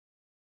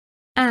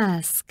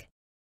 Ask.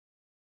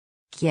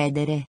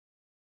 Chiedere.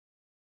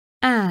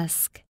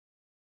 Ask.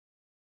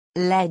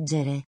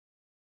 Leggere.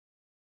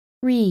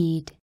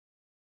 Read.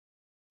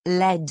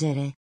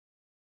 Leggere.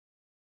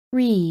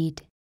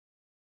 Read.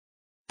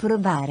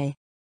 Provare.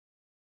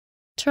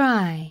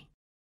 Try.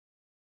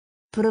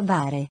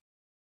 Provare.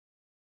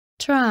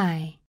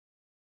 Try.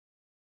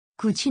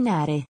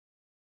 Cucinare.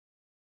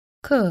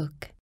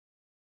 Cook.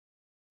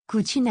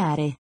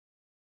 Cucinare.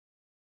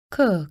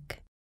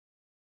 Cook.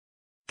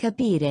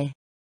 Capire.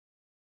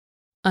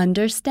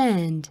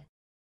 Understand.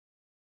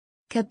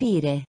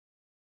 Capire.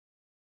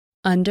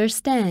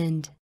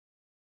 Understand.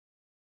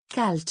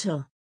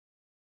 Calcio.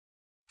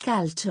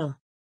 Calcio.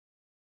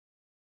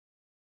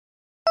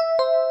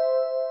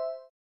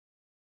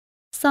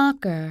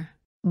 Soccer.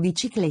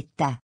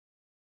 Bicicletta.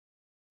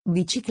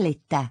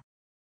 Bicicletta.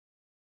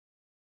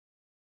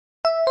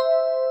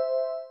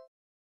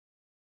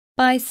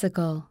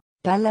 bicycle,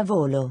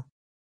 pallavolo,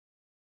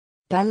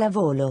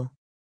 pallavolo,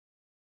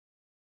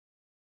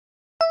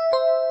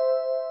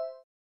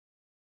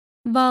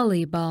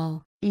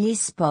 volleyball, gli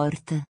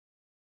sport,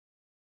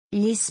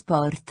 gli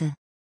sport,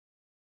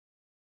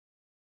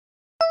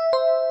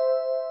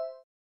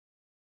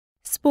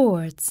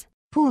 sports,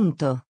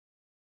 punto,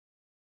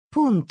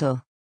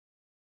 punto,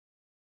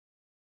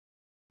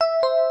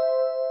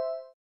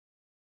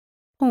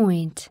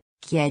 point,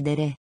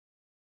 chiedere,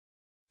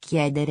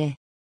 chiedere,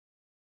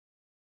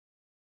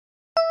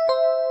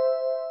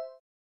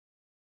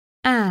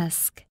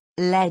 ask,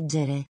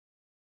 leggere,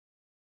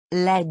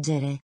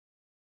 leggere,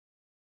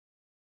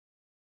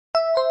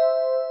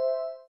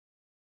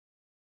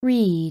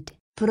 read,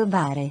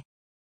 provare,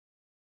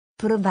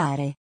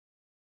 provare,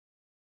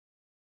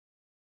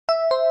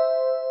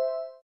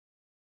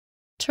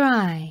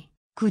 try,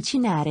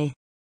 cucinare,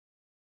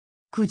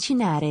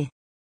 cucinare,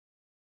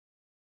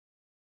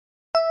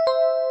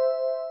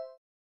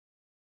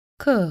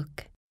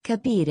 cook,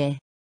 capire,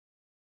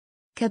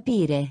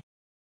 capire,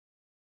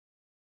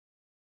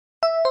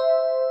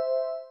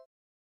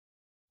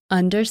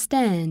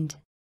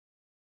 understand,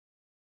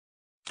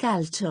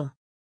 calcio,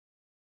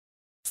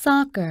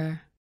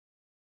 soccer,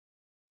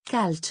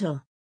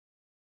 calcio,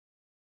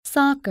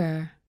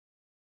 soccer,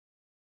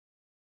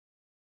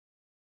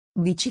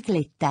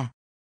 bicicletta,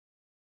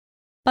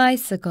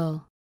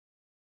 bicycle,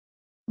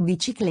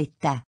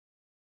 bicicletta,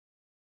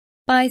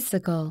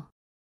 bicycle,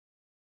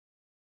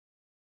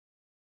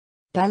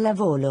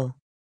 pallavolo,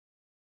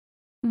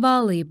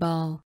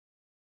 volleyball,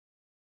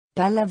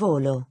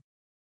 pallavolo,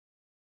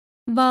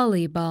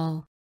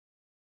 volleyball,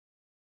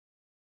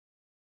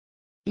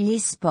 gli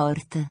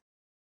sport,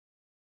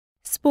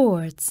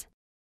 sports,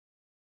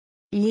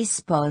 gli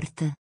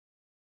sport,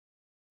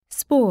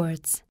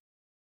 sports,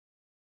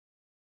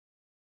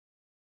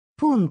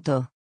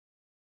 punto,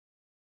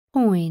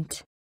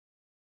 point,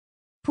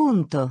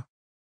 punto,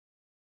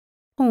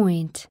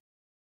 point,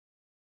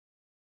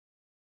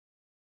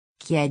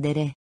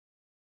 chiedere,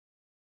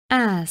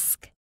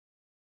 ask,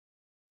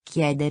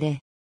 chiedere,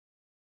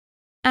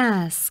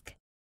 ask,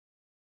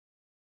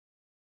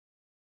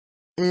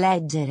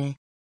 leggere,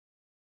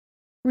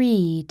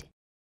 read,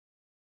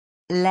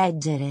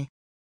 leggere,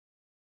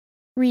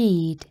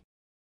 read,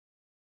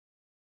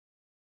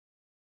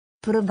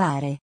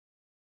 provare,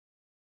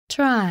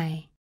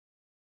 try,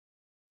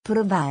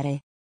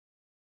 provare,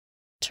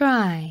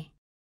 try,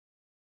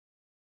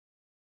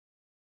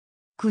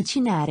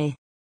 cucinare,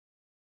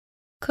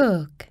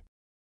 cook,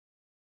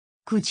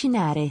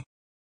 cucinare,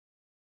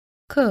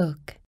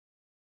 cook,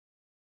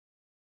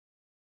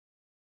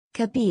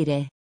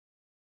 capire,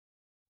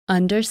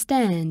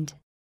 understand,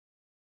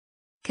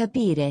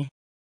 capire,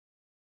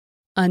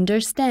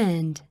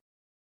 understand,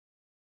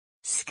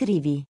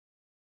 scrivi,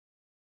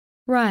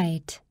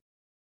 write,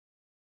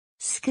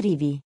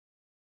 scrivi,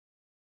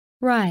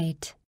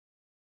 write,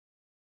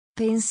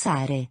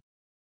 pensare,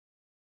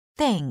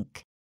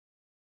 think,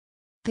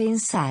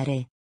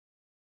 pensare,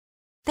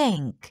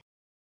 think,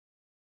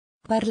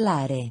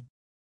 parlare,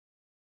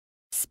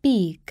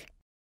 speak,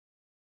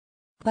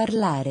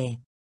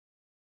 parlare,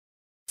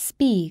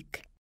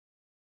 speak,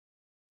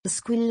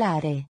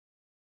 squillare,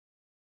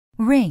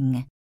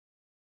 ring,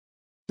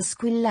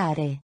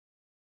 squillare,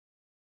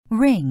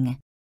 ring,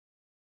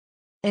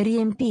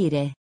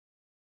 riempire,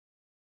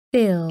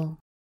 fill,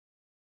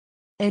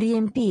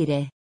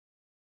 riempire,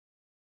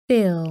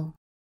 fill,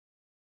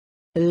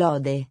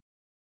 lode,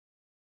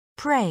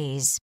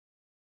 praise,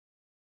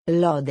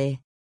 lode,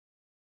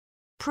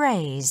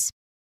 praise,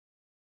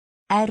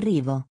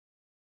 arrivo,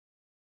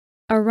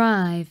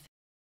 arrive,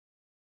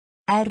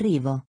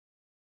 arrivo,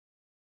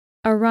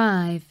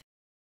 arrive,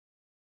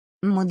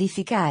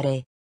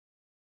 modificare,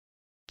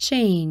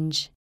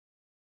 change,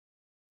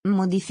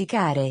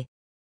 modificare,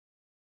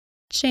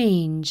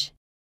 change,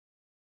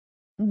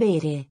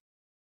 bere,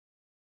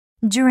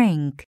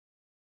 drink,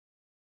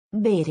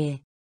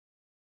 bere,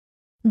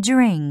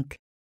 drink,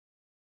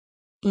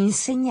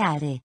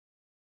 insegnare,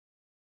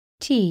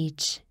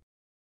 teach,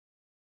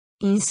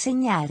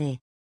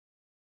 insegnare,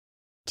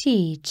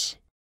 teach,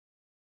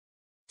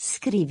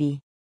 scrivi,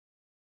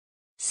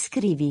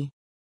 scrivi,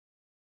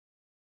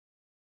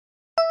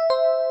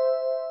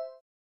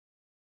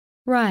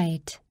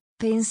 write,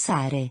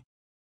 pensare,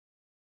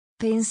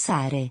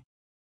 pensare,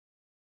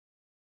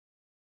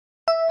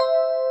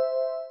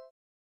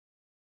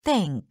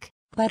 think,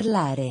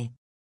 parlare,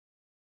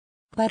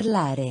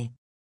 parlare,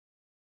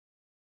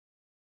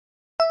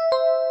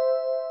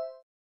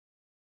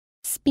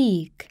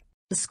 speak,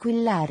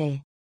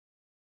 squillare,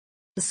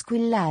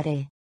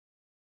 squillare,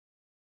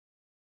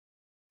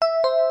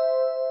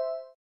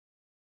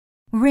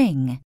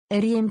 ring,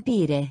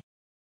 riempire,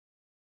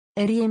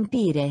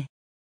 riempire,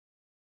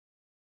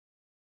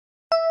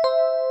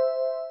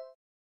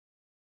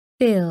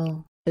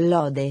 fill,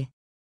 lode,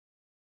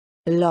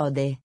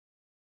 lode,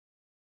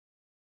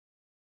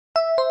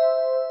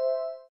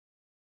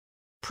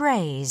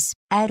 praise,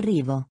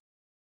 arrivo,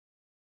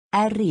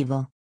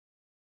 arrivo,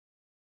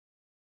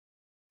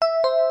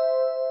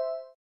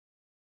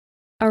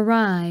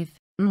 arrive,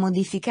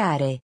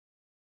 Modificare.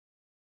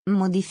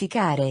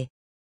 Modificare.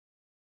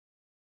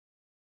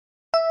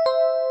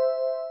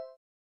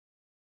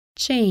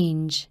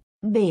 change,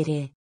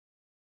 Bere.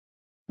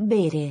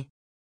 Bere.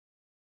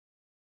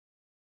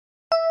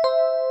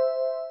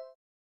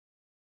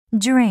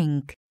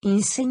 drink,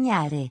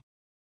 Insegnare.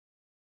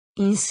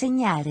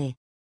 Insegnare.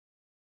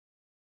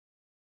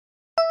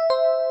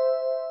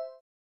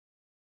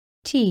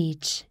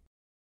 teach,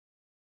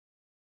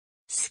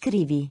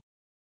 Scrivi.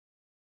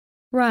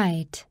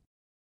 write,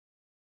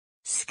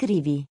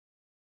 Scrivi.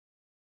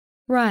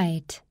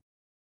 write,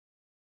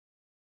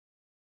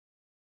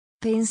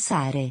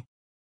 Pensare.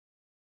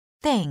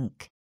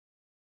 think,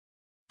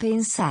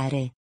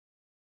 Pensare.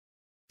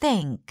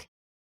 think,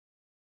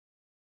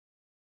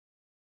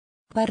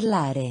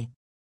 Parlare.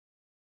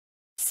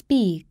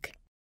 speak,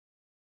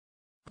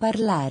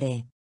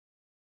 Parlare.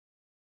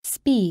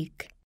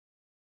 speak,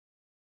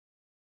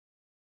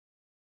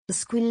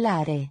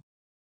 Squillare.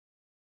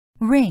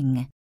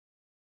 ring,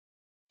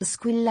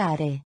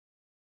 Squillare.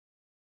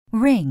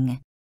 ring,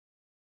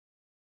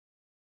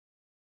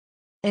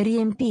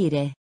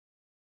 Riempire.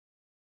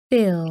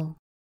 fill,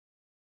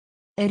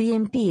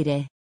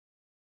 Riempire.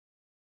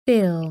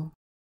 fill,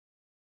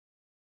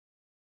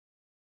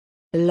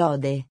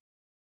 Lode.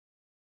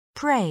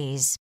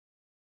 praise,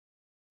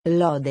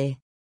 Lode.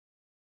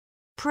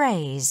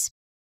 praise,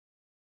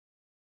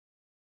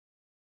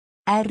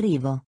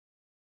 Arrivo.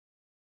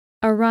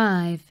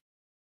 arrive,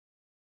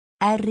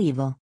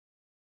 Arrivo.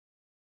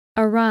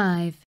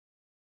 arrive,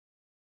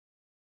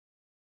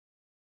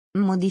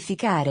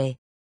 Modificare.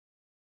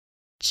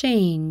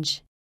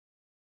 change,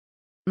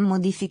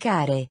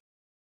 Modificare.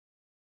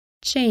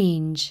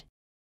 change,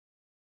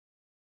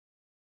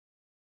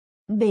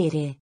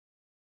 Bere.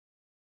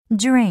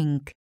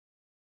 drink,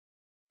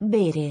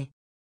 Bere.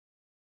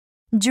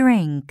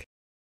 drink,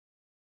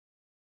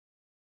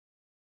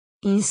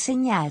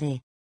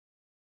 Insegnare.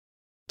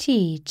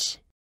 teach,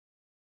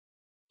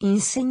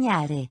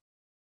 Insegnare.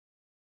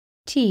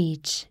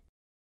 teach,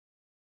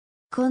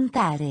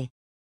 Contare.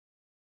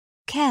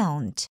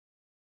 count,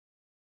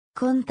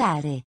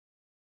 Contare.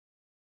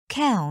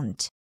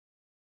 count,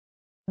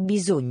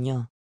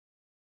 Bisogno.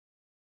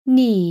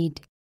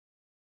 need,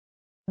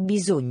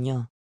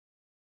 Bisogno.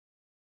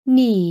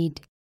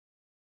 need,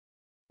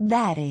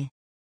 Dare.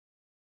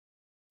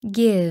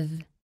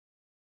 give,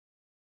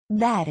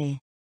 Dare.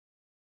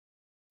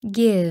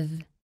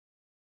 give,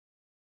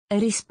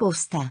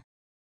 Risposta.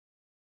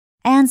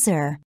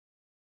 answer,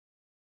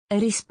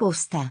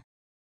 Risposta.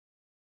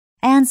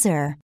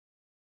 answer,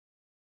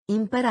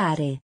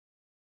 Imparare.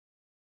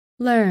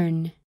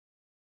 learn,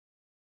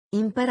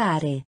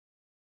 Imparare.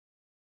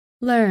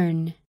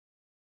 learn,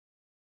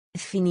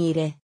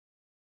 Finire.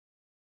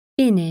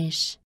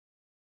 finish,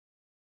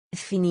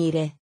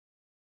 Finire.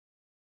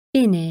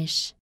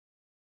 finish,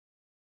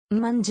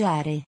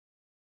 Mangiare.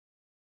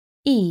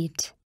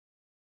 eat,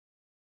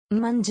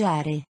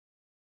 Mangiare.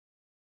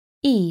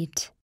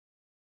 eat,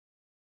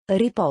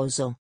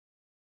 Riposo.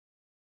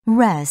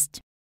 rest,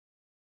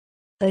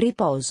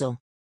 Riposo.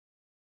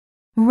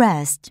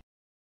 rest,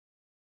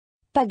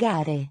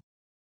 Pagare.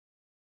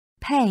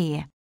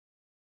 pay,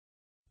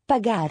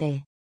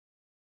 Pagare.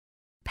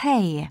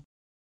 pay,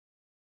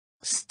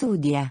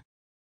 Studia.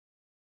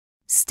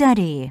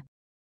 study,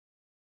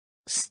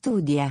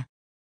 Studia.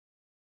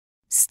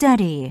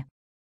 study,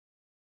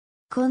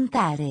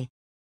 Contare.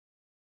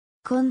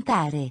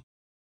 Contare.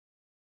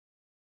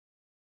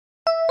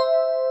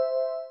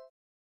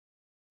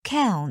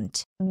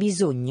 count,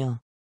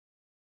 Bisogno.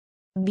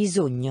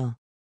 Bisogno.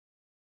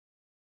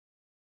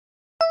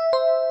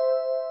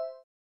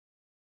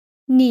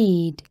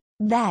 need,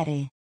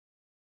 Dare.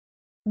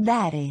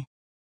 Dare.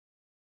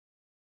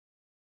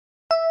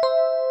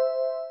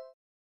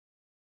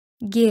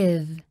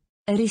 give,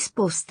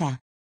 Risposta.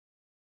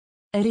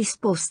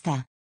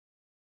 Risposta.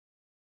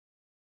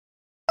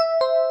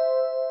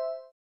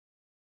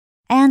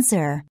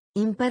 answer,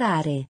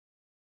 Imparare.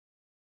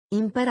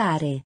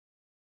 Imparare.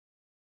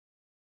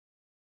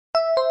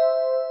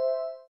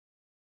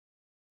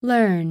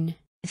 learn,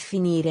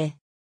 Finire.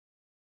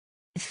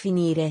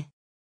 Finire.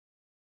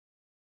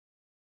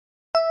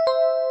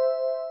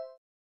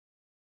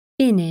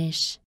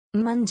 finish,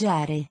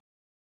 Mangiare.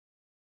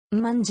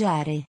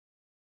 Mangiare.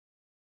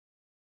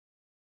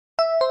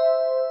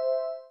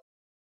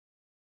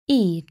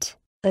 eat,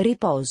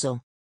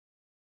 Riposo.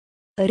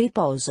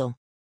 Riposo.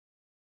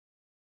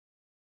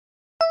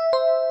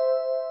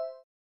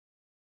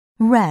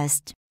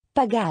 rest,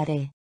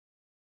 Pagare.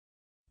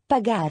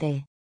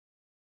 Pagare.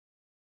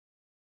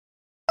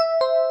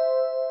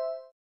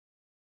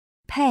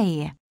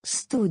 pay,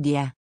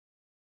 Studia.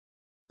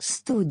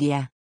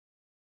 Studia.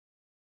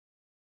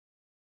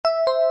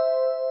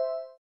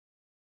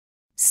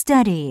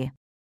 study,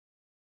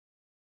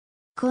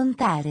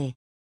 Contare.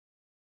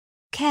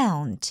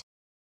 count,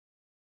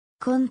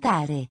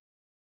 Contare.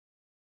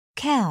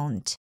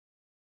 count,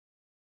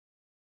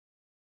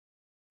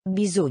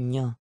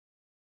 Bisogno.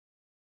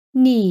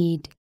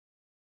 need,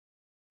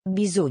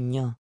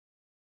 Bisogno.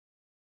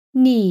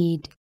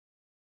 need,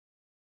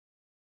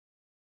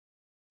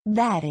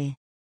 Dare.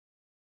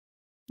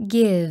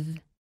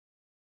 Give.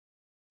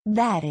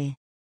 Dare.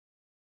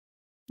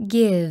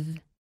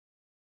 Give.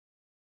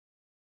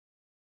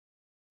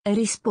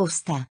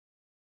 Risposta.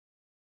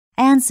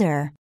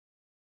 Answer.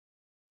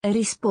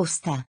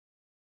 Risposta.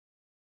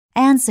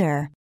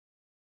 Answer.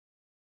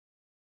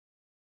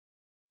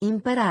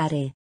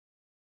 Imparare.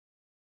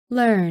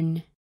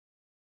 Learn.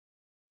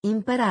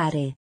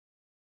 Imparare.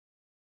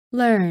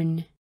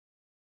 Learn.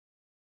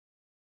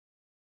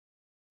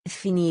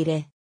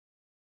 Finire.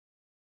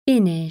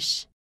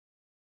 Finish.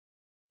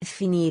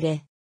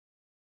 Finire.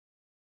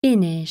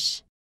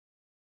 Finish.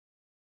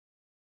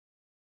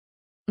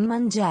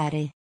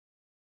 Mangiare.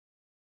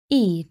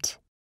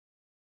 Eat.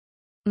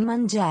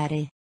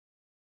 Mangiare.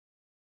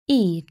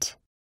 Eat.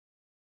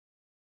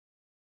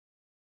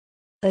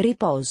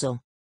 Riposo.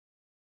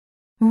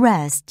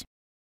 Rest.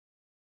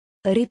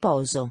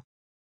 Riposo.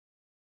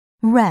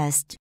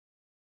 Rest.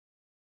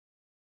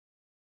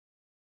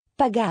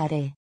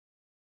 Pagare.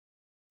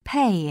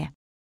 Pay.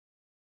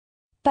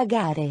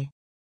 Pagare.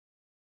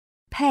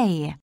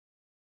 Pay.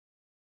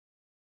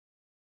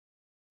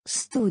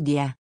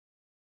 Studia.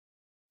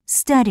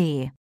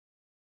 Study.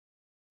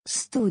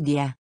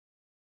 Studia.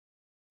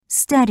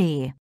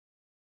 Study.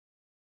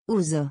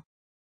 Uso.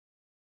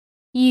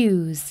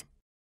 Use.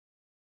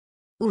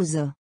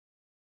 Uso.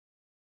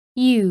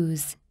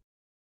 Use.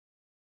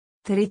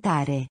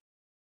 Tritare.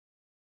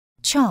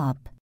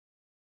 Chop.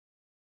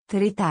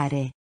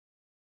 Tritare.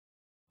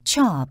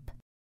 Chop.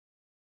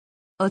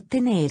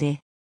 Ottenere.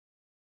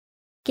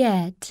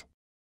 Get.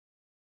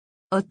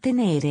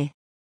 Ottenere.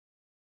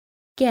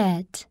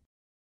 Get.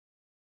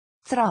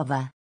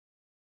 Trova.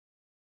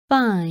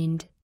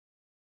 Find.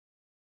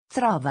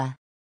 Trova.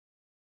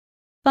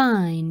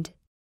 Find.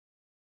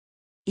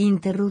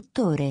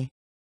 Interruttore.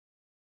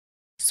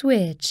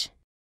 Switch.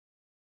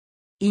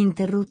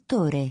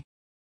 Interruttore.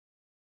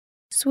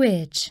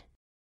 Switch.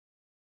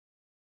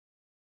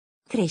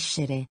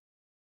 Crescere.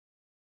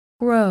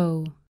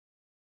 Grow.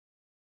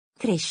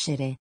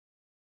 Crescere.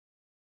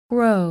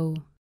 Grow.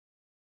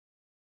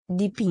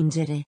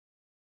 Dipingere.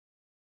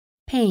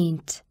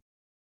 Paint.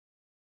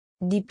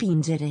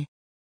 Dipingere.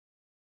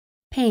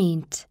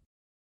 Paint.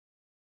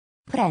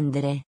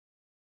 Prendere.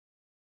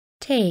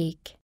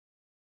 Take.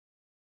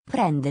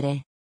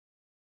 Prendere.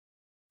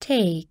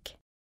 Take.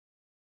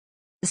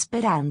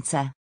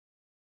 Speranza.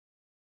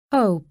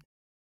 Hope.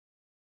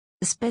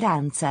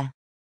 Speranza.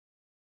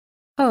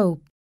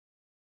 Hope.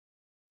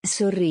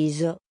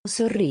 Sorriso.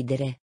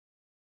 Sorridere.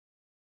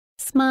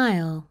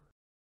 Smile.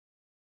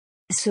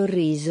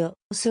 Sorriso.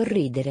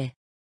 Sorridere.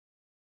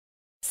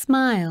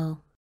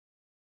 Smile.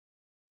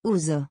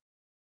 Uso.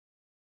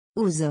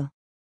 Uso.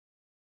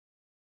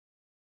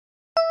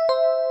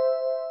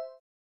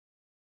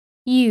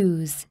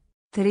 Use.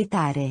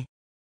 Tritare.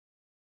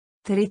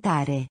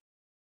 Tritare.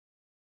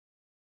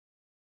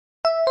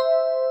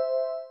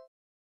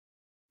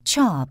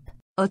 Chop.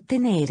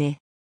 Ottenere.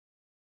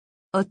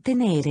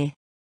 Ottenere.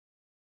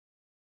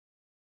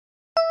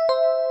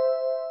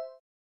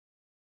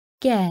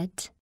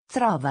 Get.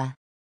 Trova.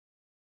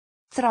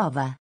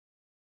 Trova.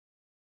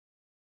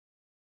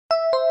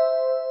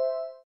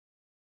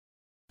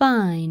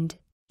 Find.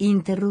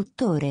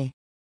 Interruttore.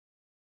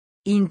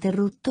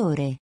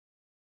 Interruttore.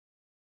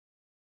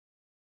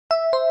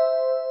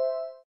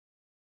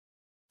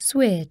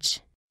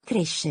 Switch.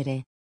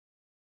 Crescere.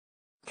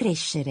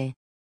 Crescere.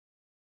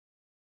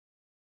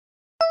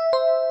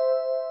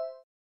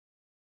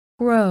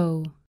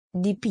 Grow.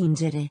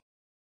 Dipingere.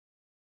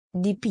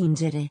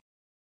 Dipingere.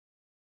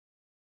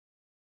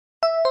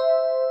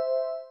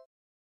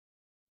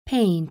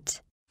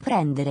 Paint.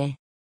 Prendere.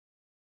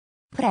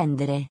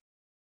 Prendere.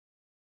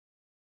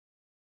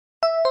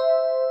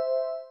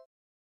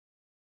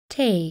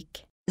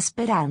 Take.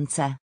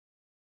 Speranza.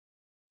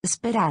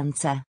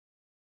 Speranza.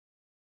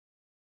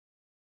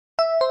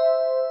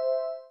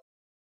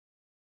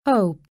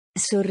 Hope.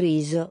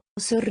 Sorriso.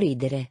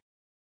 Sorridere.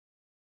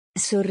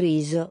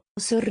 Sorriso.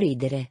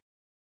 Sorridere.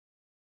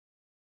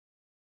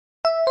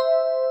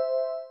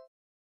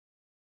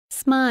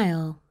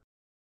 Smile.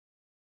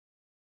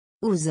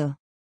 Uso.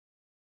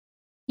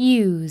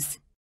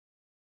 Use.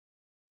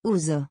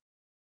 Uso.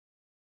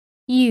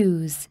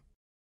 Use.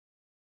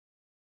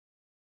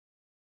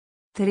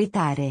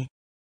 Tritare.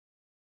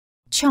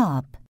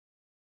 Chop.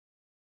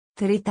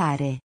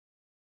 Tritare.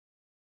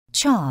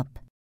 Chop.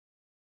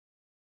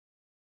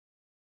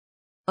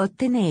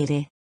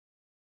 Ottenere.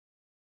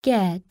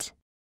 Get.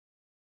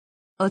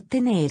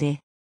 Ottenere.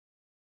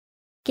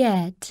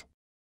 Get.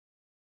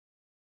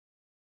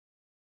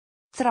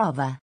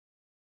 Trova.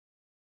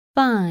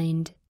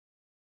 Find.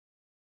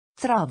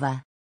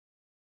 Trova.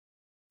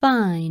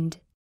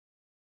 Find.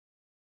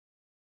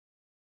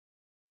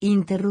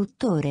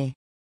 Interruttore.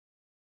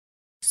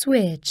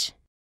 Switch.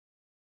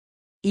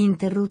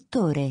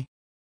 Interruttore.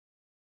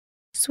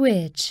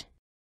 Switch.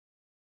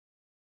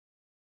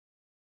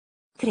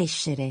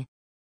 Crescere.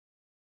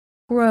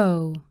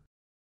 Grow.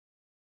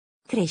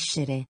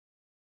 Crescere.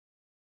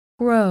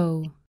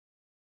 Grow.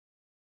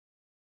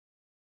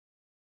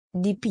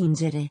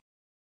 Dipingere.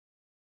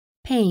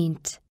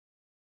 paint,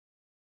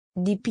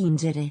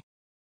 Dipingere.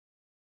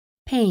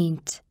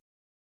 paint,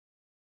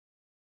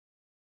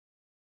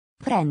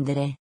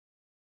 Prendere.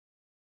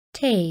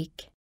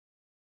 take,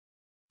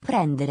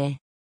 Prendere.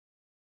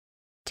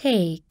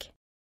 take,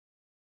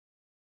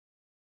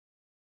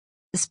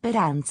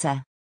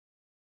 Speranza.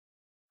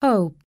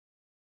 hope,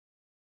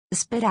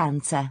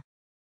 Speranza.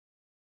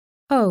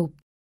 hope,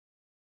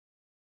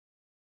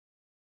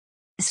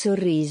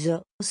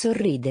 Sorriso,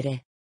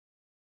 sorridere.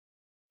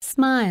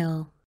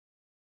 smile,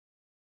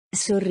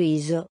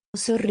 Sorriso,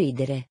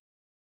 sorridere.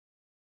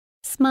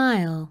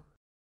 smile,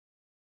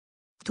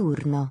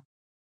 Turno.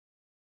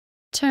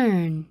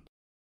 turn,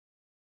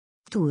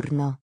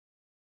 Turno.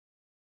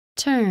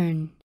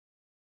 turn,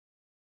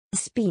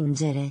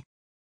 Spingere.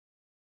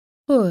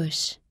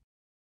 push,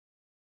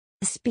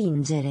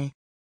 Spingere.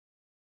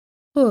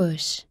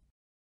 push,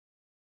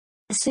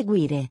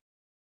 Seguire.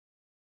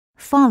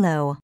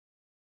 Follow.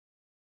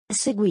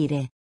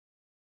 Seguire.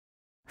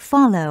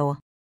 Follow.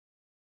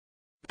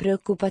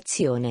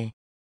 Preoccupazione.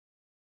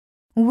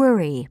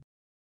 Worry.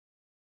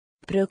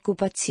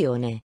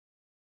 Preoccupazione.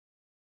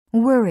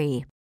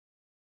 Worry.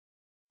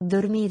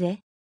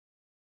 Dormire.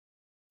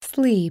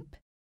 sleep,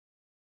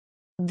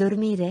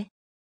 Dormire.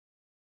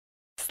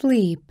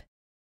 sleep,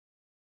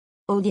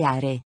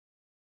 Odiare.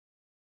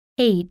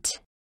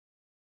 eight,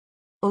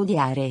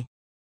 Odiare.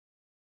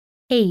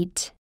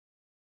 eight,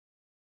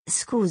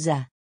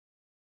 Scusa.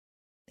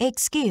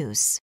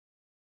 Excuse.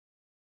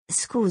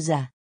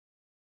 Scusa.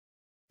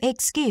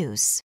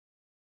 Excuse.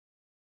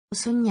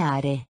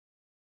 Sognare.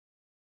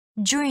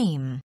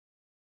 Dream.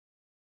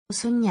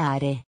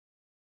 Sognare.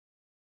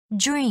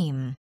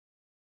 Dream.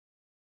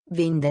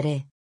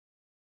 Vendere.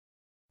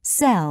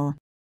 Sell.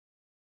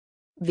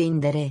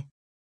 Vendere.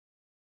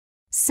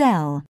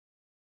 Sell.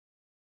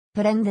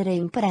 Prendere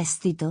in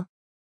prestito.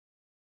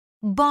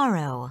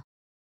 Borrow.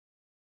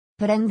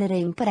 Prendere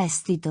in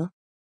prestito.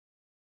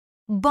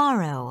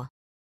 Borrow.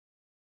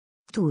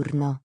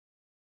 Turno.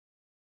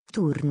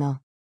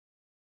 Turno.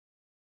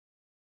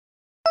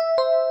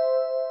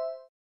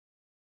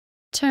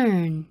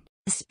 turn,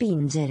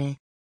 Spingere.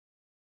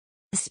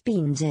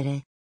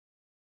 Spingere.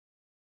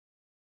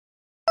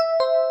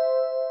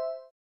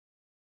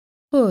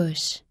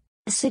 push,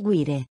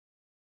 Seguire.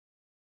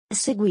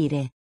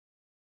 Seguire.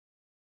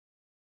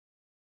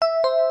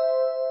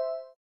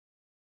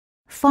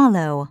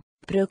 Follow.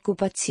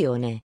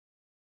 Preoccupazione.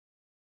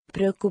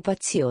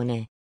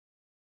 Preoccupazione.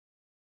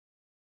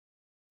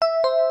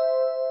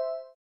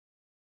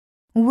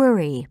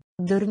 Worry.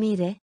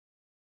 Dormire.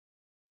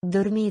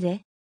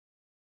 Dormire.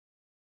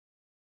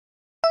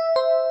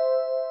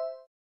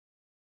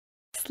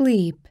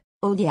 sleep,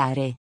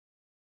 Odiare.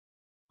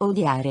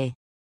 Odiare.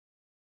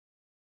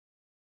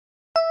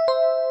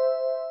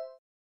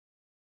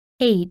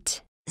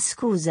 eight,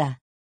 Scusa.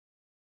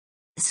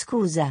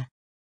 Scusa.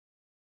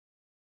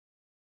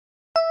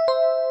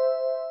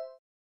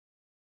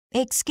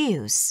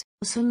 Excuse.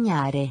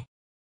 Sognare.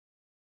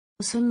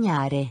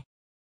 Sognare.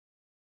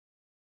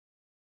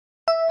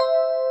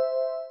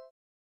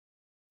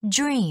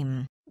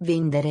 Dream.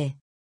 Vendere.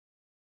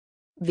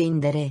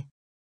 Vendere.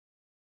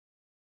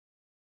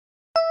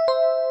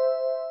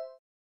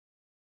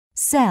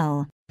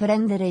 Sell.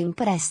 Prendere in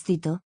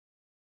prestito.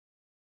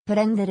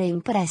 Prendere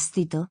in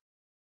prestito.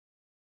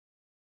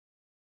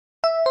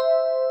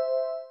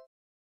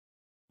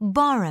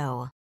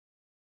 Borrow.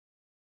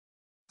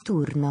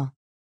 Turno.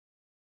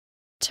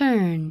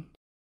 turn,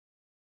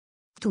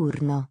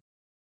 Turno.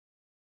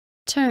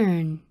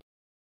 turn,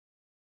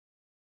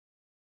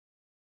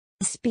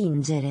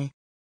 Spingere.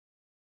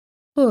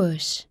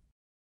 push,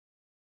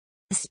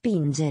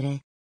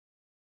 Spingere.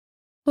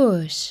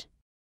 push,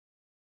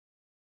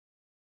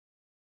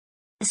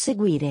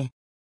 Seguire.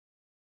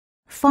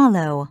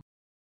 Follow.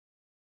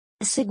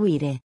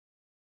 Seguire.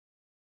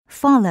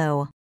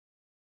 Follow.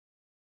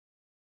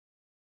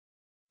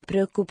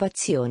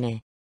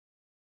 Preoccupazione.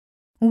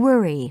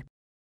 Worry.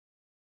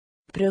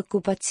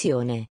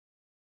 Preoccupazione.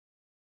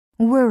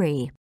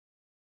 Worry.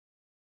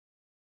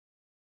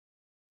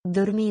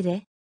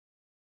 Dormire.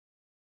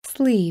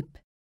 sleep,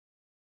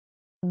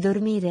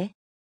 Dormire.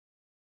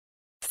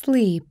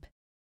 sleep,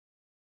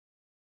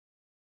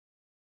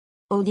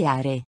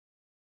 Odiare.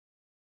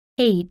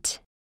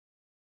 eight,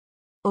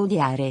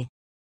 Odiare.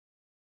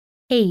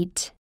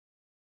 eight,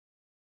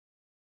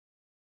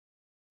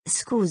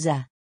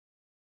 Scusa.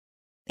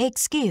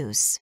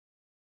 Excuse.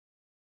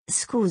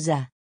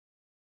 Scusa.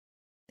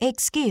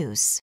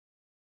 Excuse.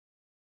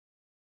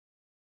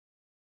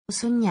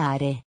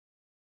 Sognare.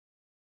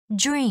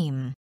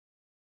 Dream.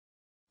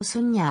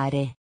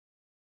 Sognare.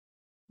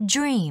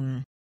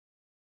 Dream.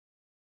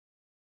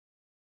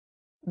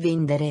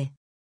 Vendere.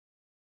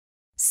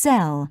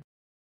 Sell.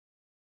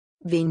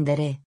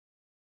 Vendere.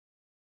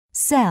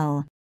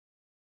 Sell.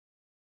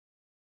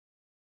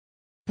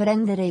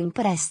 Prendere in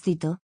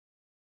prestito.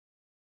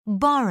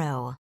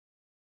 Borrow.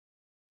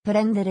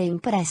 Prendere in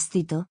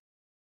prestito.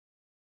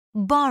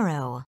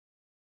 Borrow.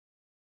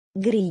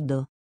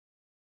 Grido.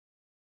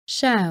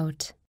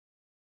 shout,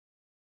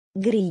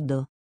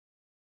 Grido.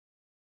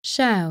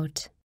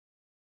 shout,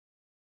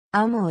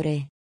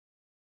 Amore.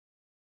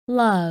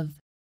 love,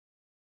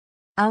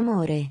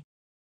 Amore.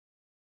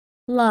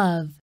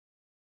 love,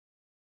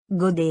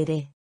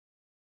 Godere.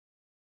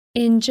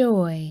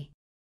 enjoy,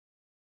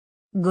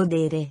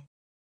 Godere.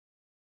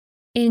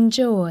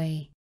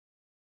 enjoy,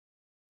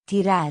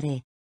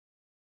 Tirare.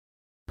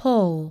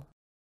 pull,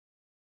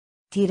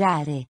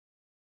 Tirare.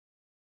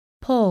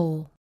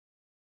 pull,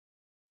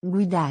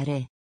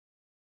 Guidare.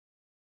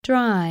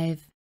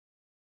 drive,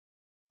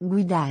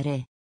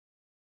 Guidare.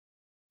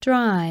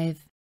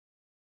 drive,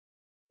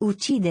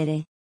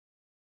 Uccidere.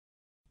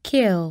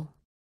 kill,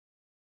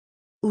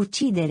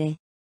 Uccidere.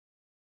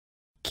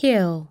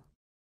 kill,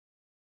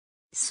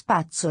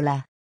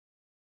 Spazzola.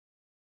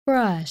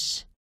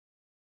 brush,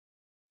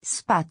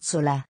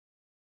 Spazzola.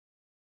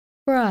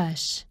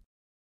 brush,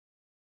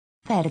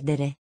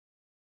 Perdere.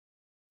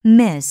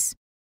 miss,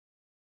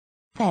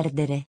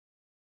 Perdere.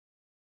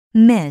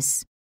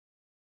 miss,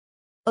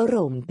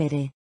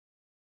 Rompere.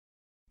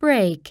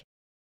 break,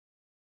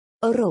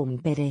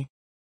 Rompere.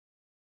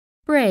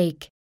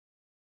 break,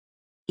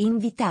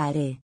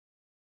 Invitare.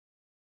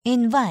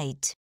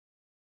 invite,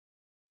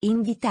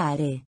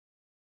 Invitare.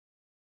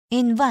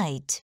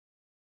 invite,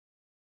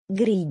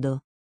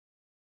 Grido.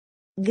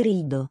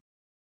 Grido.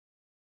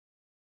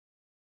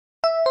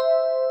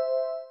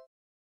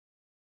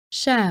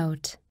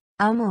 shout,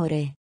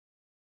 Amore.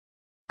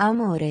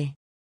 Amore.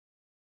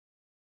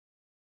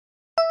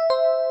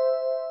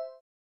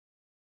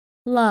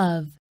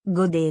 love,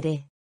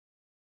 Godere.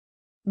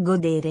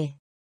 Godere.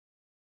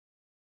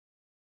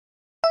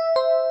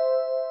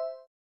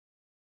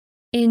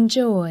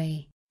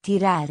 enjoy,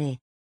 Tirare.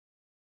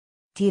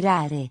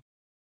 Tirare.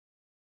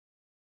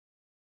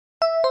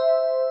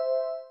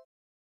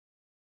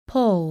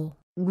 pull,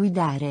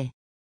 Guidare.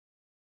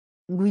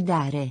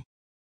 Guidare.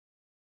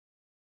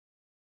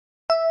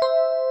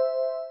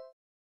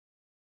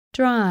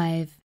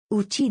 drive,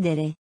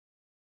 Uccidere.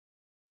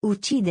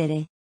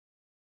 Uccidere.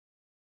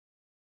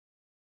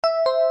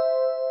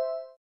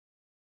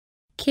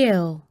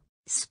 kill,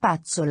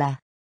 Spazzola.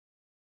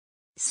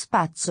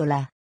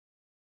 Spazzola.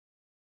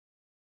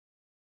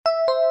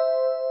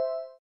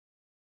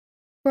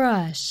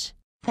 brush,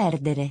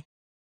 Perdere.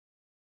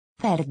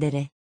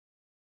 Perdere.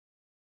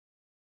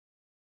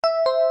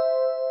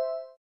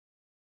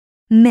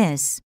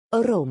 miss,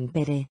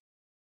 Rompere.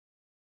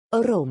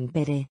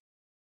 Rompere.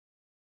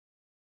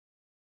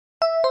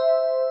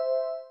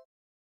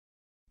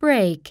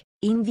 break,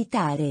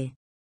 Invitare.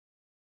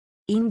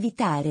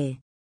 Invitare.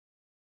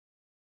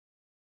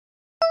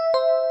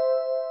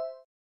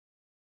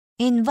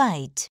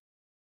 invite,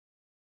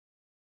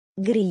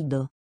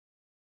 Grido.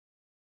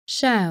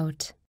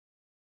 shout,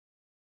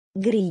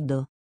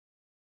 Grido.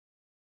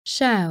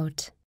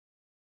 shout,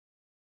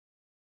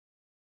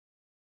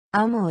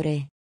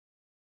 Amore.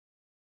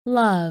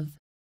 love,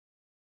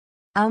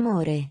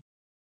 Amore.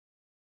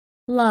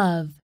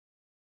 love,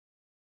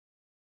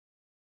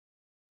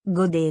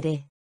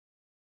 Godere.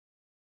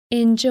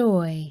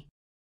 enjoy,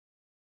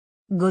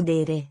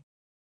 Godere.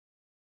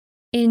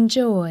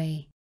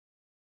 enjoy,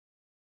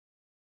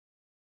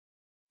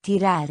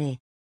 Tirare.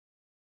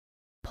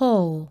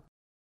 pull,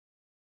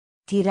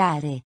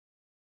 Tirare.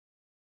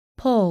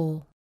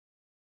 pull,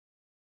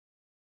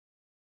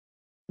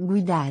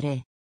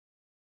 Guidare.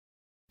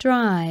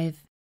 drive,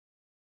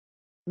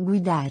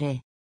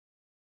 Guidare.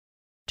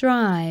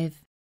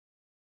 drive,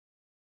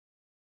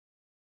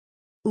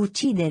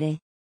 Uccidere.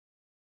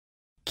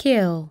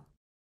 kill,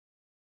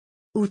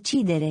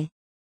 Uccidere.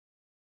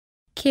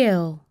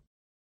 kill,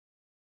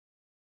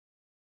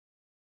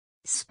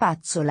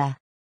 Spazzola.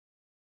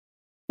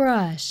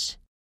 brush,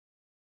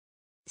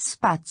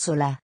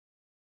 Spazzola.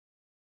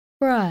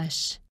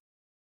 brush,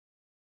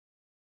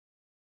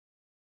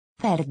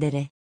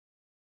 Perdere.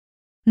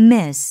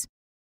 miss,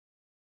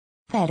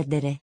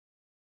 Perdere.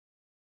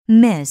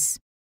 miss,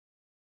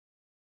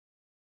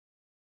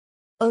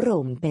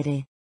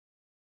 Rompere.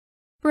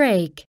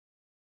 break,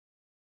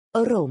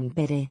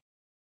 Rompere.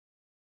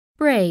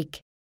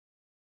 break,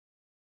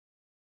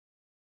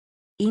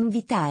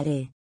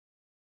 Invitare.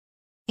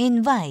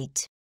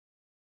 invite,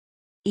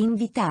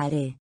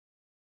 Invitare.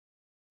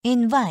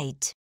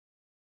 invite,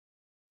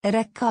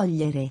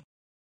 Raccogliere.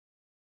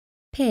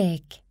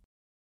 pick,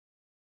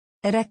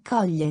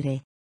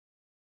 Raccogliere.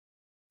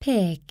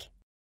 pick,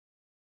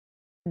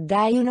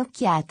 Dai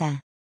un'occhiata.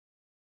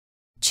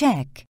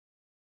 check,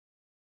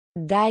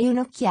 Dai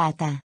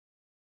un'occhiata.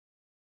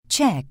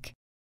 check,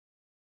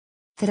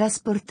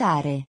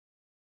 Trasportare.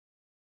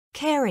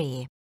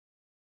 carry,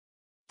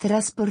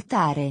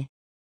 Trasportare.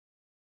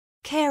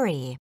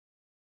 carry,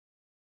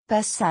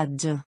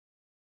 Passaggio.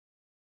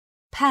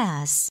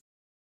 pass,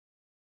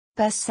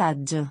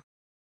 Passaggio.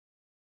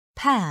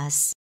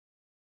 pass,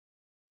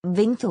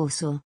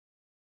 Ventoso.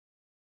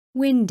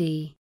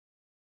 windy,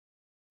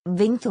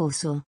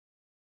 Ventoso.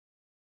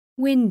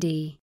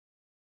 windy,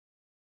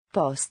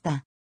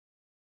 Posta.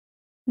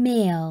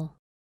 mail,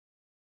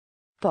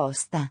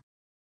 Posta.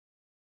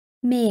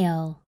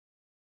 mail,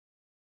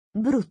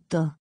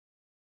 Brutto.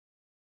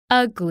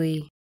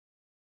 ugly,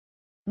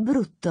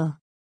 Brutto.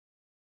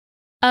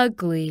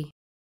 ugly,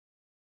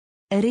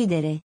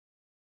 Ridere.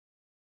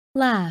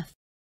 laugh,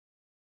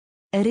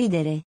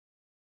 Ridere.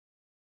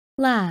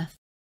 laugh,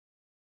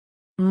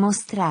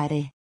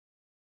 Mostrare.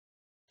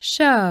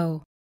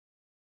 show,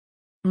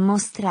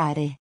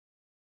 Mostrare.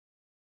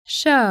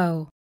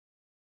 show,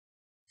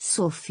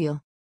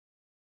 Soffio.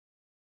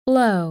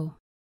 blow,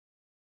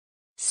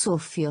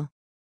 Soffio.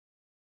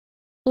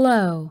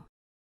 blow,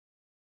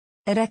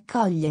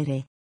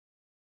 Raccogliere.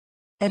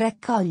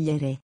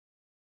 Raccogliere.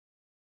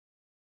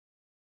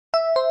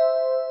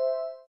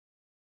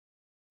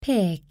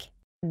 pick,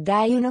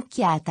 Dai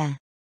un'occhiata.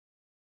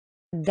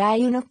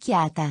 Dai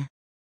un'occhiata.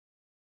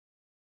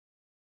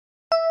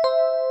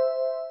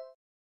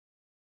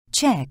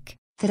 check,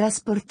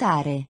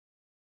 Trasportare.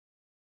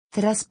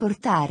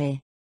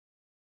 Trasportare.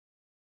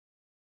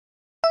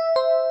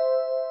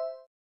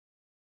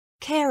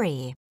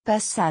 carry,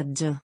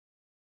 Passaggio.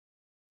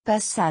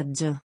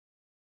 Passaggio.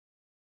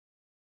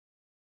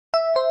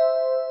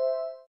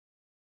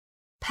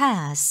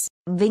 pass,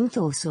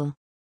 Ventoso.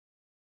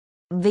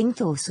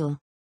 Ventoso.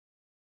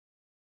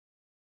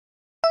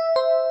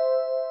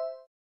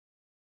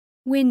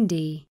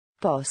 windy,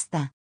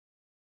 Posta.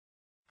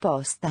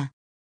 Posta.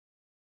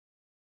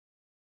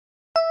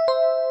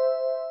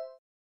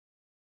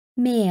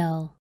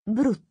 male,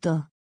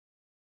 Brutto.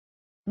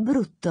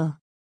 Brutto.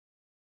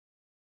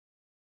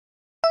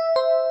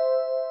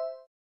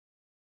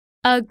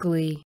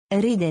 ugly,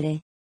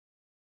 Ridere.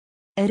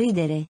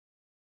 Ridere.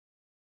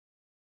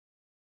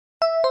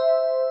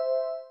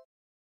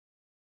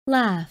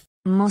 laugh,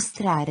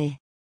 Mostrare.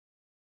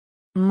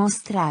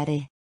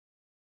 Mostrare.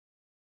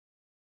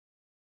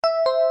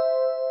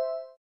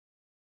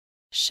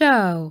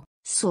 show,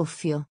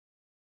 Soffio.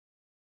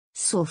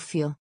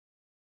 Soffio.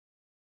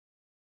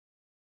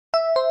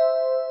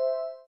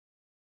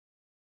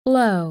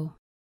 blow,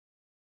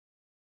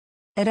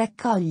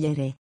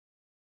 Raccogliere.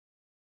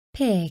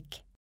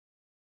 pick,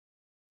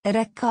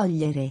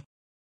 Raccogliere.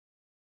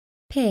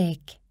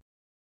 pick,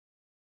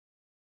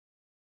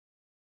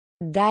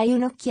 Dai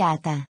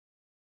un'occhiata.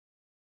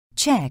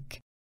 check,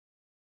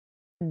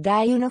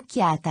 Dai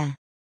un'occhiata.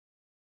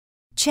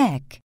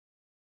 check,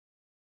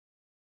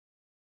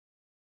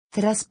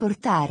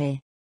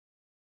 Trasportare.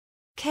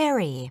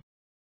 carry,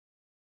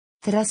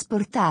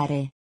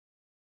 Trasportare.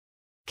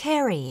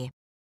 carry,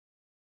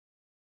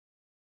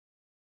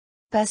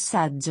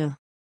 Passaggio.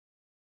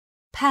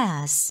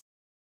 pass,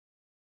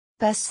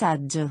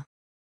 Passaggio.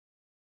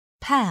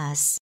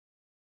 pass,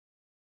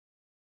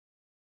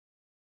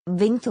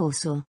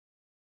 Ventoso.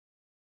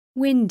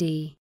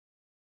 windy,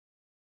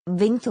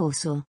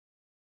 Ventoso.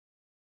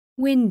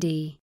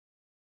 windy,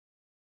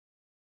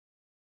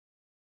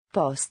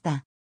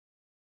 Posta.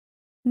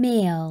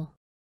 male,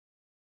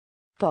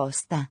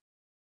 Posta.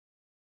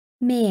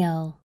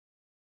 male,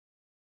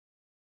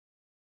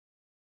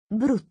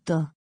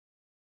 Brutto.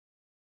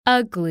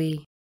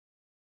 ugly,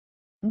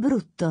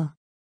 Brutto.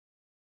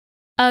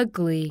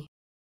 ugly,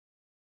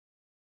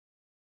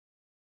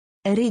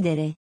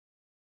 Ridere.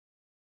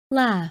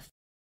 laugh,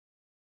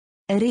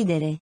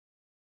 Ridere.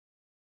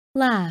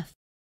 laugh,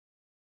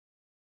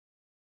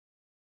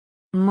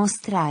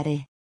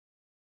 Mostrare.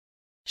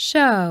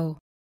 show,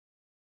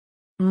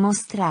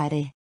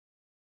 Mostrare.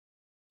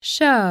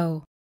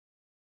 show,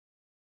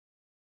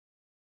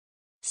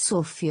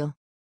 Soffio.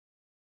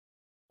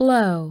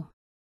 blow,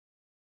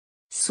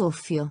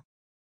 Soffio.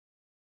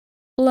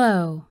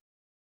 blow,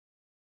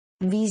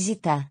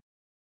 Visita.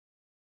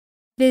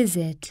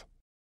 visit,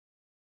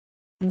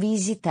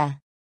 Visita.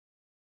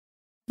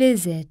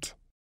 visit,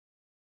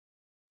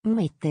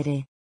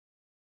 Mettere.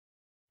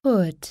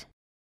 put,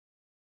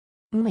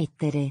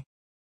 Mettere.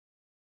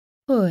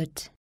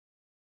 put,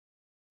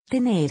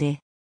 Tenere.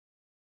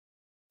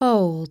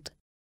 hold,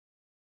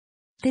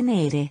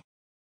 Tenere.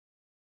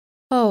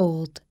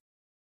 hold,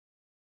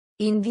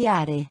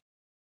 Inviare.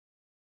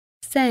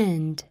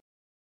 send,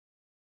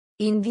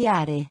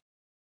 Inviare.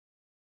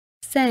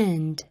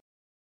 send,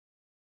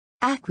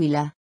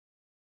 Aquila.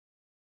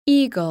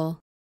 eagle,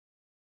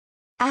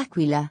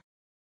 Aquila.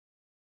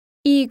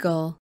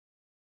 eagle,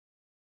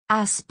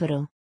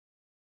 Aspro.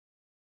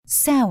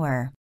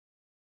 sour,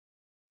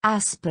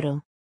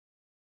 Aspro.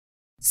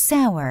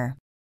 sour,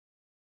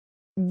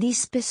 Di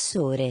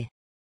spessore.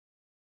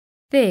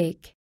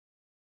 thick,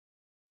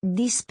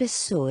 Di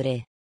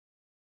spessore.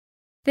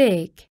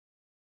 thick,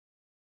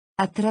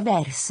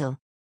 Attraverso.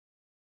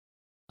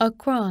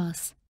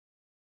 across,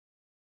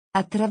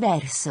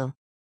 Attraverso.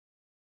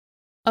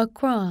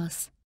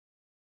 across,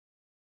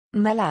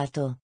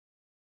 Malato.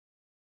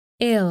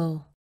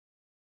 ill,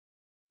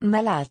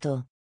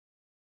 Malato.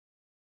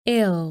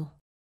 ill,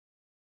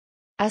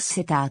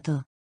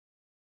 Assetato.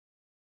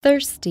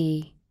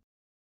 thirsty,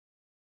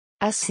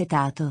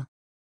 Assetato.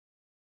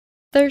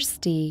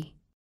 thirsty,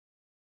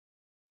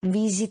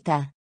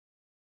 Visita.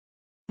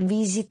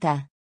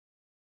 Visita.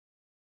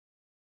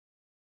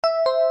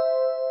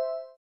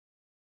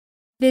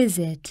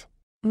 visit,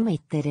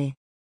 Mettere.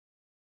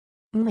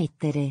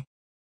 Mettere.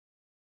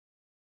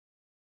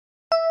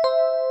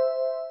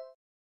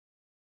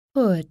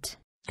 put,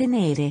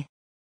 tenere,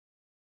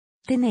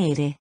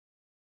 tenere,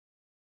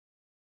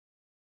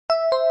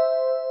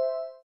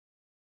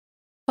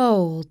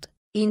 hold,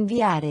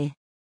 inviare,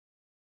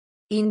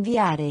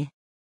 inviare,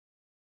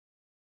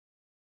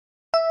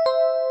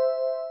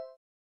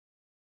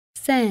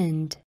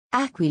 send,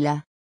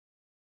 aquila,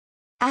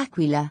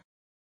 aquila,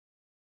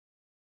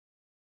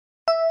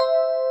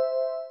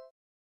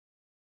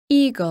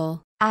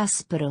 eagle,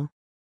 aspro,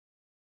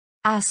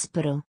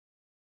 aspro,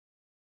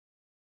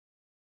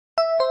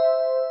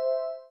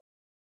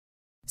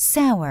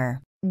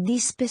 sour, di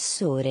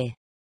spessore,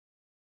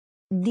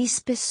 di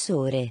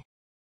spessore,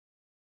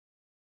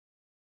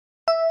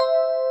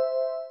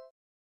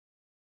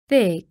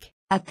 thick,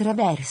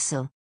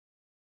 attraverso,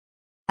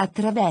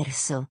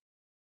 attraverso,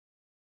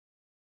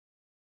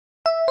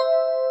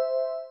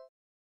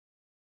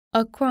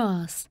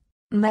 across,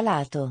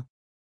 malato,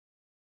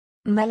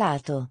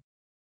 malato,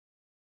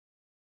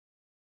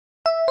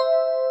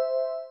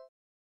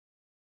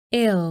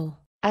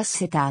 ill,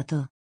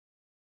 assetato,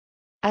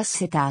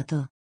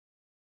 assetato,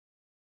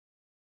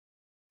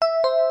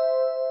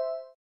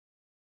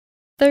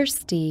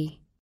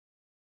 thirsty,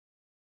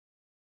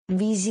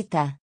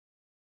 visita,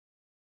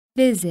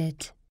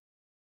 visit,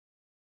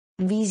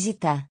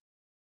 visita,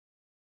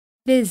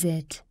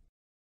 visit,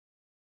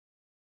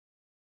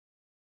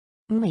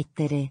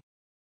 mettere,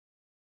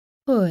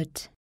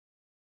 put,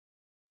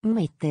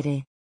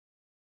 mettere,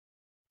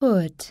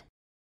 put,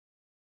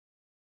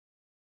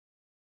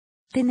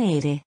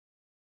 tenere,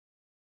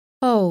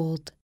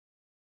 hold,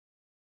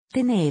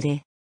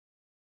 tenere,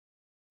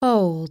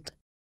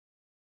 hold,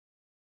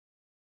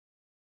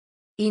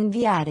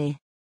 inviare,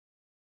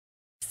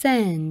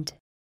 send,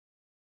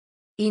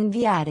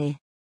 inviare,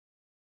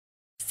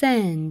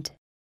 send,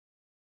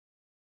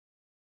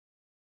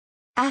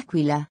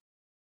 aquila,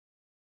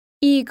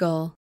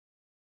 eagle,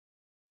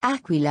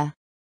 aquila,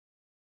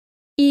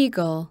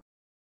 eagle,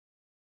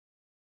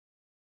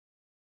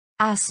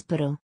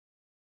 aspro,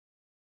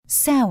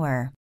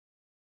 sour,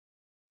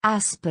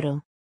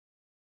 aspro,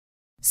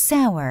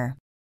 sour,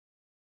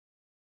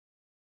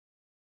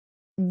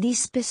 di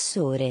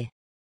spessore,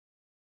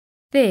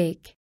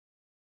 thick,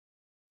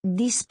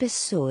 di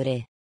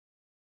spessore,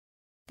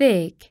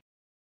 thick,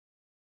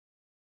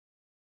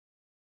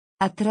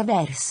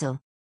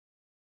 attraverso,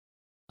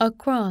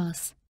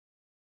 across,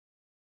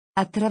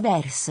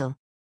 attraverso,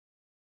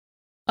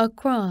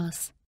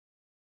 across,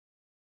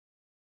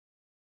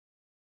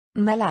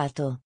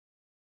 malato,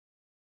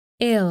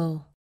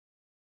 ill,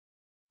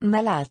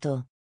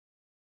 malato,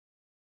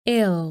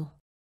 ill,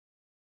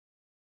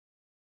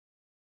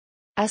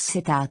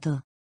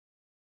 assetato,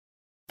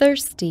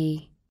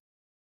 thirsty,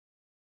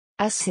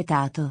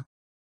 assetato,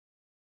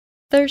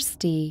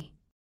 thirsty,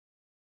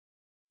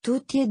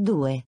 tutti e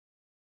due,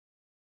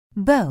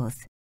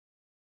 both,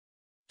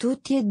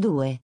 tutti e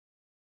due,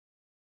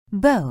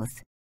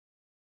 both,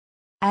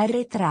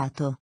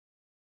 arretrato,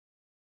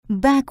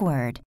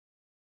 backward,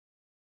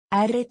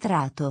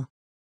 arretrato,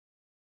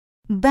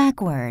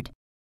 backward,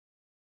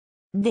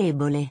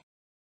 debole,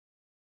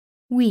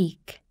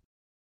 weak,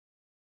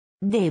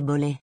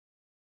 debole,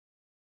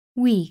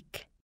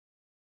 weak,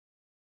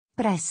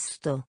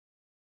 presto,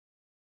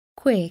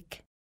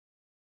 quick,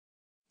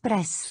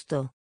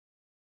 presto,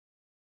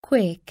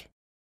 quick,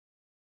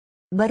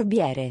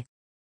 barbiere,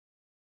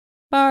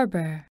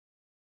 barber,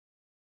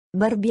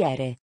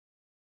 barbiere,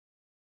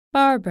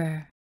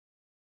 barber,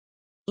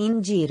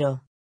 in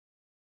giro,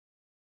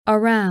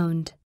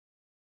 around,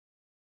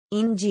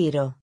 in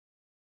giro,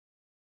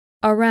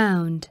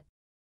 around,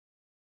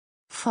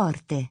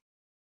 forte,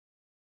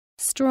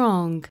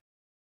 strong,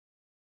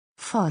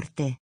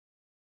 forte,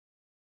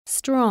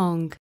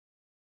 strong,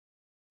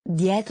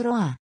 dietro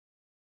a,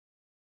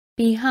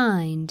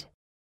 behind,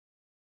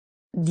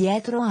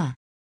 dietro a,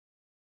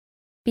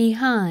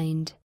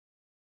 behind,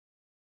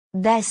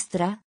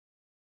 destra,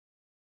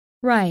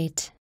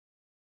 right,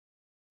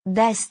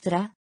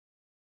 destra,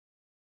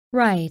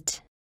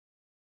 right,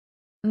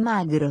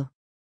 magro,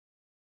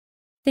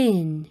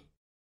 thin,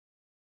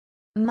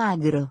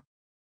 magro,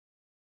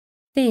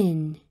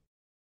 thin,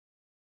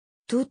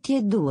 tutti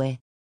e due,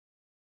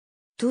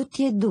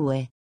 tutti e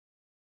due,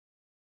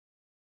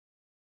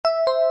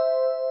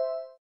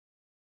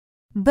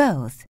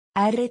 both,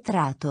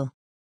 arretrato,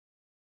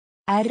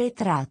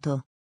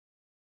 arretrato,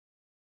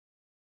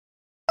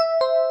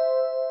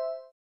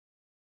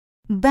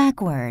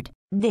 backward,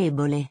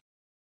 debole,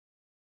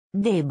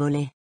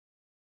 debole,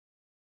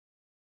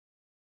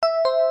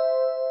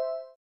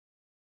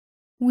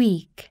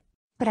 weak,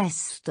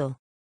 presto,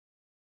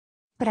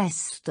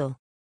 presto,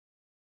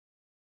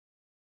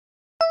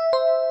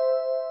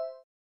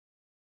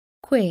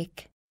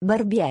 quick,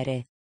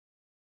 barbiere,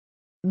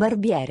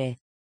 barbiere,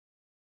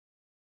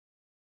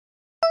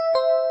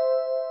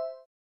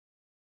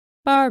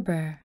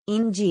 barber,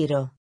 in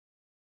giro,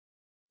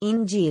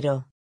 in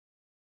giro,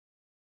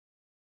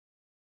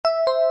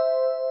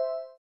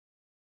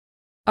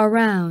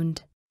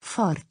 around,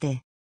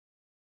 forte,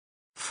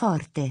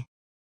 forte,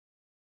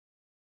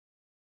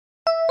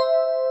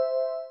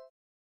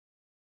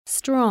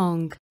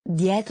 strong,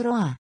 Dietro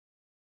a.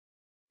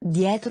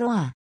 Dietro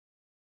a.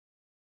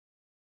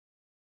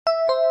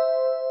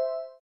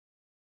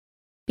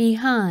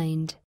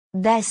 behind,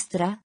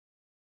 Destra.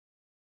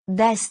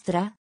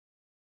 Destra.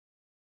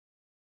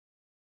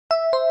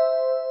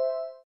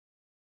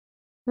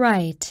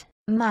 right,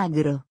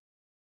 Magro.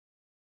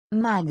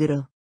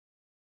 Magro.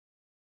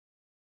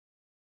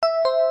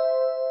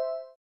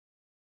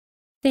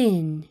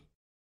 thin,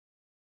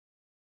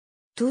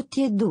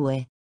 Tutti e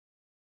due.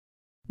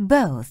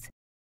 Both.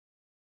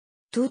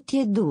 Tutti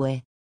e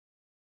due.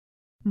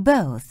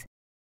 Both.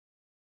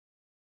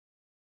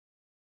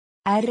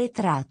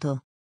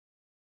 Arretrato.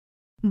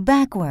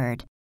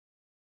 Backward.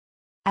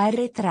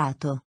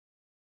 Arretrato.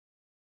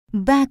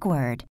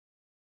 Backward.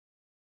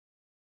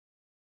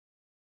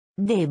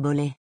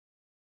 Debole.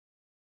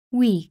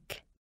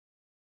 weak,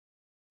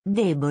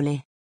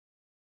 Debole.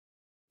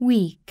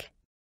 weak,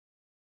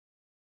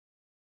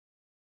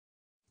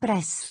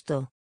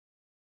 Presto.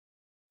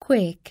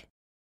 quick,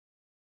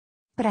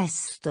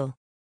 Presto.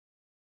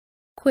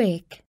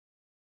 quick,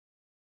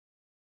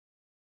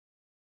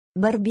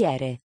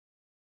 Barbiere.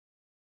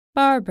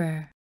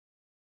 barber,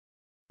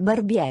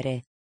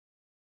 Barbiere.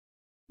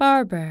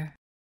 barber,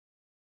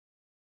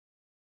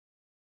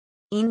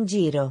 In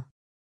giro.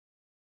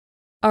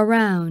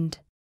 around,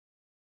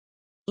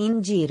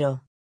 In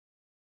giro.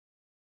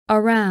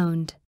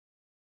 around,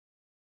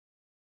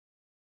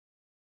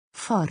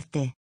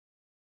 Forte.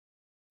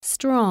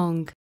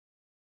 strong,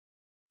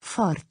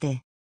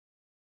 Forte.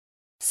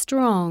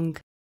 strong,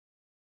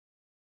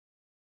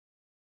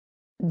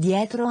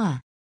 Dietro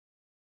a.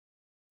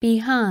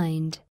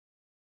 behind,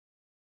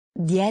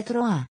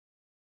 Dietro a.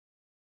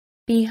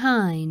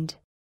 behind,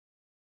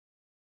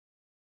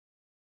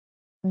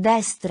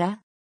 Destra.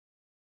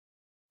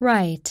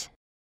 right,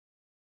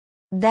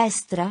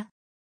 Destra.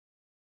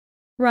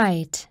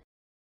 right,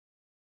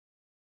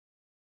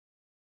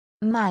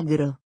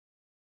 Magro.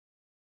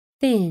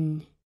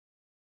 thin,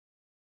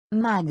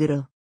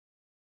 Magro.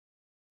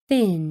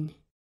 thin,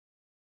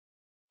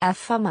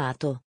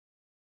 Affamato.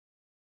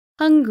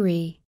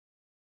 hungry,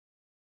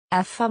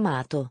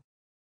 Affamato.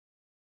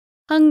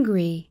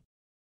 hungry,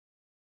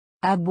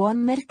 A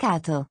buon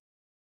mercato.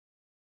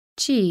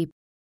 cheap,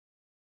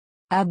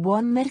 A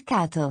buon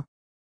mercato.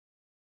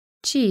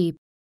 cheap,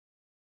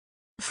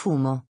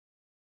 Fumo.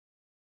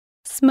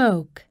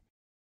 smoke,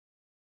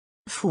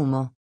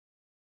 Fumo.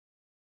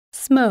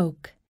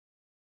 smoke,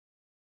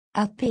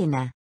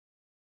 Appena.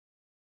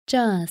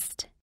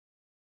 just,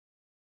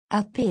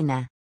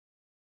 Appena.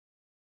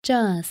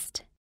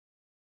 just,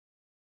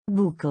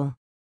 Buco.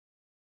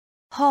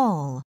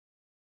 Hole.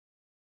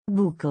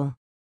 Buco.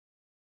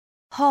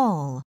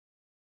 Hole.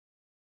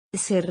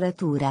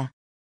 Serratura.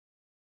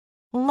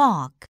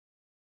 Lock.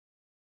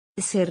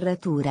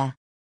 Serratura.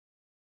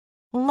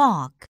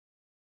 Lock.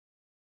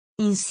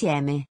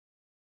 Insieme.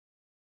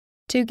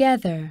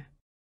 together,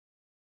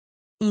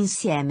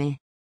 Insieme.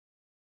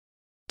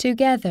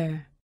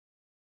 together,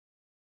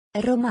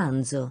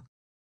 Romanzo.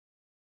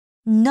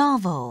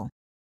 Novel.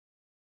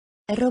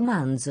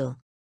 Romanzo.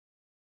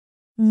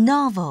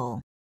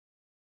 Novel.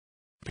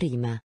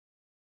 Prima.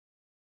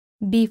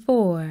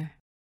 before,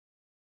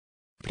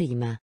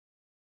 Prima.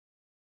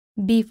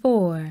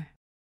 before,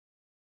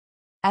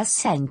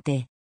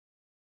 Assente.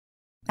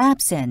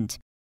 Absent.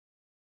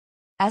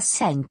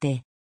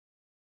 Assente.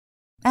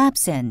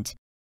 Absent.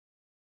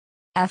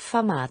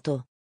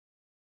 Affamato.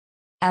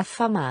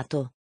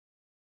 Affamato.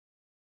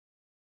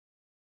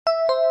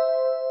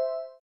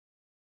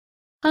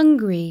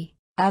 hungry,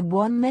 A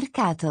buon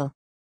mercato.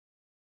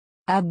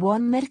 A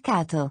buon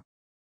mercato.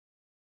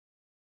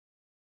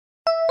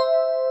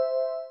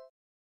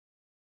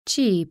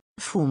 cheap,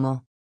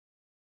 Fumo.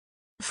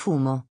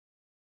 Fumo.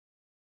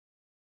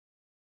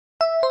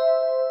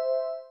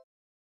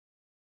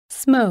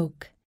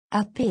 smoke,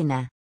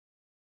 Appena.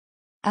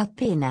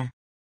 Appena.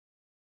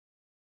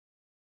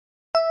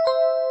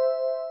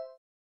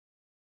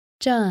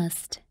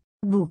 just,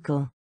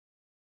 Buco.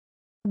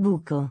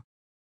 Buco.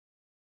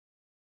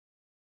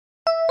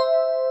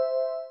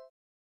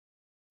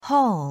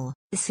 Hole.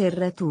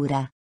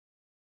 Serratura.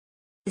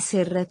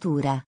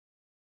 Serratura.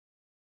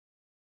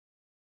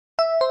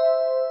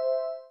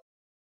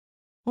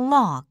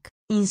 Lock.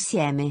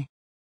 Insieme.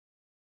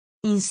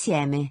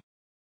 Insieme.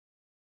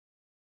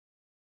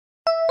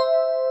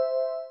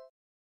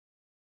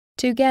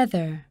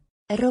 together,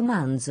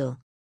 Romanzo.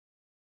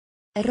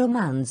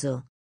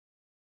 Romanzo.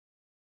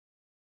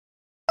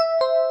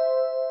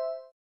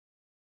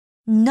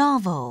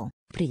 Novel.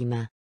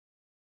 Prima.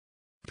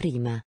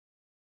 Prima.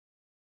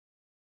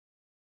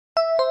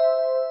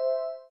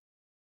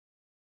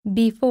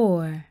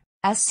 before,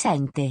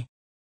 Assente.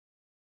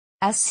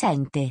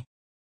 Assente.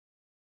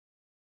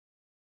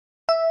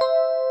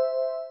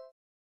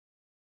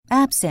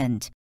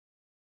 Absent.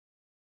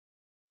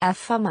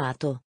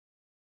 Affamato.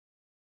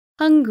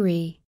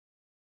 hungry,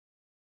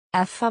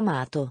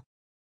 Affamato.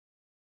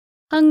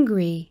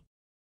 hungry,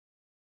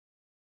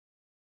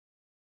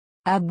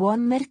 A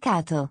buon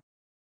mercato.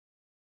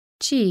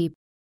 cheap,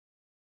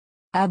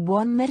 A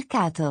buon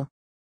mercato.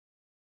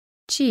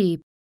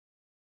 cheap,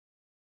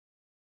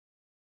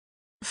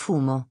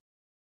 fumo,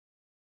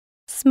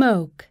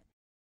 smoke,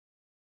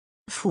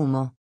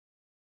 fumo,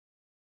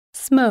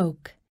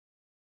 smoke,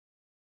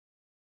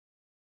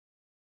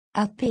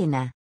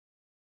 appena,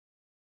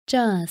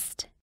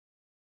 just,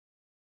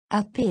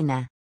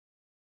 appena,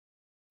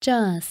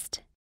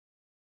 just,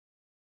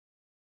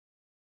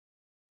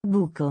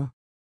 buco,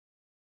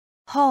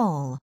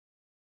 hole,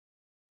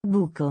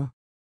 buco,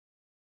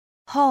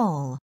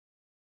 hole,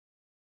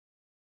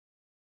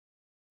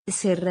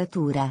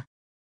 serratura,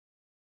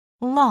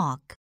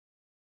 lock,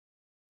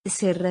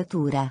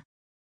 serratura,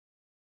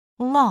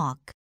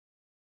 lock,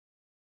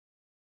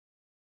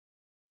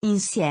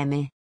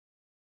 insieme,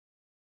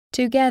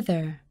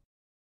 together,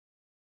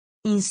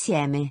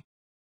 insieme,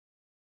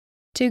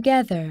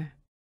 together,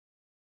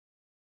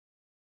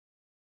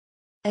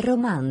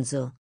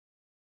 romanzo,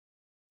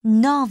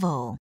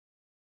 novel,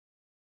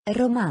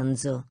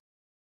 romanzo,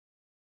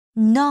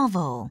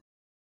 novel,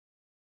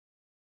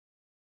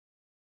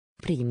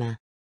 prima,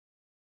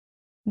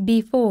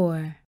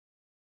 before,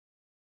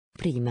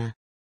 prima,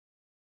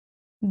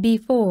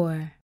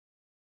 before,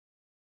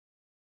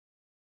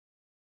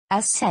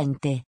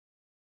 assente,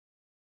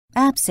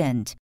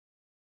 absent,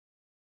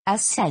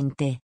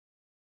 assente,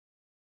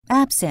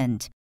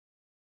 absent,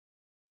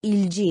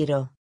 il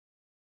giro,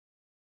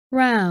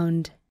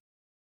 round,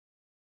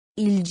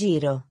 il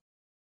giro,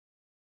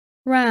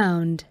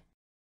 round,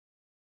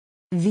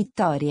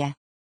 vittoria,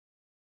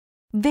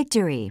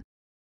 victory,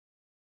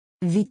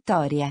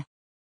 vittoria,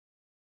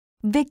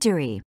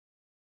 victory,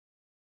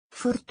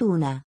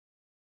 fortuna,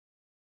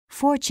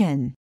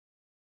 fortune,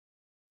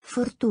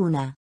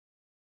 fortuna,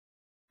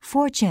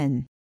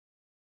 fortune,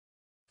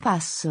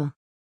 passo,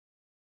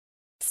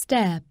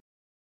 step,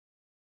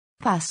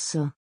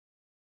 passo,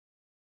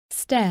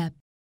 step,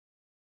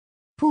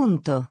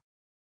 punto,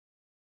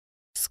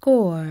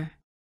 score,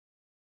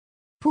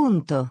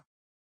 punto,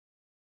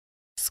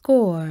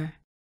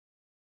 score,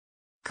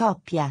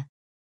 coppia,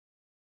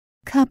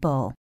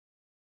 couple,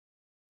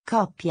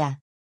 coppia,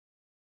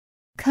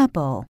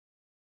 couple,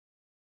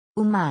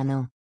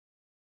 umano,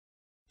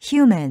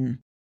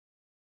 human,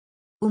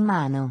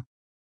 umano,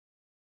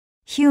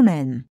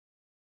 human,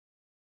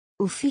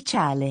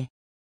 ufficiale,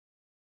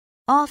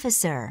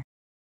 officer,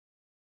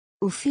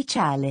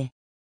 ufficiale,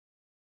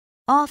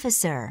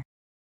 officer,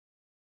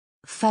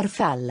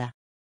 farfalla,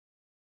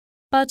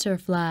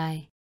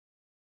 butterfly,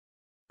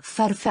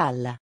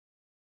 farfalla,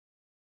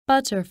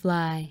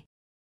 butterfly,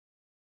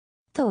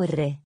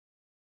 torre,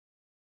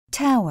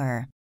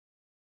 tower,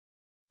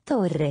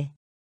 torre,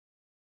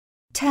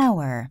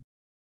 tower,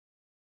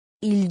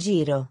 il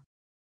giro,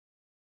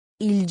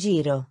 il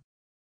giro,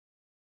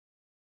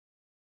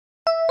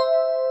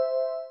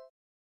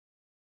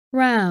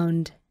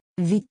 round,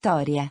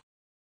 vittoria,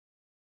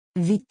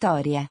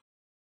 vittoria,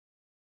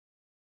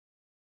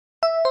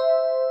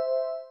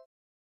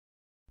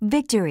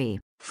 victory,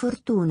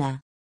 fortuna,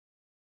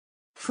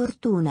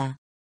 fortuna,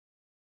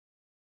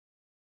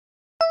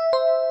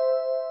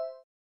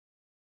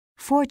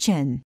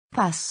 fortune,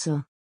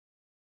 passo,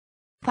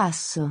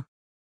 passo,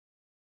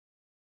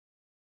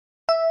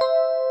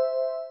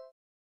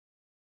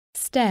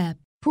 step,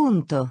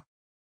 punto,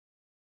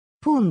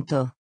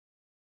 punto,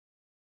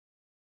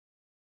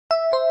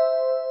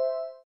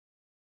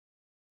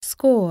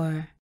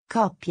 score,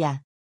 coppia,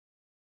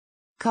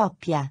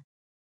 coppia,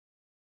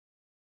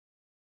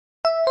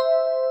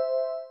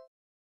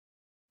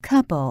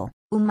 couple,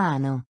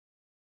 umano,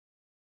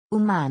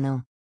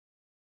 umano,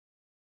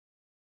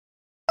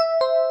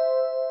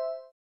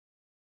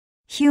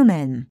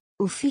 human,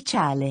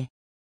 ufficiale,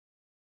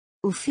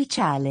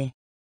 ufficiale,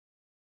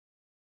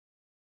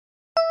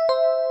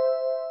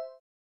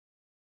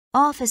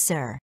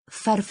 officer,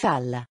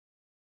 farfalla,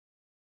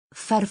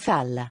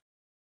 farfalla,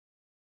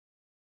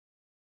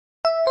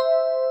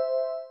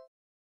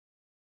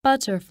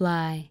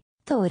 butterfly,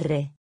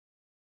 torre,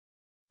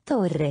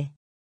 torre,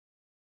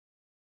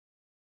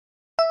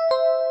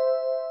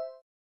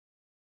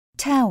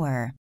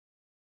 tower,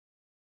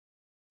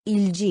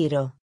 il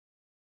giro,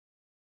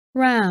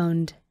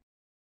 round,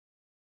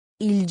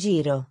 il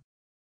giro,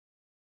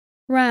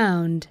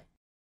 round,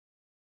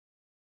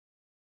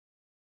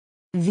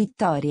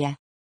 vittoria,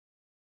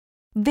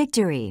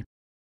 victory,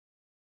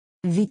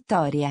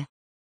 vittoria,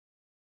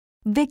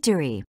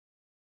 victory,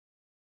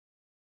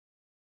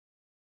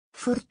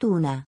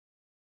 fortuna,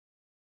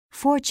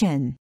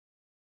 fortune,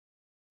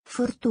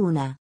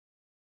 fortuna,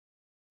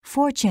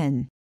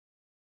 fortune,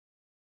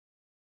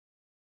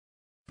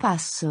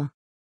 passo,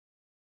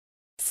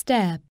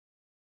 step,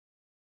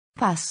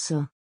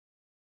 passo,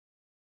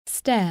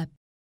 step,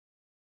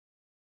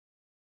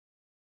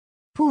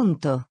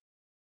 punto,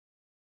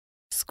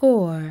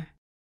 score,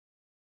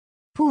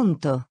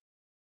 punto,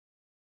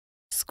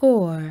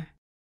 score,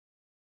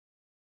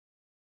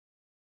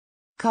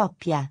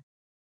 coppia,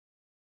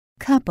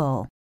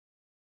 couple,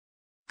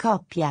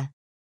 coppia,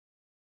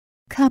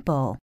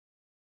 couple,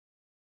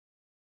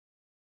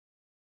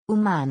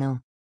 umano,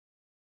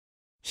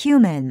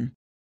 human,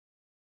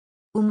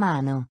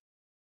 umano,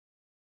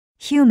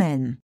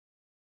 human,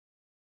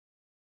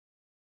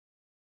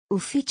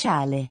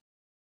 Ufficiale.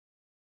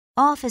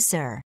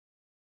 Officer.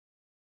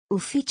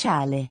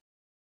 Ufficiale.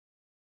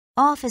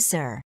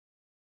 Officer.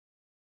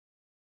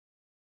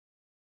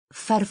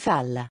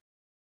 Farfalla.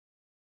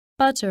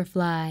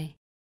 Butterfly.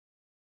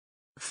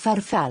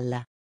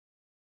 Farfalla.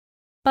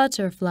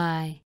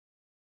 Butterfly.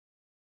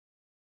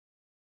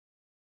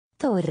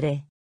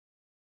 Torre.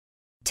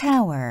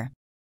 Tower.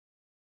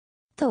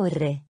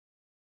 Torre.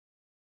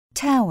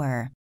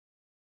 Tower.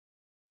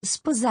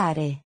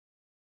 Sposare.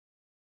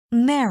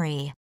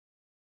 Marry.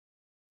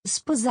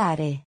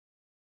 Sposare.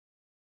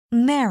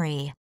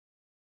 Marry.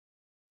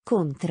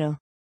 Contro.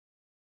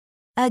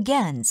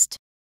 Against.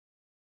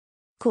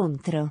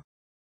 Contro.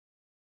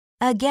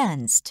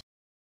 Against.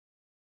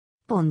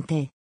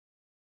 Ponte.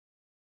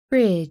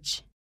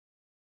 Bridge.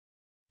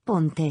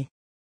 Ponte.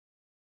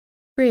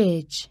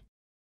 Bridge.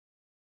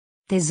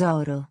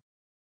 Tesoro.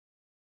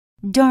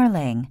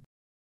 Darling.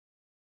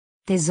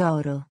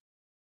 Tesoro.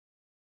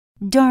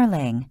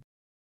 Darling.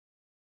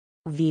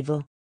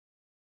 Vivo.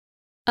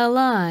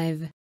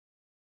 Alive.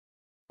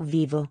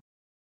 Vivo.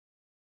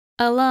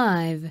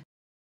 Alive.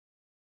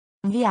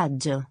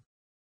 Viaggio.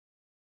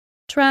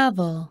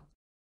 Travel.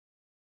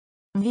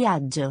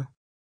 Viaggio.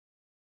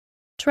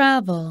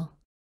 Travel.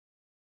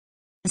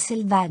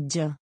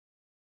 Selvaggio.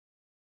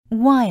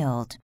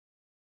 Wild.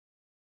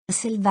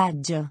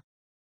 Selvaggio.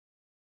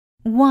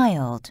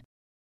 Wild.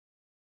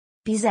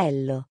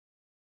 Pisello.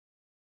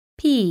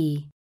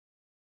 P.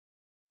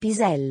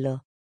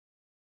 Pisello.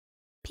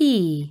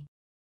 P.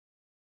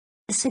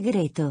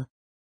 Segreto.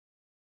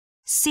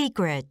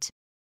 Secret.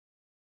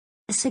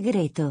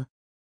 Segreto.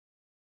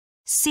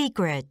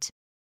 Secret.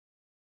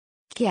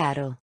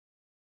 Chiaro.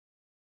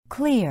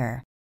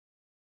 Clear.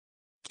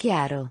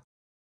 Chiaro.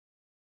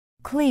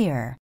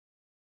 Clear.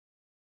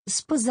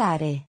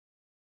 Sposare.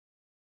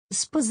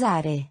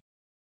 Sposare.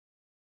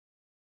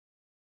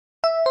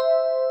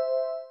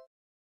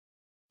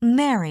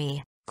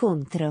 Marry.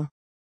 Contro.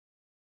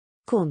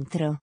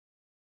 Contro.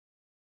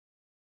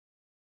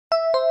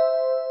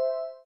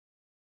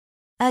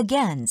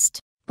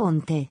 Against.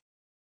 Ponte.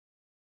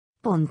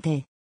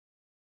 Ponte.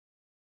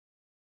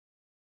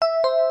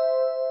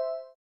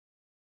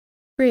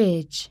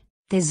 Bridge.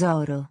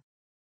 Tesoro.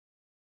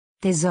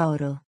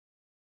 Tesoro.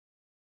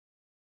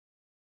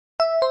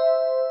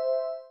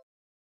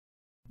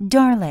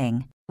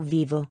 Darling.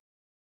 Vivo.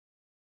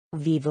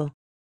 Vivo.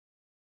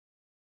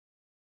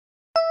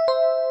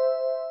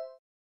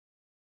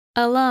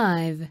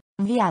 Alive.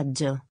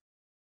 Viaggio.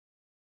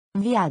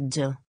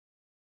 Viaggio.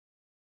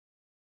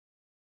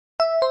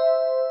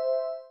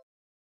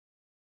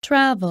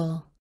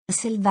 Travel.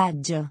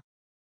 Selvaggio.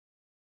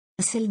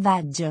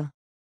 Selvaggio.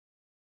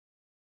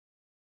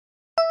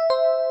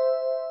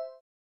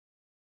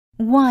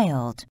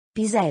 Wild.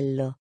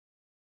 Pisello.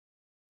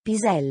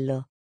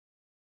 Pisello.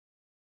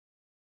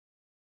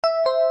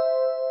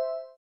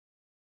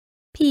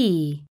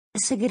 P.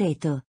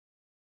 Segreto.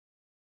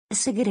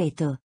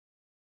 Segreto.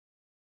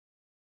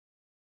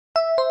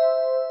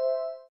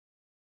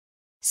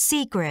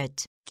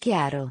 Secret.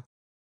 Chiaro.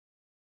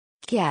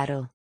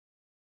 Chiaro.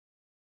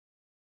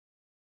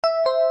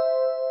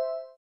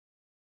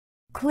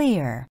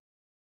 Clear.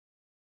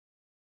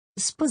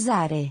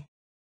 Sposare.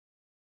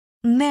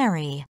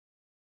 Marry.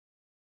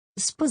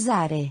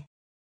 Sposare.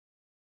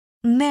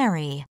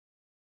 Marry.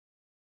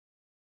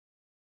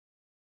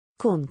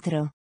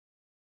 Contro.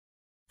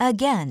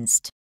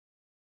 Against.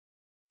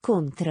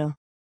 Contro.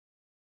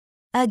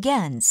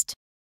 Against.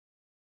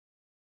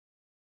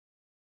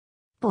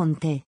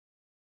 Ponte.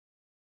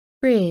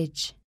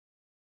 Bridge.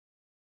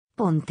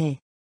 Ponte.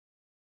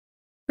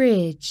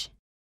 Bridge.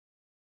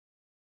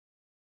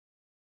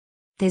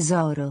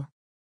 Tesoro.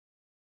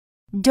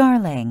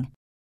 Darling.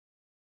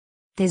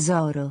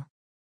 Tesoro.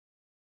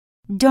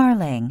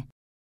 Darling.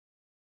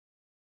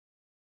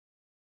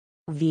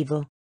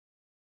 Vivo.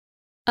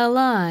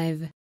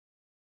 Alive.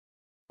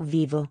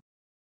 Vivo.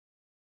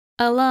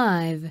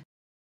 Alive.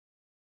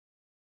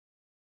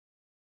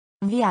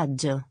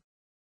 Viaggio.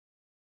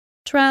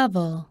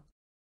 Travel.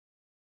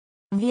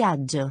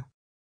 Viaggio.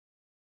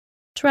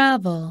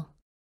 Travel.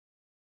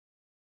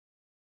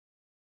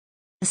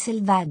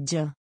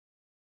 Selvaggio.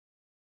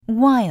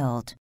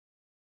 Wild.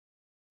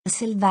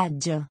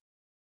 Selvaggio.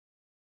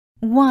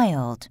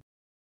 Wild.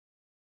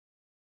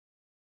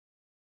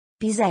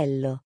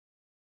 Pisello.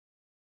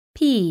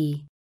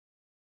 P.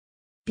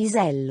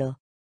 Pisello.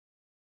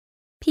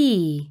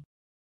 P.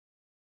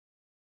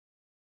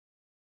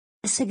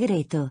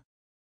 Segreto.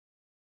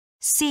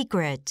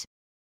 Secret.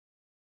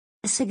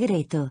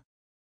 Segreto.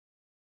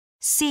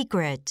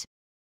 Secret.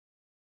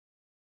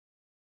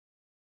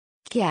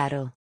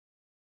 Chiaro.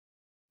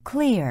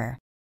 Clear.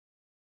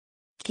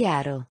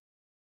 Chiaro.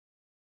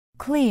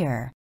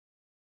 Clear.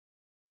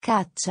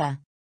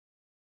 Caccia.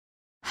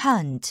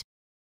 Hunt.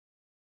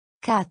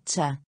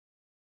 Caccia.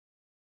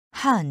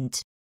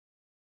 Hunt.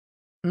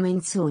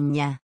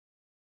 Menzogna.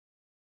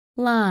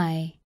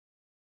 Lie.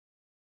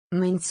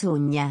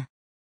 Menzogna.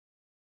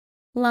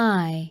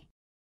 Lie.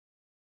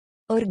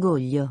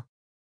 Orgoglio.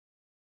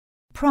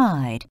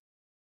 Pride.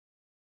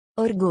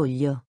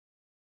 Orgoglio.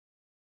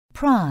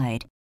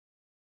 pride,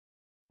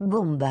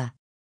 bomba,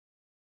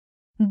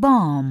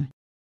 bomb,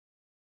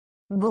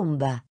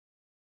 bomba,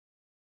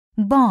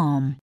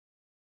 bomb,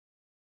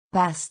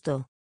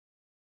 pasto,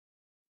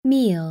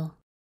 meal,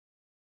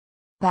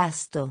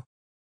 pasto,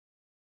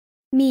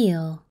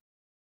 meal,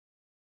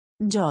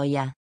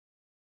 gioia,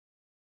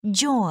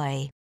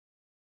 joy,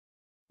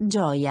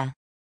 gioia,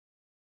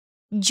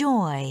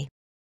 joy,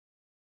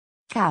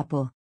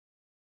 capo,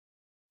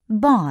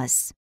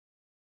 boss,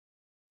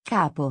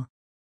 capo,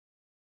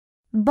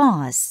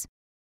 boss,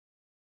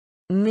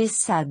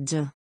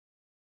 messaggio,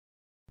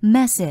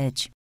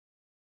 message,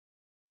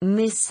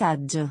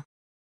 messaggio,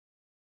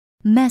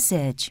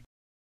 message,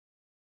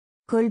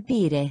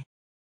 colpire,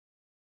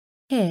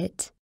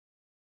 hit,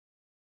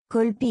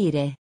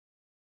 colpire,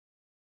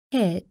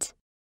 hit,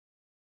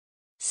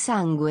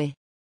 sangue,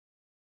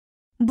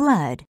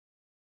 blood,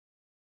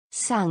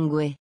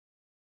 sangue,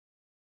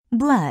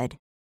 blood,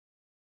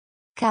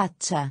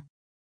 caccia,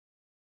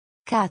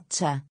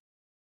 caccia,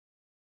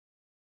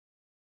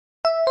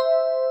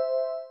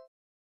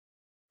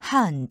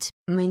 hunt,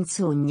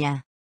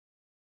 menzogna,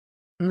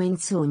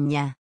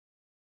 menzogna,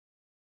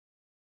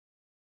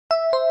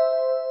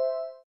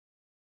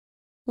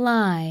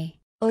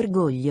 lie,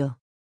 orgoglio,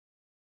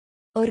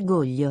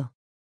 orgoglio,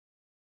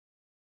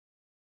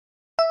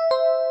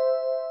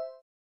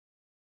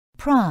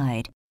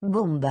 pride,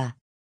 bomba,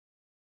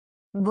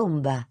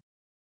 bomba,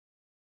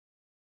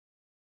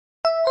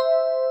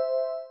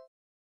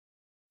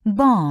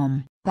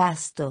 bomb,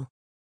 pasto,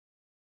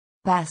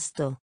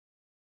 pasto,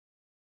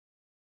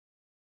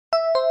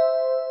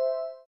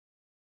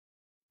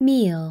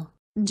 meal,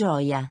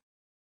 gioia,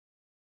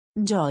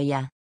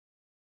 gioia,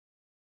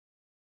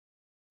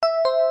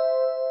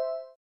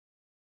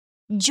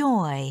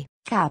 joy,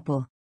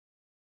 capo,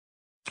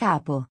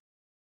 capo,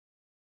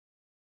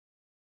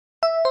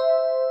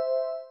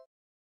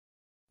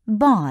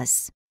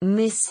 boss,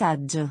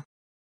 messaggio,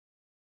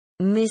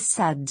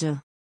 messaggio,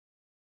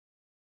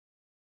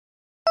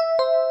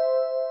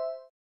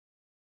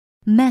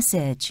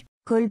 message,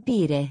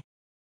 colpire,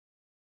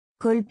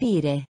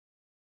 colpire,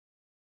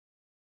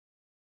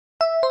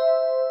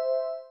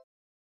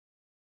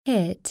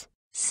 hit,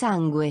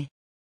 sangue,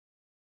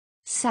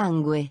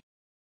 sangue,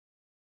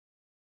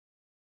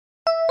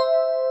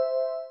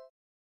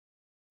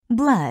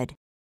 blood,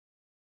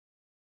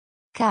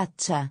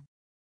 caccia,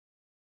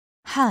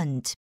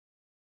 hunt,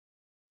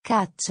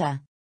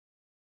 caccia,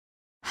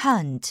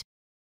 hunt,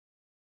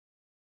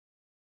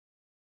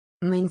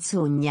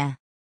 menzogna,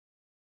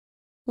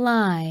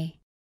 lie,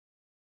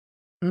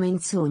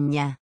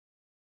 menzogna,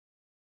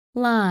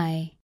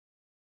 lie,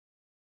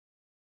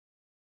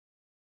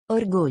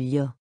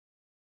 orgoglio,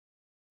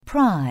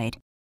 pride,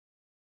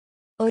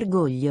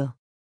 orgoglio,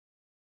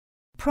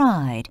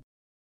 pride,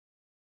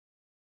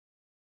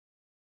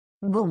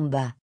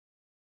 bomba,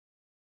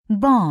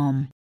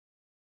 bomb,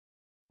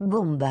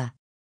 bomba,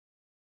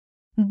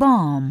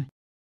 bomb,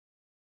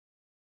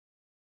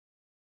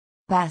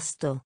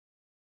 pasto,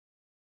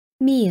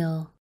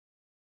 meal,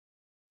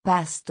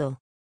 pasto,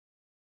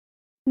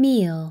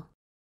 meal,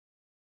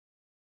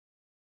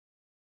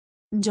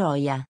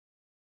 gioia,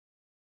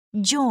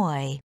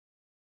 joy,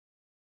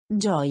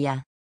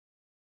 gioia,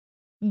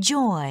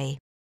 joy,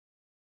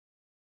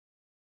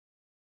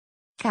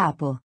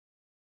 capo,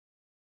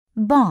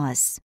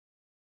 boss,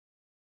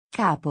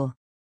 capo,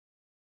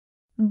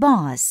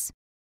 boss,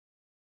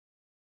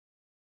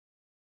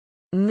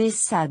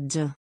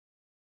 messaggio,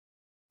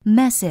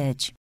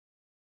 message,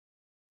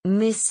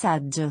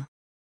 messaggio,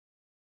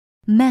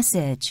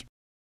 message,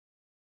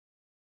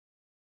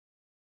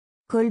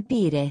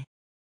 colpire,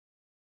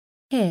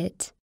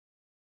 hit,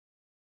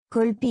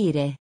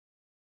 colpire,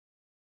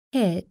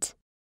 hit,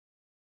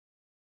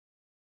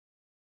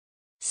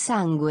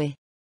 sangue,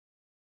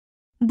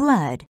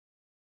 blood,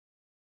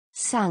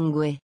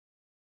 sangue,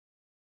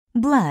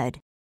 blood,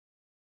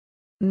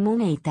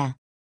 moneta,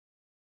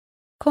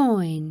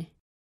 coin,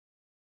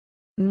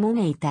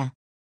 moneta,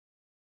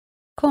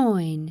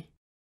 coin,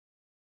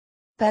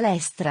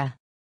 palestra,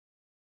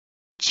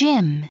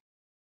 gym,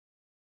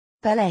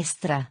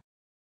 palestra,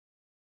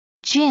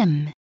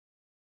 gym,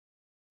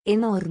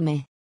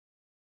 enorme,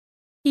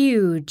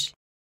 huge,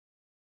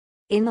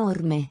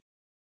 enorme,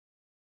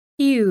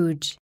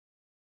 huge,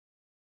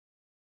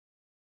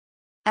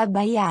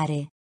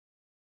 abbaiare,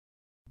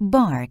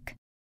 bark,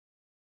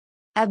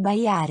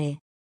 abbaiare,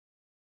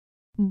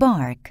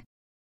 bark,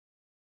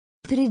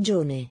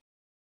 prigione,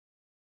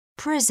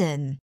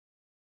 prison,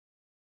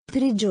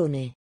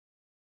 prigione,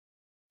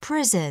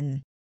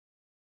 prison,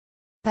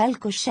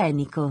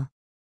 palcoscenico,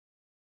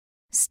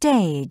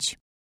 stage,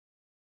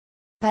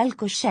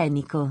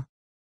 palcoscenico,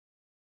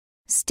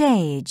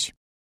 stage,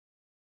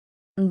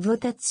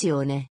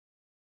 votazione,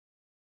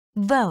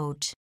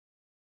 vote,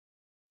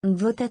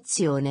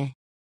 votazione,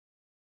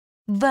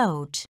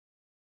 vote,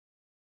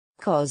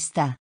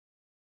 costa,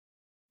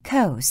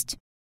 coast,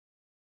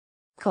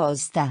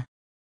 costa,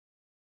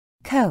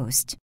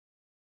 coast,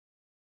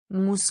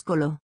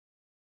 muscolo,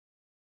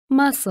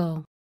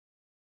 muscle,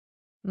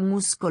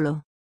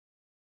 muscolo,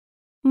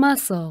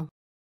 muscle,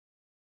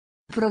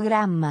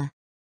 Programma.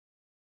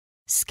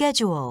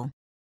 schedule,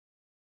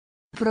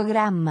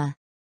 Programma.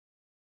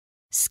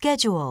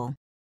 schedule,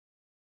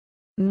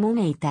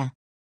 Moneta.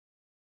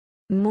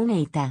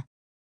 Moneta.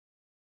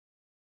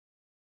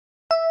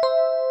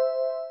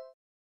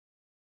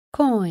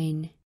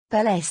 coin,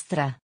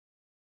 Palestra.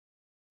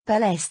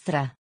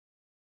 Palestra.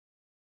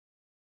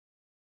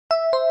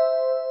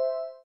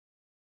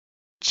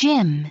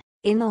 gym,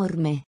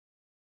 Enorme.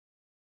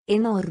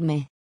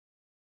 Enorme.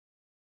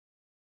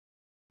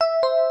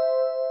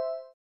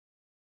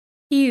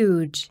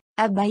 huge,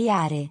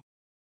 Abbaiare.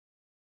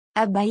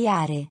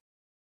 Abbaiare.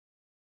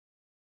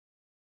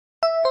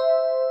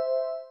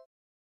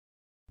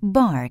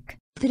 bark,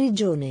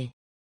 Prigione.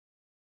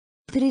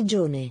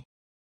 Prigione.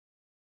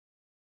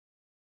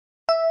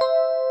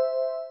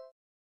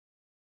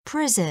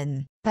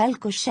 prison,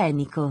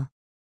 Palcoscenico.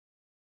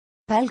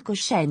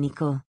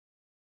 Palcoscenico.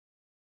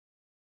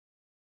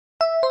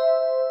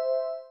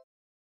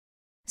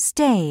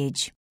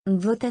 stage,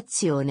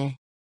 Votazione.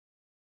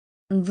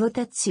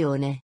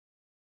 Votazione.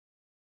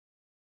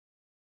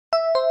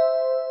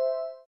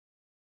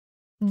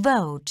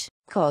 vote,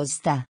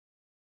 Costa.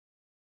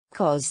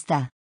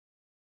 Costa.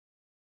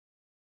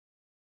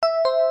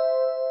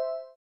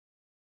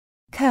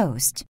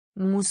 coast,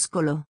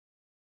 Muscolo.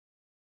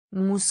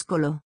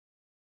 Muscolo.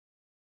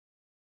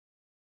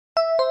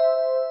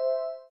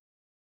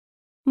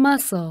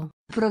 muscle,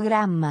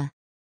 Programma.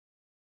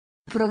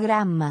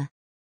 Programma.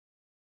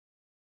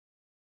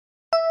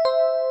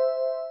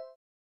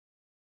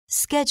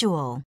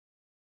 schedule,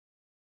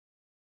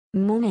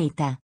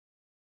 Moneta.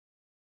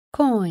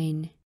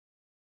 coin,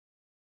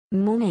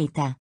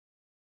 Moneta.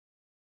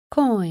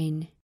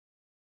 coin,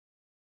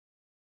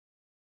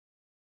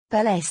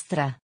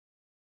 Palestra.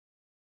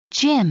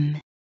 gym,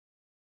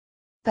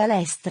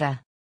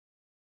 Palestra.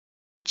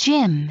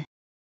 gym,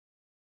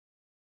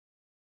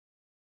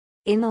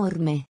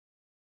 Enorme.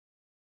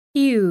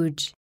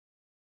 huge,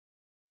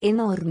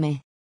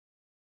 Enorme.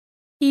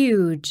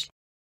 huge,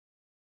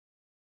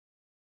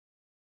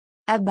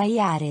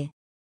 Abbaiare.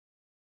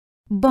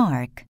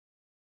 bark,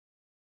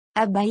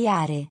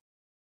 Abbaiare.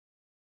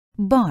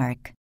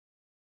 bark,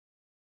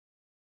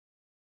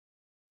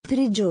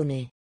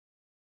 Prigione.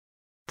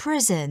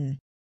 prison,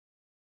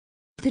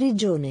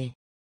 Prigione.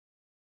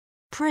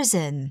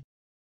 prison,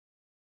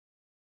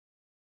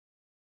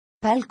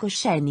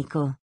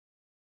 Palcoscenico.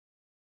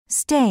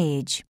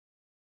 stage,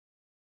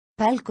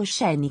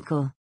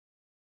 Palcoscenico.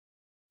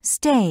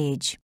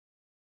 stage,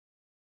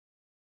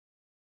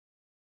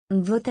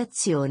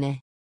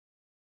 Votazione.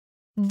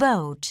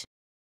 vote,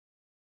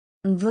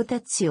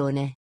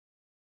 Votazione.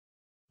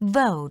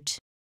 vote,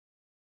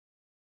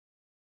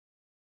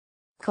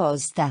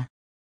 Costa.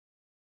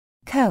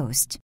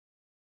 coast,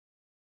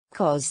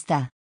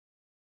 Costa.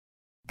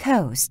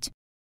 coast,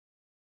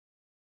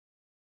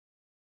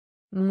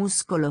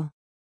 Muscolo.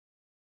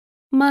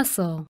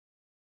 muscle,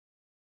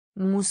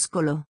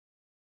 Muscolo.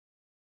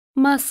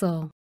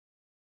 muscle,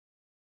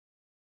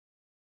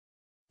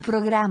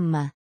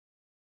 Programma.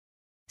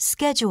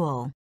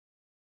 schedule,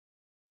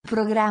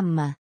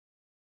 Programma.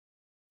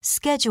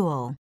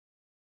 schedule,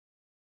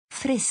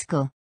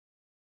 Fresco.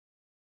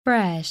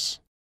 fresh,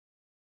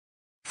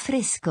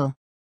 Fresco.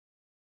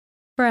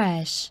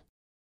 fresh,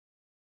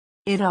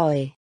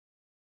 Eroe.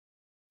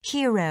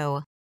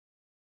 hero,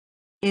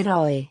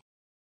 Eroe.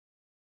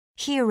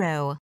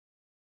 hero,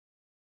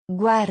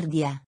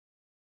 Guardia.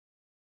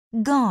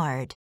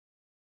 guard,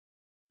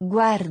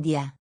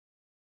 Guardia.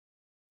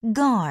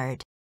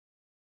 guard,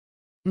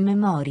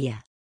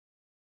 Memoria.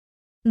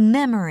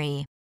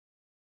 memory,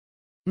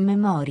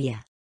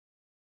 Memoria.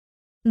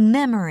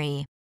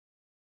 memory,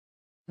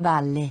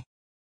 Valle.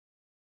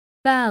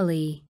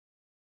 valley,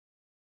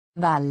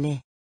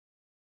 Valle.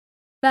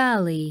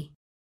 valley,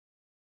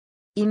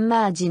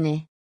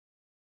 Immagine.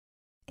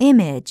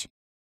 image,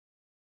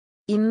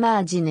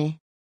 Immagine.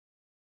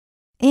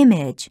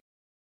 image,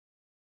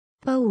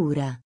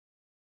 Paura.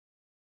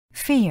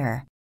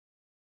 fear,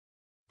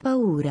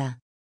 Paura.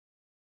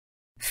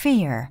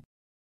 fear,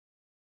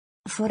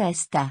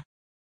 Foresta.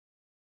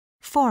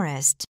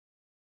 forest,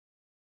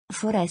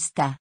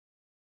 Foresta.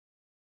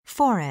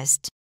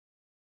 forest,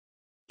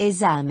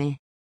 Esame.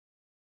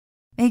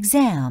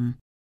 exam,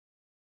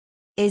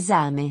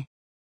 Esame.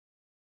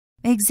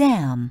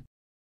 exam,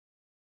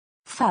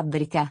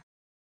 Fabbrica.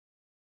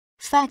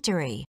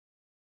 factory,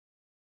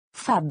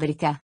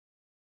 Fabbrica.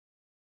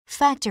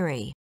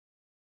 factory,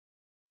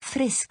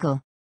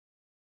 Fresco.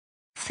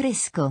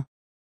 Fresco.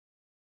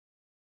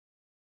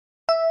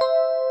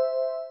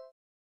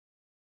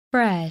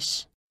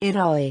 fresh,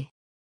 Eroe.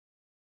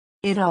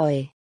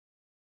 Eroe.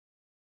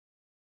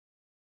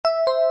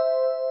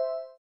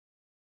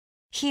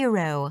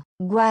 hero,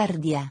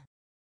 Guardia.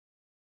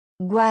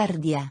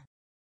 Guardia.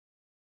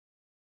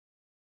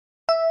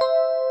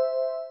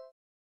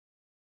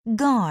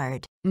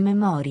 guard,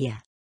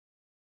 Memoria.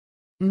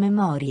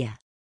 Memoria.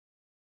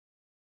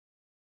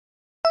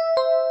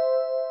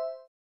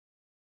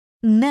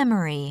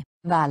 memory,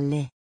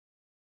 Valle.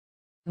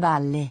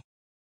 Valle.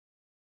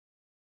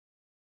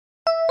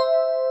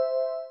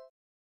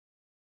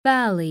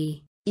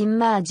 valley,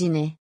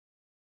 Immagine.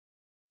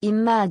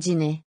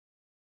 Immagine.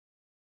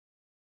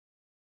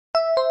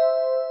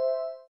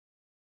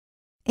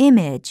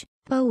 image,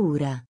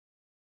 Paura.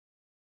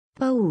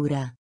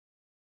 Paura.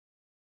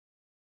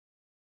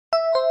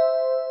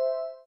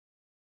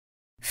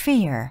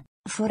 fear,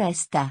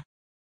 Foresta.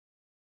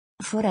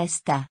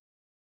 Foresta.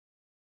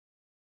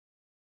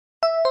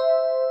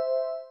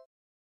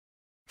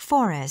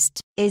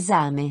 forest,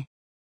 Esame.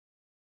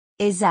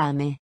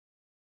 Esame.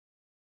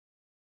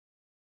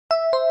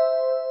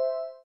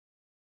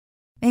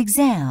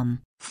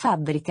 exam,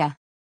 Fabbrica.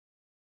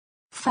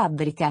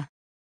 Fabbrica.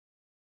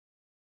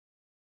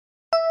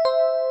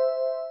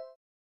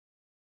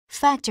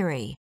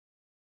 factory,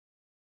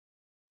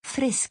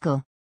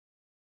 Fresco.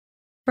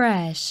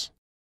 fresh,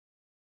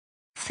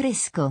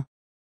 Fresco.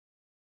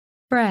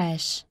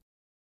 fresh,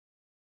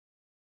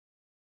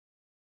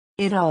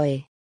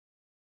 Eroe.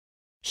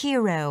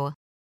 hero,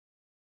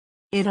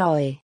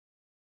 Eroe.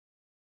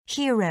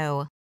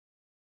 hero,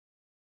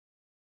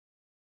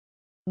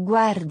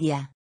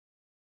 Guardia.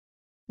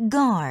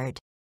 guard,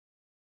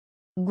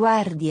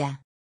 Guardia.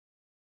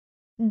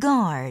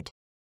 guard,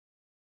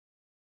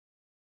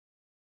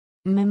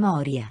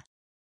 Memoria.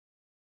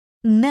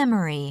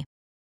 memory,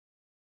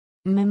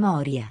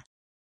 Memoria.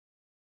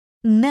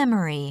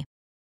 memory,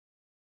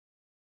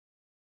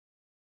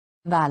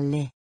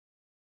 Valle.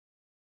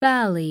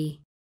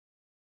 valley,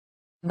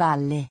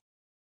 Valle.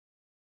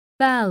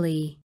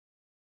 valley,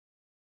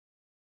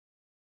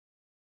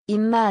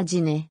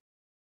 Immagine.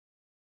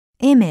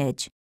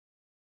 image,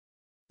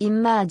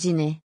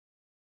 Immagine.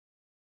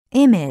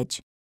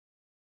 image,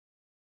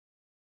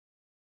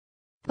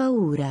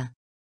 Paura.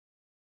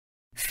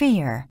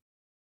 fear,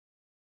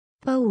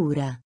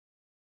 Paura.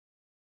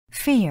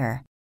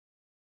 fear,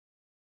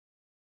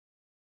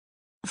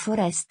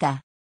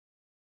 Foresta.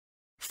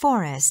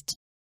 forest,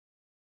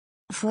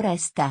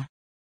 Foresta.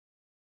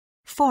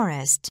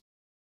 forest,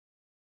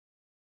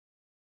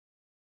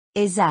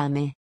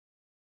 Esame.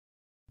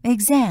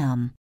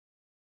 exam,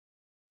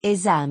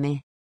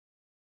 Esame.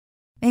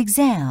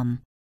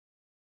 exam,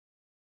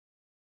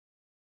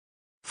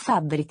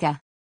 Fabbrica.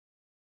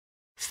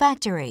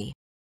 factory,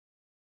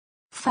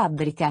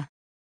 Fabbrica.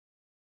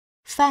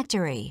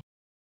 factory,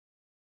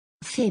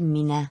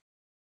 Femmina.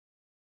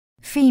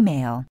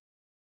 female,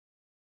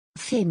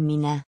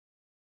 Femmina.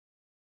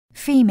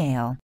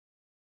 female,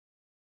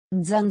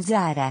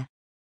 Zanzara.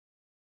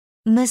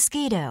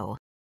 mosquito,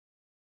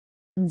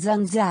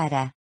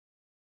 Zanzara.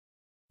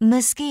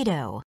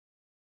 mosquito,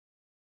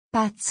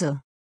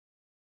 Pazzo.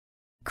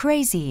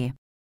 crazy,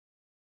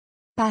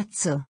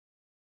 Pazzo.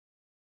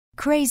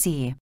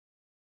 crazy,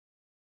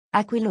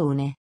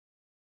 Aquilone.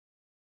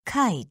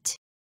 kite,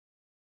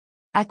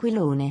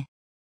 Aquilone.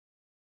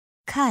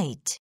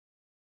 kite,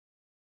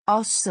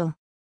 Osso.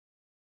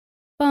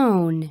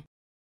 bone,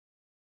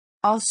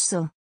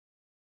 Osso.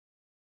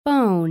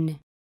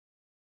 bone,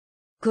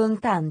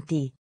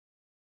 Contanti.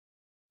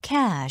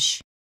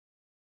 cash,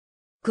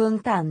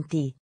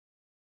 Contanti.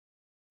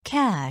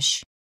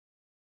 cash,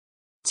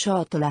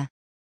 Ciotola.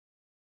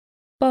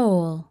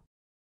 bowl,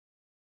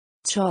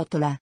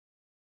 Ciotola.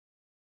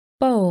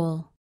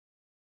 bowl,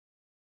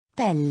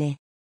 Pelle.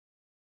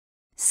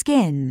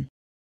 skin,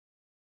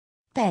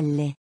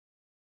 Pelle.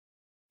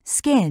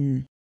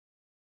 skin,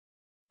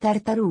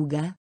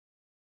 Tartaruga.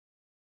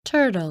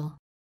 turtle,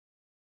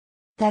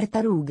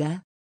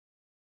 Tartaruga.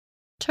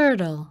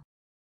 turtle,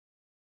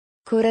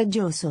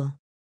 Coraggioso.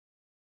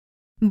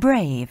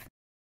 brave,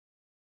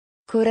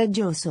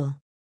 Coraggioso.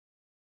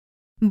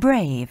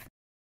 brave,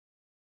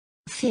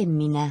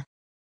 Femmina.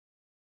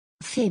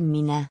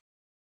 Femmina.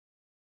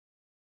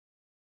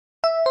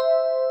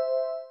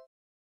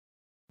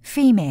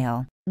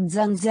 female,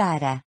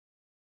 Zanzara.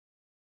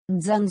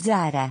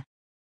 Zanzara.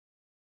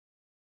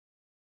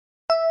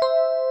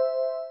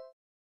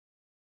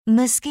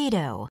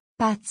 mosquito,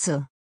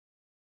 Pazzo.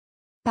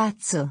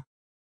 Pazzo.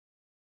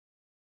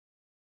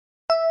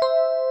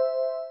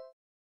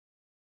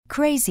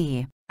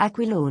 crazy,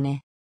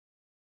 Aquilone.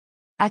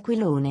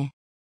 Aquilone.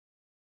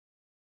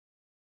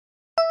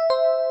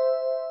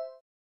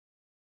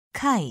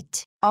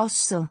 kite,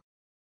 Osso.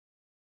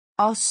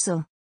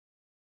 Osso.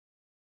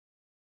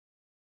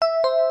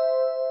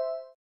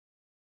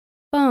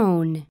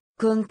 bone,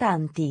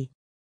 Contanti.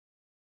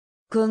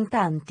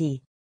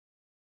 Contanti.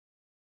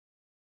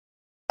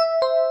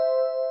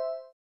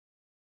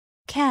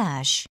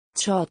 cash,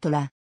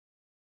 Ciotola.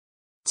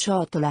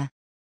 Ciotola.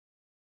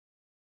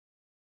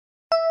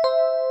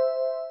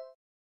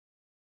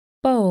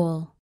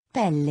 bowl,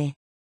 Pelle.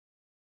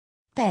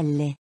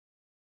 Pelle.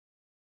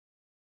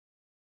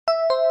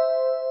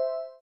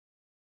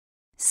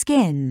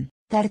 skin,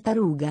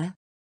 Tartaruga.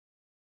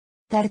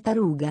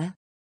 Tartaruga.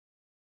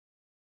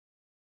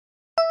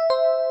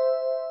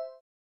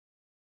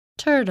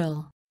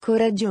 turtle,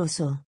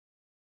 Coraggioso.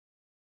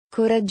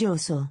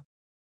 Coraggioso.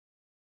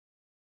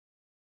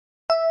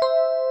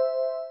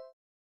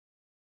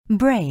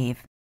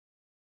 brave,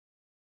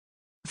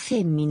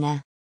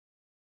 Femmina.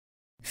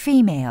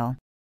 female,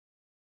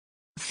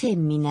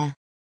 Femmina.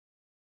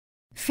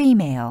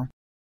 female.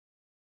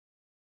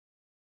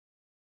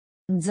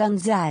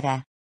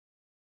 Zanzara.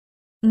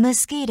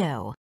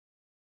 Mosquito.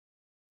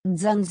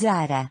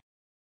 Zanzara.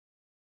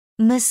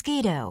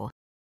 Mosquito.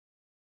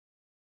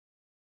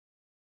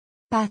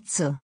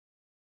 Pazzo.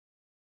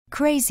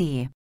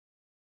 Crazy.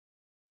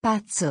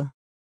 Pazzo.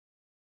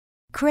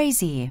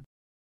 Crazy.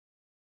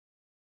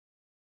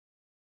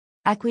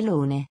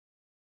 Aquilone.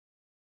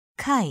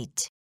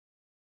 Kite.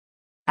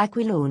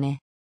 Aquilone.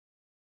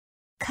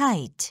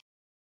 Kite.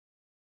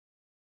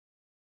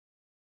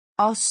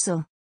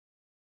 Osso.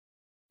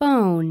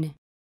 bone,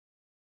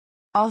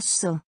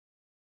 Osso.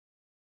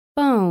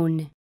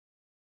 bone,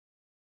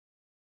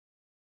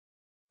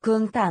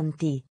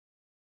 Contanti.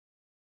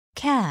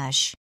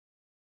 Cash.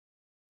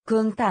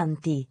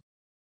 Contanti.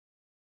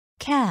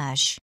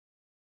 Cash.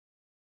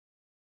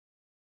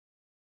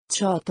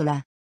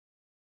 Ciotola.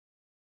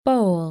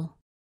 bowl,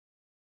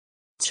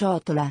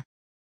 Ciotola.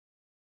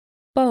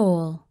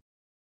 bowl,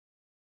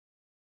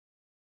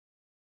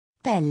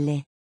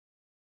 Pelle.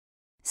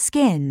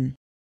 Skin.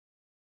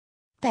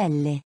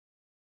 Pelle.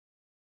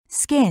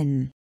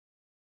 Skin.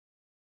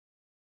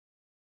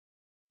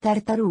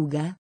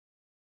 Tartaruga.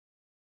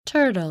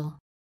 turtle,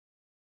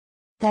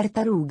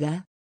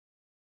 Tartaruga.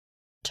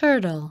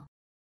 turtle,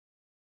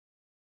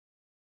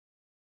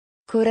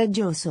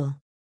 Coraggioso.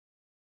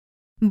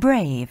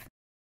 Brave.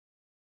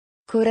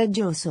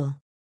 Coraggioso.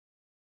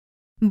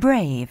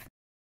 Brave.